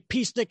lousy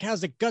peacenik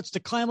has the guts to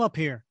climb up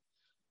here.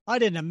 I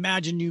didn't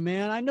imagine you,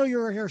 man. I know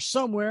you're here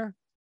somewhere.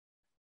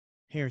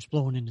 Hair's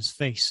blowing in his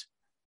face.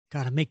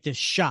 Got to make this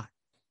shot.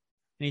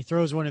 And he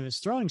throws one of his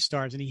throwing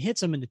stars and he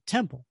hits him in the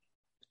temple.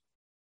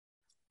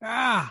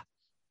 I'll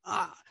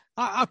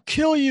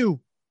kill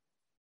you.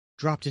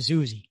 Dropped his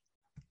Uzi.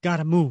 Got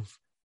to move.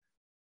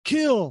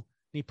 Kill.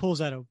 And he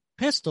pulls out a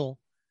pistol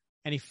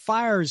and he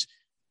fires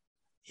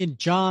in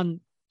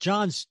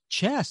John's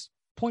chest,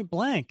 point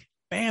blank.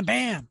 Bam,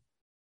 bam.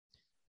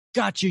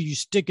 Got you, you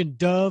sticking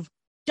dove.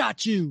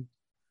 Got you.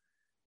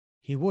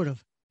 He would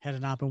have had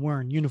it not been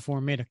wearing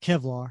uniform made of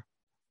Kevlar.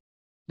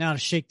 Now to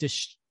shake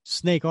this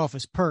snake off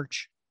his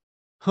perch.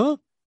 Huh?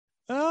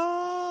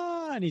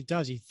 And he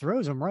does. He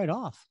throws him right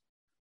off.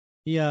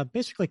 He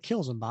basically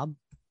kills him, Bob.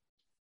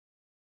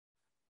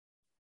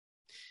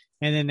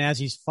 And then as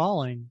he's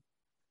falling,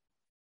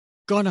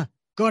 gonna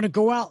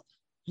go out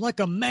like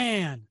a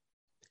man.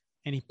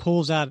 And he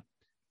pulls out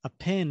a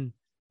pin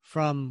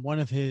from one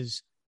of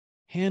his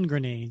hand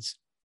grenades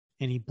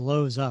and he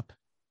blows up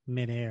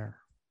midair.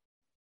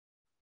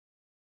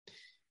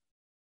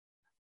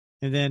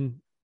 And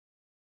then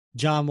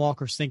John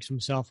Walker thinks to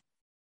himself,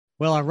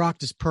 well, I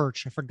rocked his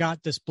perch. I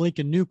forgot this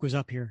blinking nuke was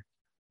up here.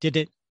 Did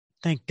it?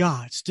 Thank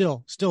God.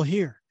 Still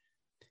here.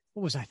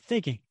 What was I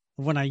thinking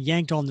of when I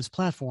yanked on this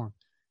platform?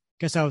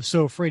 Guess I was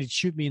so afraid he'd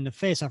shoot me in the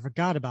face I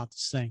forgot about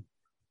this thing.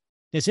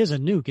 This is a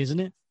nuke, isn't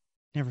it?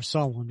 Never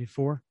saw one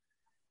before.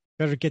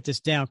 Better get this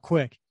down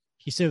quick.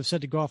 He said it was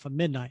set to go off at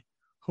midnight.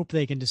 Hope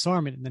they can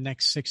disarm it in the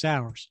next 6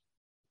 hours.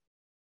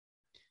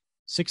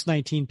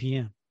 6:19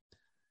 p.m.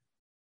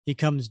 He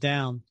comes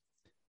down,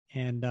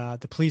 and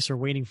the police are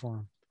waiting for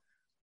him.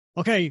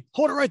 Okay,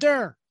 hold it right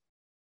there.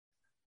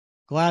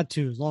 Glad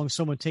to, as long as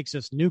someone takes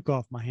this nuke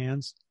off my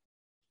hands.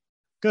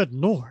 Good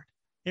Lord,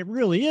 it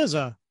really is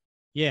a...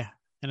 Yeah,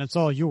 and it's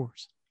all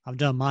yours. I've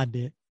done my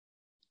bit.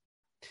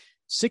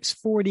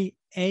 6:40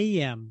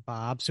 a.m.,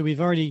 Bob. So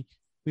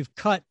we've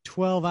cut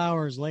 12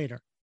 hours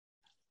later.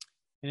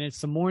 And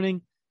it's the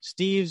morning.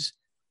 Steve's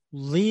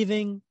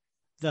leaving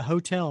the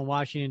hotel in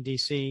Washington,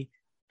 D.C.,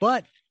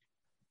 but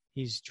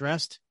he's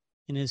dressed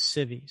in his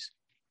civvies.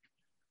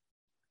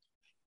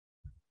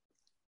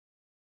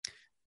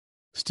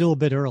 Still a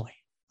bit early.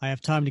 I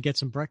have time to get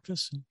some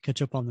breakfast and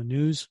catch up on the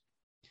news.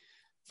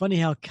 Funny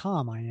how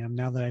calm I am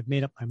now that I've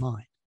made up my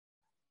mind.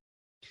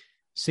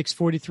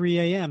 6:43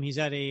 a.m. He's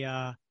at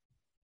a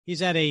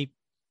He's at a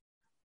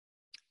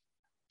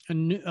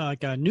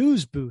like a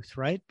news booth,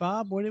 right,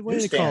 Bob? What do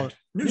they call it?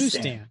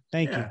 Newsstand.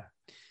 Thank you.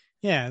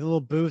 Yeah, a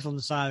little booth on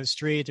the side of the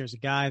street. There's a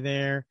guy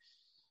there,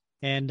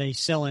 and he's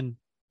selling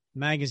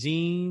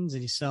magazines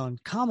and he's selling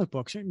comic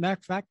books. Matter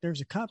of fact,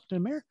 there's a Captain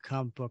America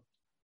comic book.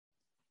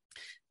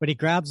 But he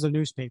grabs the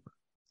newspaper.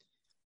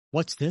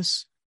 What's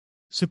this?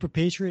 Super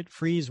Patriot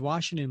frees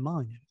Washington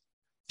Monument.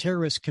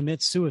 Terrorist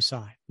commits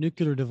suicide.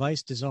 Nuclear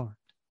device disarmed.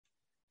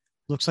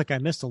 Looks like I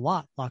missed a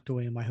lot locked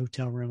away in my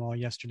hotel room all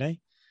yesterday.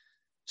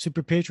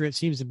 Super Patriot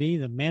seems to be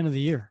the man of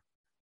the year.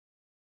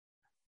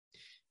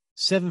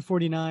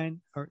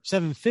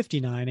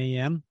 7:59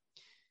 a.m.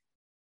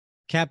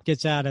 Cap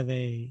gets out of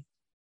a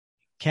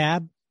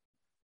cab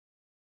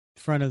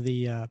in front of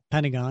the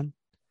Pentagon.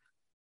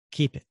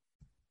 Keep it.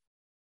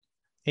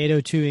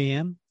 8:02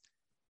 a.m.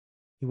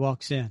 He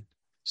walks in.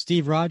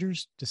 Steve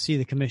Rogers to see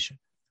the commission.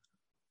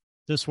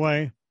 This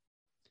way.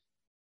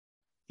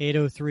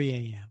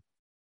 8:03 a.m.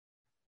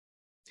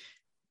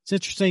 It's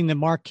interesting that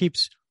Mark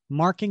keeps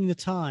marking the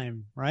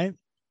time, right?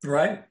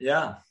 Right.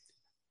 Yeah.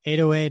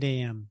 8:08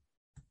 a.m.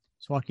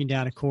 He's walking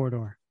down a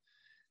corridor.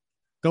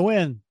 Go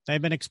in.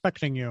 They've been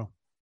expecting you.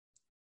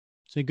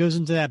 So he goes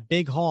into that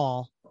big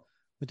hall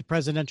with the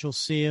presidential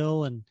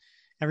seal and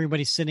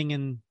everybody sitting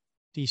in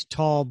these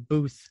tall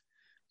booth.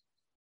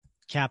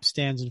 Cap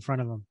stands in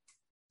front of him.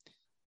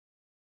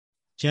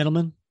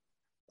 Gentlemen,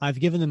 I've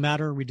given the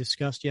matter we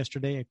discussed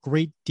yesterday a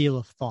great deal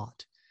of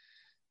thought,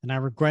 and I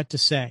regret to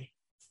say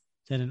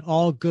that in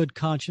all good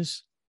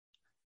conscience,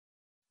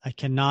 I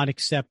cannot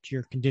accept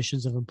your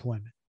conditions of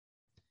employment.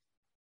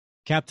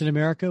 Captain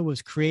America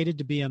was created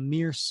to be a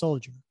mere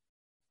soldier,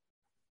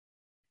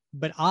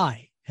 but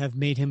I have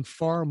made him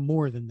far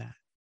more than that.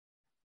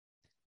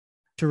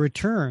 To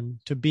return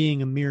to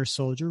being a mere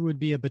soldier would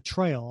be a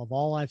betrayal of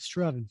all I've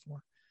striven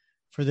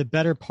for the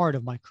better part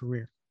of my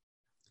career.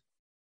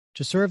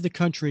 To serve the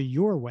country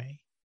your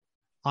way,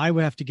 I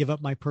would have to give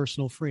up my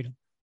personal freedom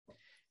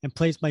and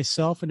place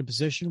myself in a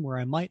position where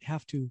I might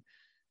have to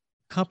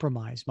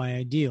compromise my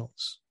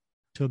ideals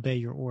to obey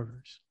your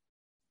orders.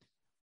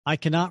 I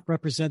cannot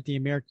represent the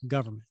American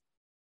government.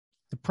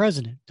 The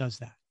president does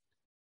that.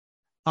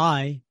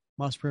 I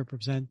must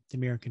represent the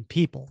American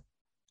people.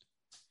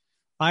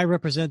 I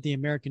represent the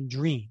American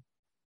dream,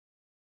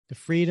 the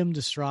freedom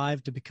to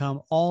strive to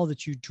become all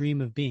that you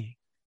dream of being.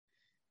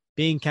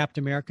 Being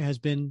Captain America has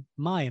been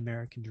my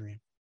American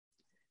dream.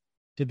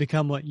 To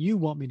become what you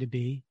want me to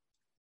be,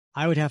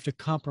 I would have to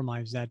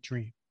compromise that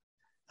dream,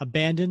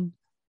 abandon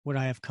what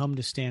I have come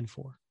to stand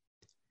for.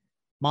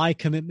 My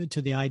commitment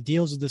to the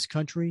ideals of this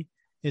country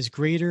is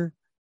greater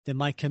than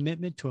my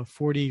commitment to a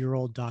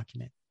 40-year-old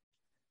document.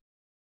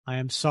 I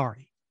am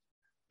sorry,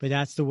 but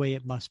that's the way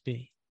it must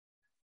be.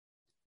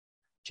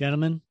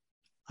 Gentlemen,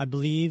 I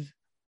believe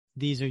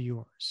these are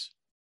yours.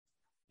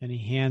 And he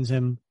hands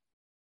him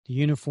the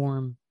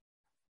uniform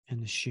and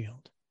the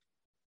shield.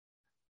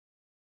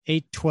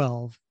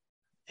 8:12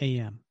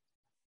 a.m.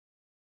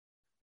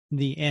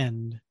 The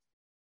end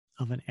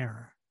of an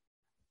era.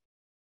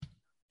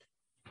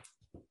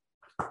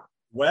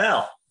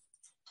 Well,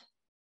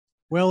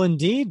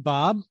 indeed,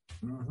 Bob.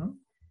 Mm-hmm.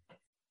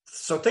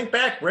 So think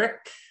back,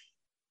 Rick.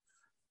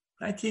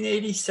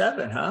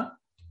 1987, huh?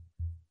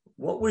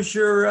 What was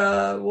your,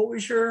 how old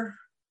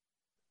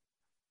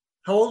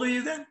were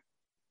you then?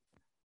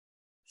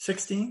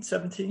 16,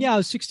 17? Yeah, I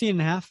was 16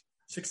 and a half.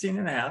 16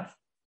 and a half.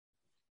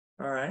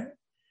 All right.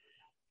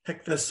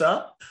 Pick this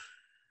up.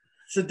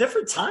 It's a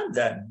different time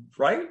then,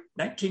 right?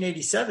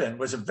 1987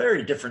 was a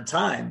very different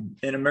time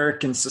in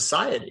American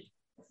society.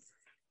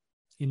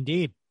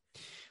 Indeed.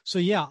 So,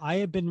 yeah, I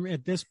have been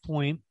at this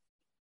point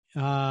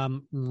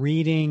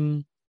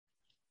reading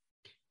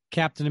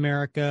Captain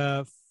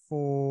America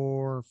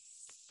for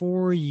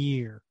 4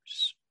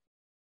 years.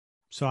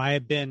 So I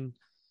have been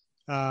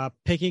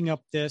picking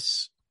up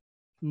this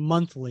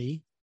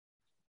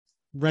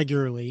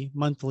regularly,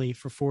 monthly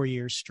for 4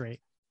 years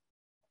straight.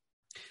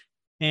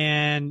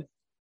 And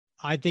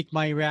I think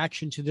my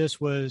reaction to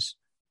this was,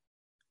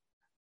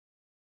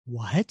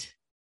 what?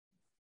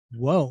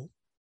 Whoa.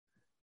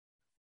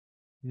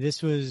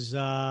 This was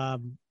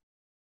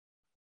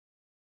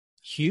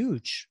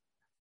huge.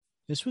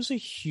 This was a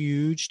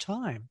huge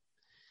time.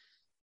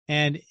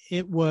 And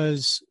it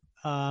was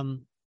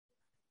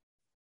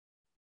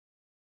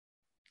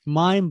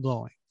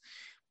mind-blowing.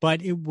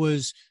 But it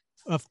was,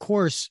 of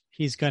course,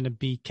 he's going to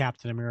be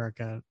Captain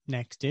America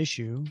next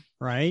issue,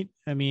 right?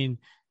 I mean,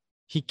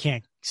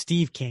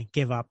 Steve can't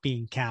give up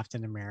being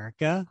Captain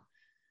America,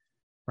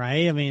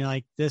 right? I mean,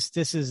 like this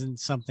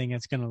isn't something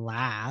that's going to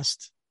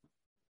last,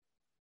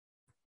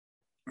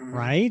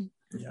 right?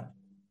 Yeah.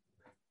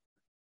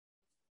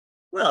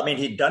 Well, I mean,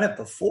 he'd done it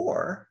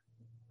before,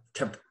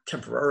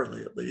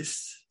 temporarily at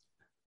least.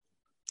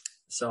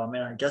 So, I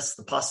mean, I guess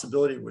the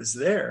possibility was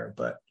there,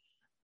 but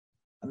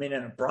I mean,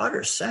 in a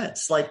broader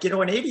sense, like,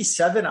 in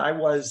 87, I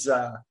was,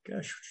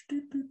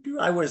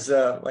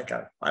 like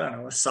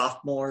a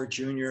sophomore,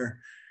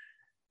 junior,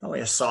 probably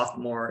a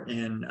sophomore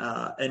in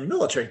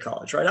military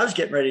college, right? I was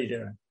getting ready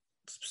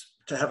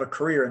to have a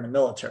career in the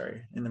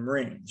military, in the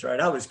Marines, right?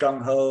 I was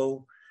gung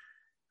ho,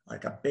 I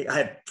had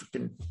a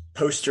freaking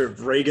poster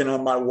of Reagan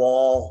on my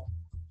wall,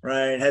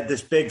 right? Had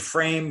this big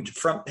framed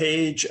front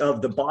page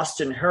of the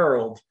Boston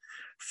Herald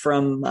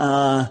from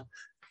the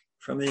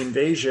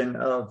invasion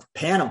of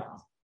Panama.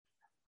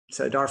 It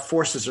said our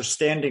forces are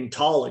standing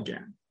tall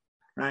again,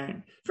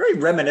 right? Very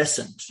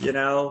reminiscent, we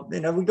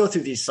go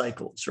through these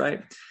cycles,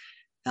 right?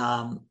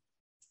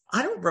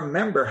 I don't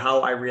remember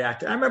how I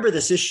reacted. I remember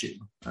this issue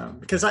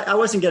because I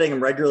wasn't getting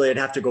them regularly. I'd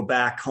have to go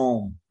back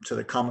home to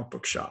the comic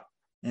book shop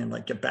and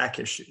get back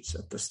issues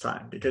at this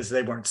time because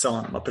they weren't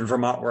selling them up in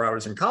Vermont where I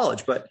was in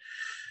college. But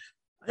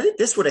I think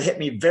this would have hit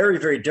me very,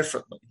 very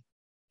differently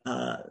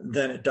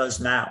than it does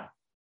now,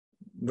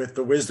 with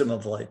the wisdom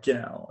of a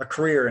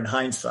career in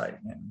hindsight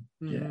and,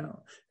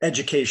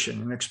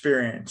 education and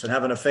experience and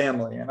having a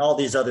family and all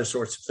these other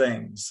sorts of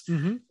things.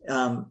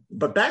 Mm-hmm.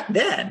 But back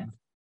then,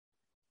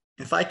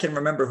 if I can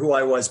remember who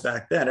I was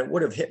back then, it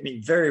would have hit me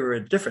very,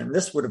 very different.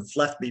 This would have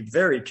left me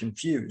very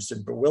confused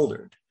and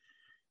bewildered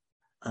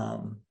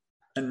and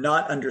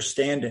not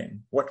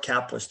understanding what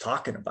Cap was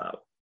talking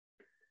about,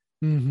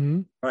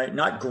 right?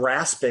 Not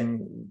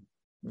grasping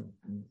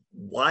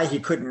why he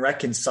couldn't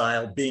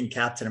reconcile being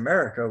Captain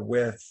America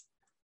with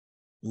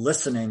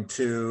listening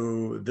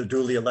to the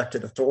duly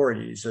elected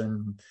authorities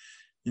and,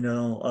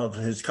 of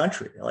his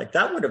country.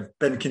 That would have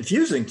been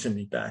confusing to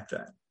me back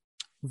then.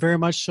 Very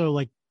much so.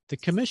 The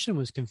commission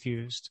was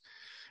confused,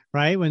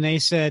 right? When they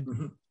said,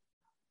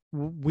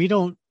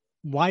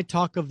 why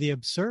talk of the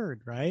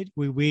absurd, right?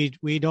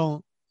 We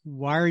don't,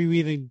 why are you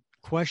even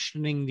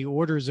questioning the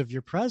orders of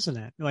your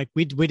president?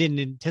 We didn't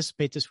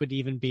anticipate this would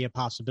even be a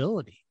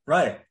possibility.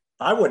 Right.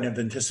 I wouldn't have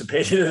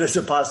anticipated it as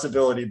a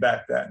possibility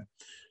back then,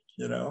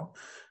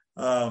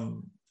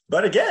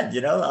 But again,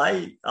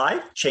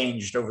 I've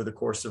changed over the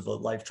course of a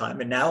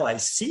lifetime, and now I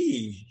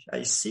see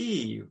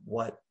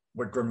what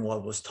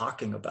Grunwald was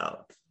talking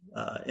about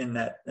in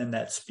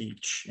that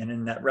speech and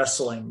in that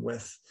wrestling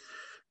with,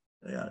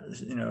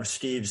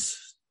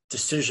 Steve's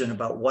decision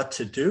about what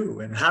to do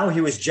and how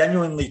he was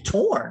genuinely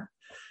torn.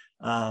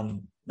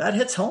 That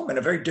hits home in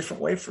a very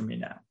different way for me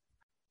now.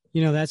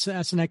 That's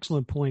an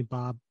excellent point,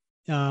 Bob.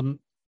 And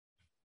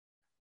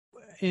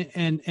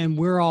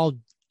we're all,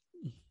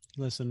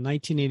 listen,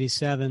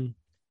 1987,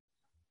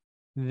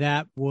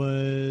 that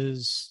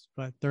was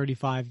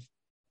 35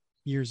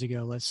 years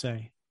ago, let's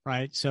say,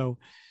 right? So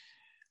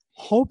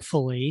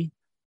hopefully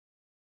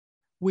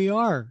we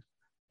are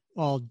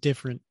all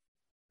different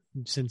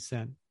since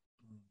then.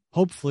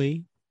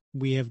 Hopefully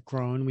we have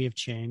grown, we have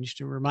changed.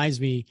 It reminds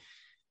me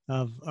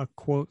of a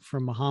quote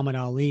from Muhammad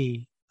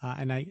Ali,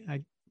 and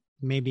I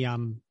maybe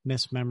I'm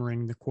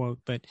misremembering the quote,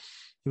 but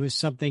it was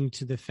something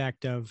to the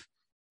effect of,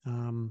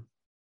 I'm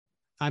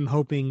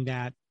hoping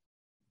that,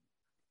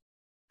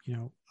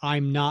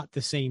 I'm not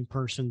the same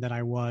person that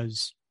I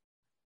was,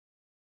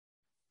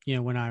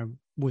 when I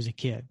was a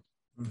kid,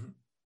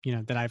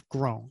 that I've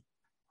grown.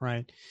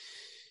 Right.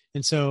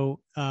 And so,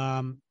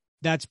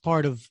 that's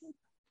part of,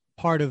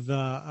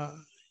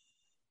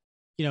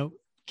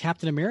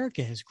 Captain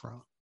America has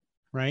grown.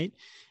 Right.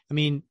 I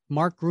mean,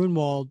 Mark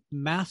Grunwald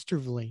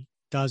masterfully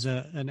does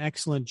an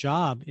excellent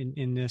job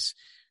in this,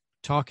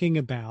 talking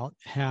about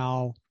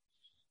how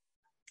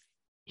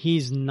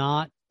he's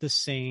not the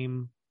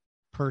same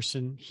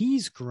person.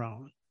 He's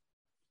grown,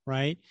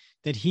 right?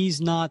 That he's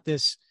not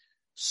this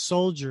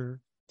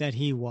soldier that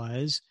he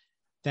was,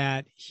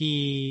 that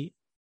he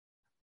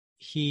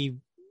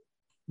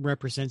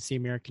represents the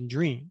American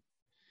dream.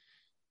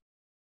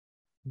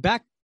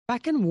 Back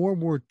in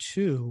World War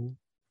II,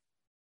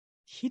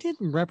 he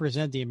didn't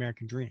represent the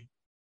American dream.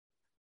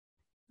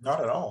 Not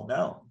at all.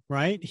 No.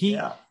 Right.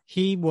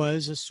 He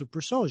was a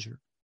super soldier.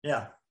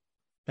 Yeah.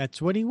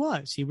 That's what he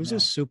was. He was a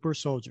super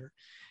soldier.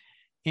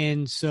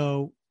 And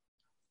so,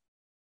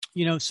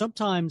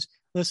 sometimes,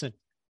 listen,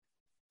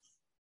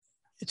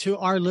 to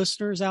our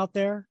listeners out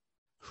there,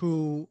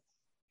 who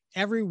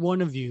every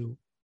one of you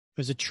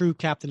is a true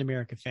Captain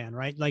America fan,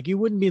 right? You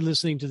wouldn't be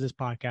listening to this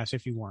podcast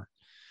if you weren't.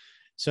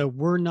 So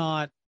we're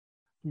not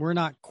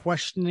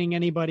questioning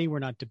anybody. We're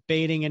not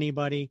debating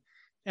anybody.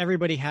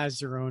 Everybody has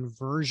their own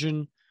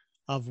version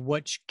of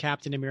which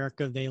Captain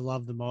America they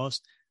love the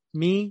most.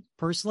 Me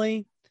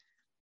personally,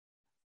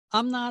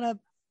 I'm not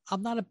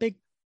a big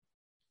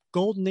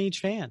Golden Age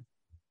fan.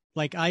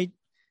 I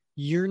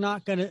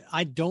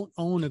don't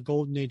own a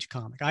Golden Age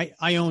comic.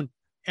 I own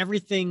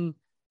everything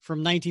from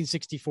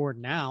 1964 to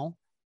now,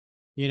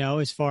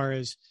 as far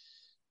as,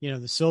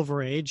 the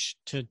Silver Age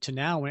to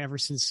now, ever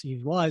since he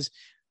was.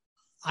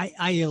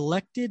 I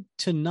elected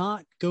to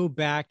not go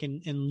back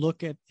and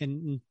look at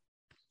and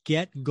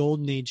get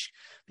Golden Age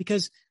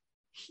because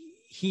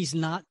he's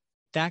not,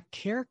 that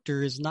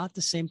character is not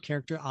the same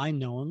character I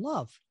know and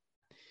love.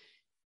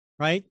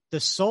 Right? The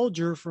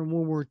soldier from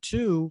World War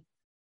II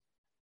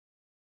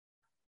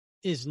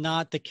is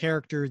not the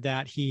character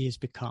that he has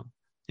become.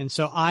 And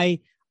so I'm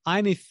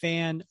a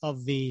fan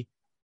of the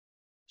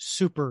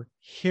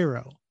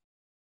superhero,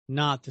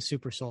 not the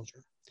super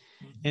soldier.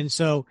 Mm-hmm. And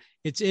so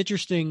it's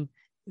interesting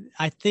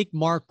I think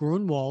Mark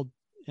Grunwald,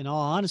 in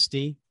all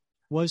honesty,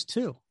 was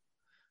too.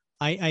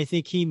 I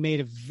think he made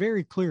it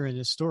very clear in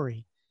this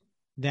story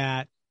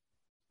that,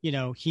 you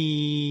know,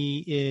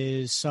 he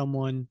is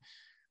someone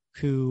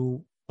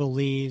who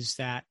believes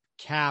that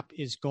Cap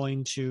is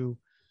going to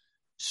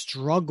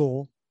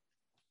struggle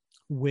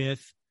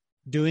with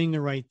doing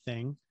the right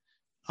thing.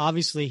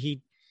 Obviously,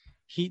 he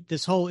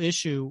this whole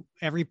issue,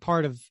 every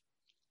part of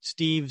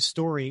Steve's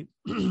story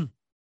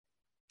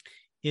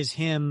is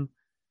him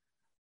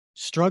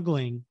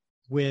struggling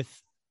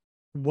with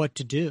what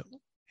to do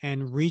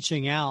and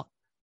reaching out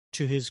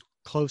to his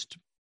close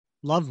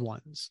loved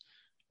ones,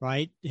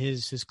 right?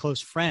 His close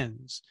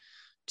friends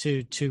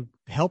to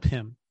help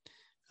him.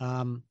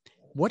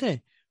 What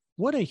a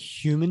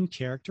human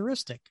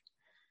characteristic,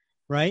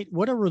 right?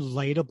 What a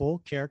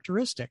relatable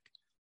characteristic.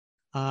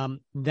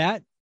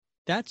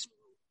 That's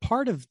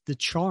part of the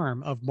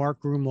charm of Mark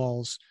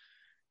Grunwald's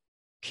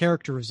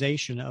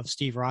characterization of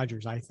Steve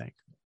Rogers, I think.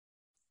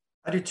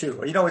 I do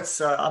too. You know, it's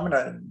I'm going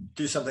to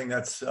do something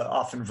that's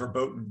often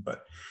verboten,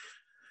 but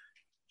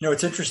you know,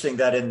 it's interesting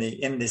that in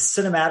the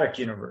cinematic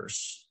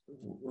universe,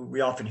 we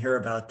often hear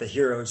about the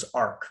hero's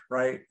arc,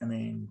 right? I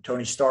mean,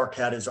 Tony Stark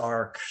had his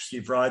arc,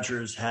 Steve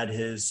Rogers had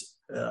his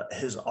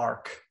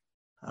arc,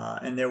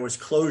 and there was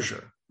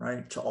closure,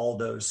 right, to all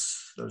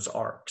those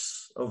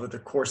arcs. Over the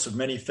course of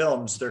many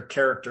films, their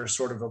character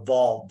sort of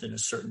evolved in a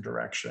certain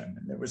direction,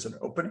 and there was an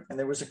opening and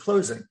there was a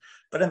closing.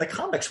 But in the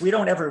comics, we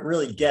don't ever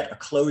really get a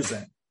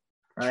closing,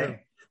 right?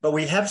 Sure. But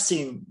we have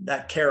seen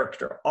that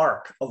character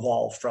arc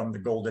evolve from the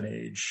Golden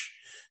Age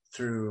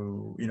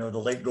through, you know, the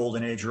late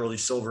Golden Age, early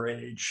Silver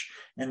Age,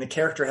 and the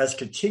character has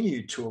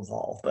continued to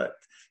evolve.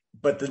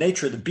 But the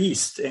nature of the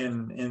beast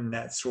in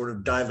that sort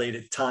of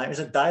dilated time, is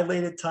it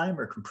dilated time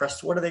or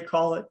compressed? What do they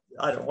call it?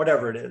 I don't know,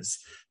 whatever it is,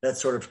 that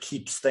sort of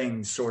keeps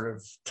things sort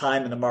of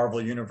time in the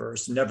Marvel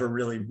universe, never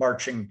really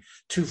marching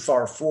too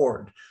far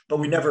forward. But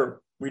we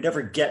never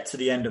get to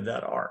the end of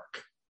that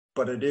arc.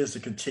 But it is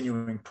a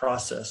continuing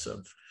process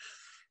of,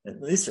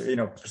 at least, you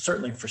know,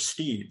 certainly for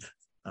Steve,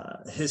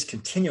 his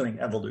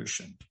continuing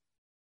evolution.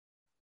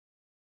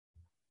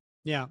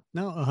 Yeah,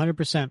 no,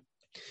 100%.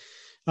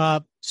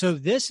 So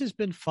this has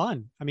been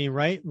fun. I mean,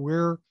 right?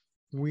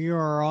 We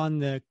are on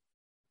the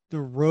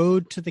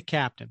road to the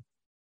captain.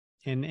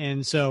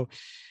 And so,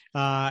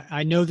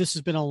 I know this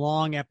has been a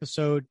long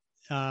episode.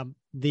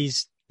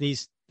 This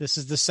is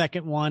the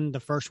second one. The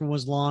first one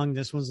was long.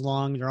 This one's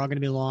long. They're all going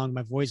to be long.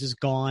 My voice is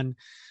gone.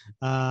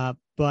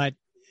 But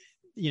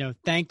you know,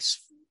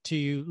 thanks to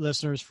you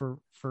listeners for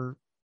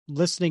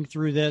listening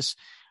through this.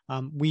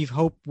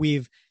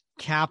 We've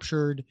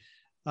captured,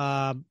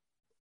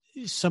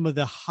 some of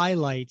the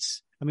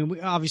highlights. I mean, we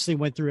obviously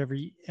went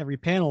through every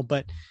panel,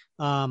 but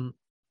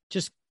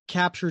just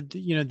captured,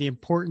 you know, the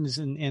importance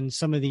and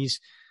some of these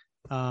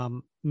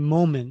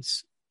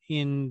moments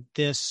in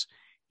this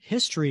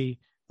history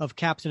of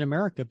Captain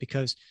America,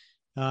 because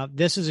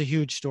this is a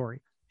huge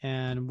story,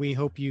 and we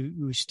hope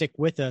you stick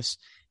with us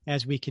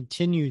as we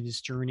continue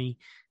this journey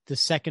the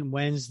second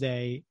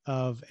Wednesday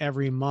of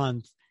every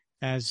month.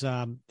 As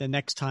the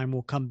next time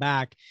we'll come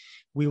back,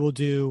 we will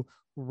do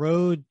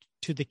Road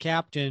to the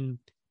Captain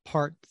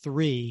Part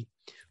 3,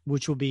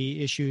 which will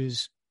be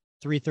issues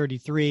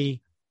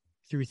 333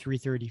 through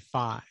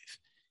 335.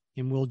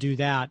 And we'll do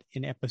that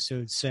in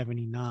episode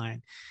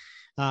 79.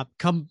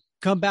 Come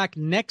back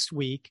next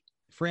week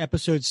for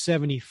episode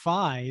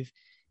 75.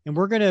 And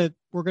we're gonna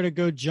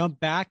go jump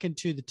back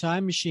into the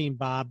time machine,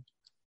 Bob,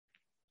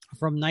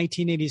 from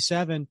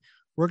 1987.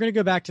 We're going to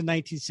go back to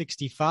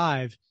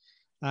 1965,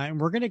 and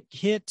we're going to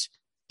hit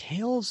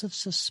Tales of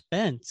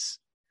Suspense.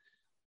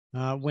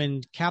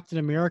 When Captain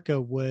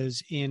America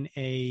was in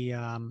a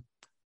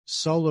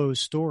solo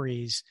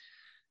stories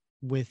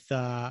with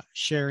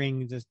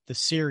sharing the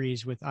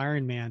series with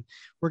Iron Man.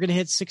 We're going to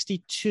hit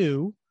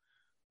 62,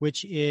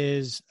 which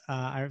is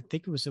I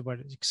think it was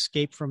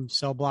Escape from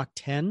Cell Block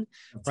 10,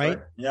 right?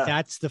 Yeah,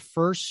 that's the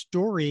first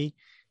story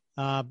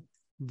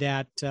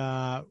that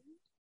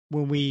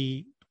when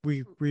we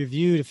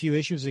reviewed a few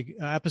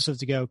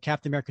episodes ago,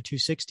 Captain America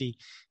 260.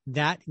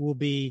 That will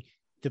be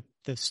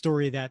the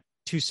story that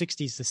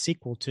 260 is the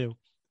sequel to.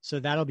 So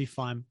that'll be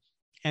fun.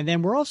 And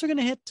then we're also going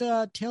to hit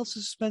Tales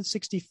of Suspense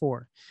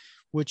 64,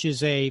 which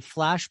is a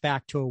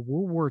flashback to a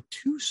World War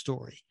II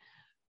story.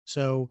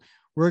 So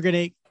we're going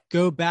to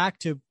go back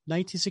to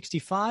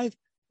 1965,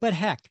 but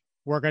heck,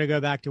 we're going to go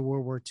back to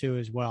World War II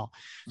as well.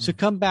 So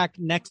come back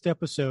next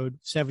episode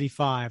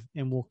 75,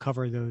 and we'll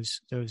cover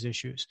those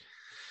issues.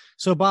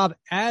 So Bob,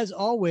 as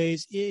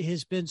always, it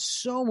has been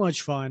so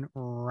much fun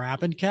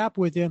wrapping Cap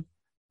with you.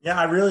 Yeah,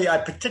 I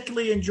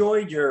particularly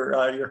enjoyed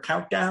your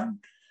countdown.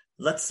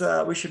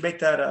 We should make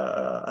that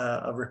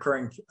a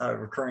recurring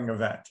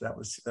event. That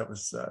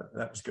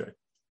was good.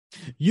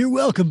 You're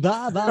welcome,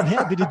 Bob. I'm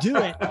happy to do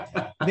it.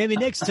 Maybe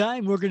next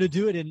time we're going to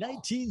do it in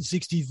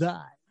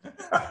 1965.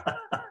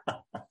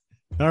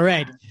 All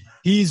right.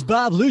 He's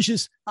Bob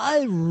Lucius.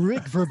 I'm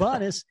Rick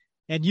Verbanis,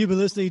 and you've been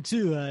listening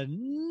to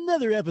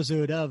another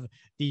episode of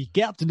the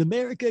Captain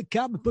America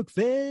Comic Book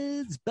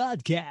Fans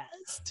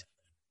Podcast.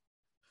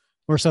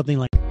 or something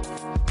like that.